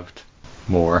Yins loved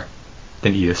more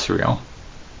than Edith Surreal.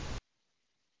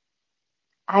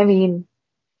 I mean,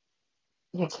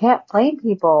 you can't blame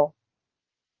people.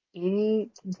 Edie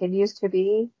continues to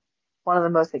be one of the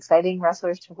most exciting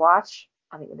wrestlers to watch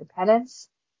on the independents.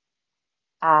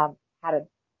 Had a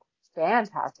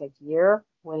fantastic year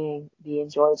winning the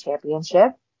Enjoy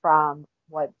Championship from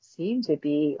what seemed to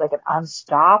be like an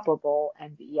unstoppable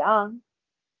Envy Young.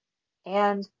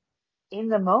 And in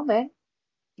the moment,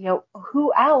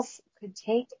 who else could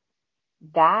take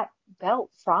that belt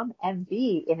from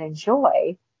MV and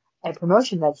Enjoy, a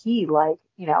promotion that he that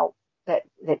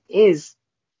is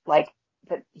like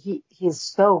that he is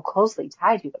so closely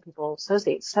tied to, that people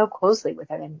associate so closely with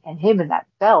him and him and that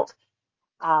belt.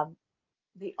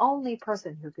 The only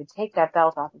person who could take that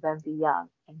belt off of MV Young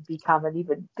and become an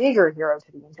even bigger hero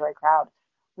to the Enjoy crowd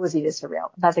was Edith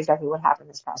Surreal. And that's exactly what happened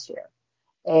this past year.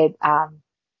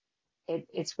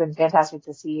 It's been fantastic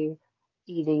to see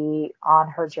Edie on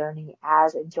her journey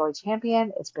as Enjoy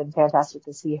champion. It's been fantastic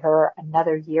to see her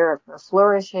another year of her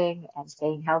flourishing and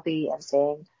staying healthy and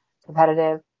staying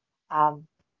competitive. And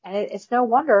it's no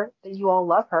wonder that you all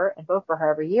love her and vote for her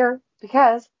every year,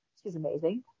 because she's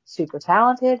amazing, super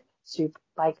talented, super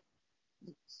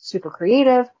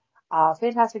creative,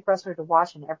 fantastic wrestler to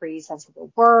watch in every sense of the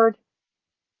word.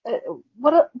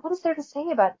 What is there to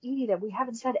say about Edie that we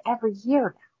haven't said every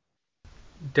year now?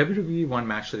 WWE won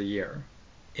Match of the Year.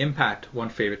 Impact won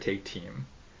Favorite Tag Team.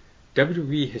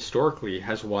 WWE historically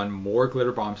has won more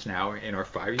Glitter Bombs now in our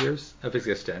 5 years of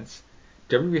existence.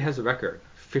 WWE has a record,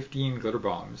 15 Glitter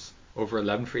Bombs, over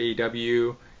 11 for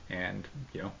AEW, and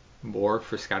more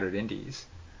for Scattered Indies.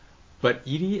 But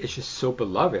Edie is just so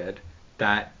beloved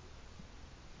that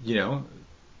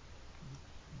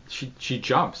she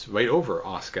jumps right over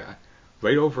Asuka,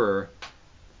 right over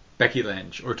Becky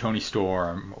Lynch or Toni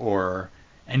Storm or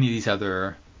any of these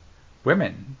other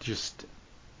women. Just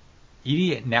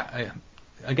Edie now,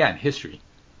 again, history.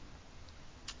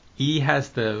 Edie has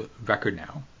the record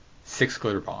now, 6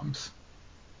 Glitter Bombs.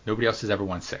 Nobody else has ever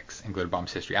won 6 in Glitter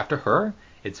Bombs history. After her,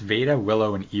 it's Veda,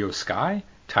 Willow, and Io Sky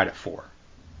tied at 4.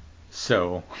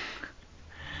 So,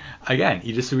 again,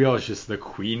 Edith Surreal is just the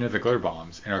queen of the Glitter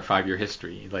Bombs in our 5-year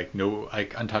history.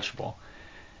 Untouchable.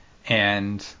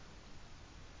 And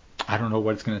I don't know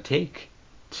what it's going to take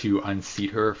to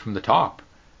unseat her from the top.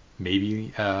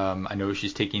 Maybe, I know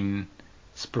she's taking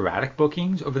sporadic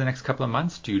bookings over the next couple of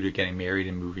months due to getting married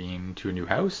and moving to a new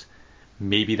house.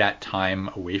 Maybe that time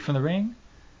away from the ring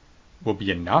will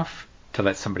be enough to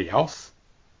let somebody else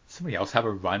have a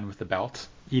run with the belt,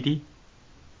 Edie.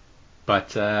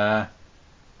 But I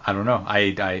don't know.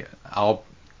 I'll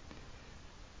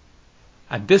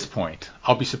at this point,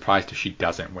 I'll be surprised if she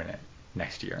doesn't win it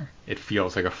next year. It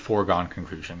feels like a foregone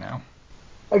conclusion now.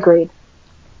 Agreed.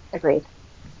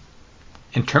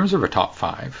 In terms of her top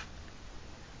 5,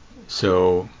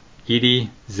 so Edie,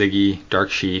 Ziggy, Dark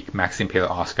Sheik, Maxine Taylor,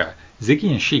 Asuka.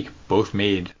 Ziggy and Sheik both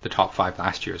made the top 5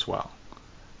 last year as well.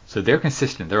 So they're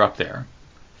consistent. They're up there.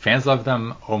 Fans love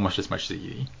them almost as much as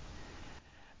Edie.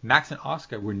 Max and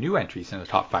Asuka were new entries in the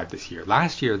top 5 this year.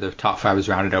 Last year, the top 5 was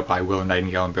rounded out by Willow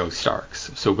Nightingale and Billy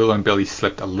Starks. So Willow and Billy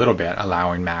slipped a little bit,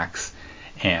 allowing Max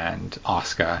and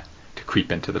Asuka to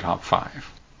creep into the top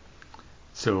 5.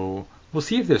 So we'll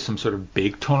see if there's some sort of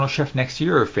big tonal shift next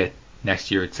year, or if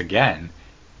next year it's again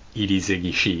Edie,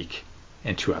 Ziggy, Sheik,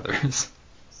 and 2 others.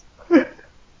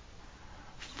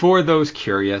 For those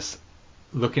curious,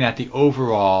 looking at the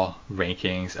overall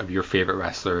rankings of your favorite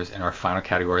wrestlers in our final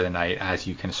category of the night, as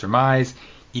you can surmise,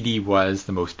 Edie was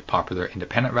the most popular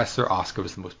independent wrestler. Asuka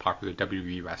was the most popular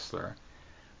WWE wrestler.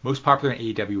 Most popular in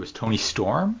AEW was Toni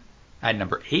Storm at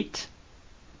number 8.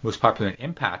 Most popular in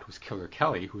Impact was Killer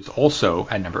Kelly, who was also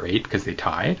at number 8 because they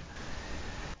tied.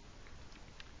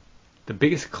 The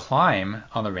biggest climb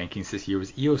on the rankings this year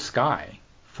was Io Sky,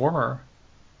 former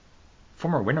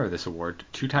winner of this award,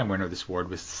 2-time winner of this award,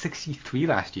 was 63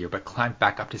 last year, but climbed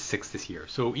back up to 6 this year.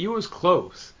 So Io was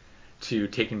close to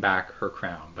taking back her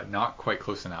crown, but not quite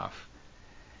close enough.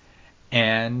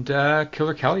 And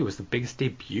Killer Kelly was the biggest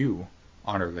debut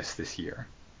on her list this year.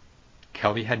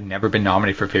 Kelly had never been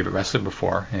nominated for Favorite Wrestler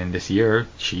before, and this year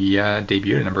she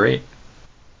debuted at number 8.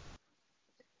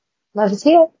 Love to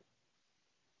see it.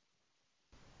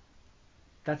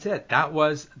 That's it. That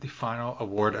was the final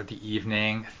award of the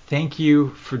evening. Thank you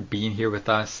for being here with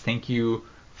us. Thank you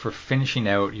for finishing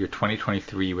out your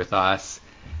 2023 with us.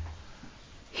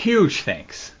 Huge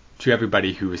thanks to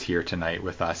everybody who was here tonight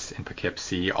with us in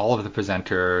Poughkeepsie, all of the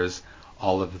presenters,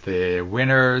 all of the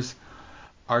winners,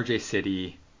 RJ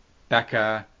City,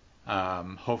 Becca.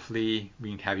 Hopefully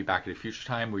we can have you back at a future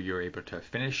time where you're able to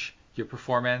finish your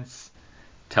performance.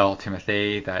 Tell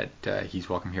Timothy that he's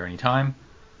welcome here anytime.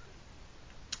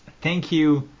 Thank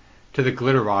you to the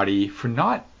Glitterati for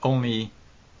not only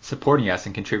supporting us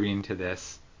and contributing to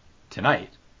this tonight,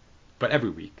 but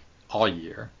every week, all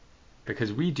year,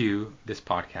 because we do this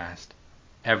podcast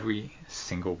every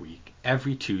single week,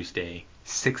 every Tuesday,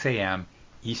 6 a.m.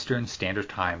 Eastern Standard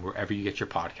Time, wherever you get your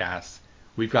podcasts.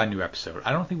 We've got a new episode.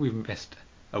 I don't think we've missed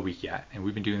a week yet, and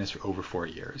we've been doing this for over 4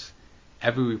 years.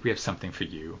 Every week we have something for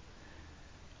you.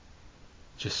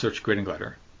 Just search Grit and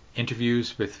Glitter.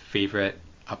 Interviews with favorite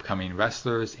upcoming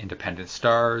wrestlers, independent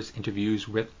stars, interviews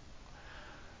with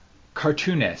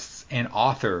cartoonists and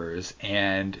authors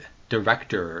and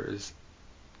directors,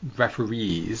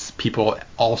 referees, people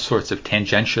all sorts of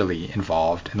tangentially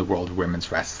involved in the world of women's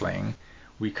wrestling.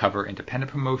 We cover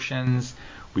independent promotions,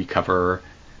 we cover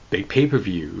big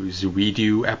pay-per-views, we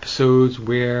do episodes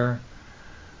where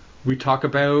we talk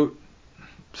about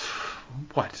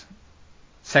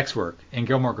sex work in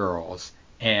Gilmore Girls,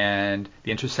 and the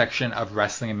intersection of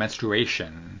wrestling and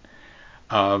menstruation,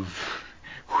 of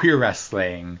queer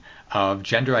wrestling, of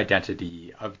gender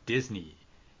identity, of Disney.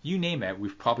 You name it,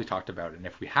 we've probably talked about it, and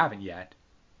if we haven't yet,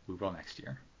 we will next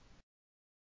year.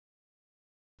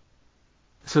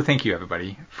 So thank you,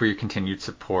 everybody, for your continued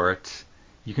support.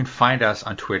 You can find us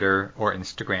on Twitter or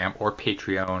Instagram or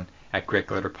Patreon at Grit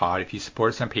Glitter Pod. If you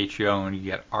support us on Patreon, you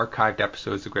get archived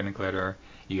episodes of Grit and Glitter,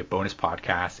 you get bonus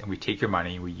podcasts, and we take your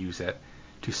money and we use it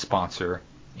to sponsor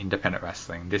independent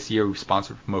wrestling. This year we've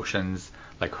sponsored promotions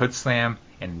like Hood Slam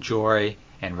and Enjoy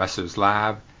and Wrestlers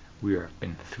Lab. We have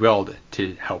been thrilled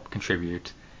to help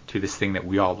contribute to this thing that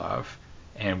we all love,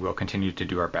 and we'll continue to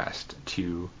do our best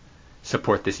to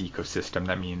support this ecosystem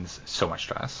that means so much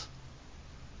to us.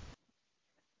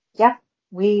 Yeah,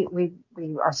 we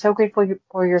are so grateful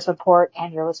for your support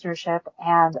and your listenership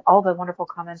and all the wonderful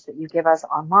comments that you give us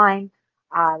online.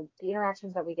 The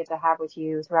interactions that we get to have with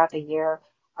you throughout the year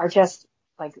are just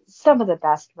like some of the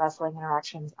best wrestling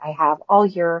interactions I have all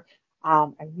year.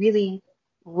 I really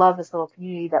love this little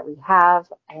community that we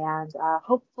have, and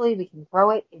hopefully we can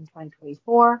grow it in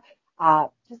 2024.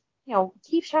 Just,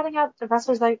 keep shouting out the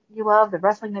wrestlers that you love, the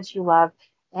wrestling that you love,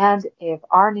 and if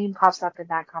our name pops up in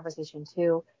that conversation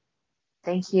too,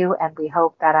 thank you, and we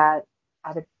hope that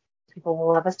other people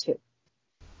will love us too.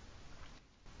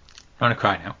 I want to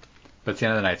cry now, but it's the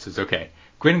end of the night, so it's okay.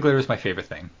 Grit and Glitter is my favorite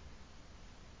thing.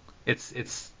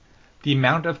 It's the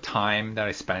amount of time that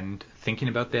I spend thinking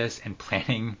about this and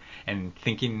planning and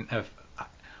thinking of.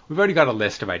 We've already got a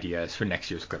list of ideas for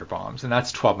next year's Glitter Bombs, and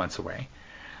that's 12 months away.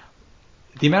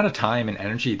 The amount of time and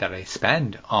energy that I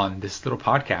spend on this little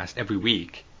podcast every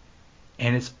week,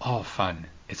 and it's all fun.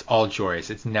 It's all joyous.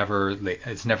 It's never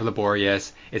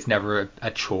laborious. It's never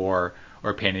a chore or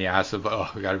a pain in the ass of,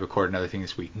 we got to record another thing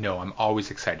this week. No, I'm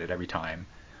always excited every time.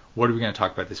 What are we going to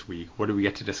talk about this week? What do we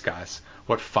get to discuss?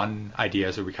 What fun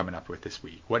ideas are we coming up with this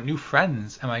week? What new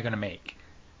friends am I going to make?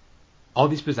 All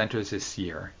these presenters this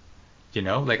year,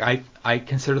 I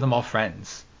consider them all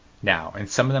friends now. And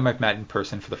some of them I've met in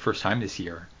person for the first time this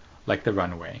year, like the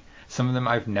Runaway. Some of them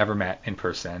I've never met in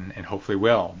person and hopefully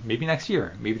will. Maybe next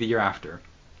year, maybe the year after.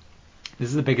 This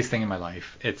is the biggest thing in my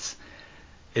life. It's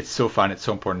so fun. It's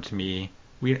so important to me.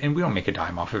 We don't make a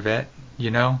dime off of it, We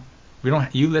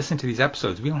don't. You listen to these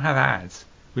episodes. We don't have ads.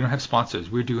 We don't have sponsors.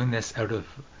 We're doing this out of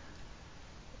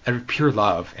pure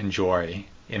love and joy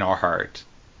in our heart.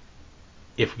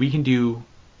 If we can do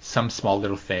some small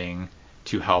little thing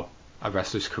to help a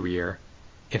wrestler's career,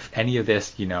 if any of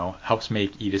this, helps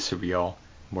make Edith Surreal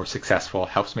more successful,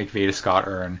 helps make Veda Scott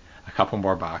earn a couple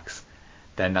more bucks,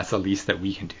 then that's the least that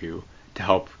we can do to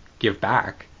help give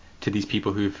back to these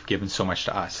people who've given so much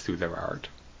to us through their art.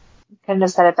 Couldn't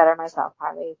have said it better myself,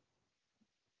 Harley.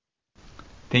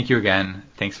 Thank you again.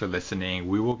 Thanks for listening.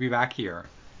 We will be back here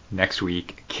next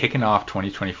week, kicking off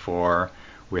 2024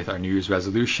 with our New Year's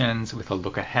resolutions, with a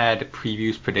look ahead,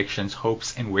 previews, predictions,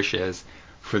 hopes, and wishes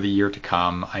for the year to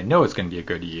come. I know it's going to be a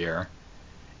good year,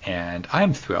 and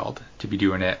I'm thrilled to be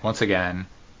doing it once again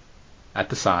at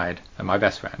the side of my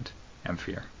best friend, M.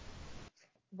 Fear.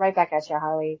 Right back at you,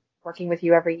 Harley. Working with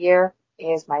you every year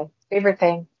is my favorite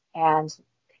thing. And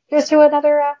here's to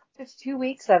another 52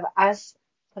 weeks of us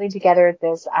putting together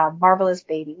this marvelous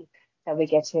baby that we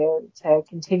get to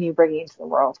continue bringing into the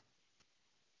world.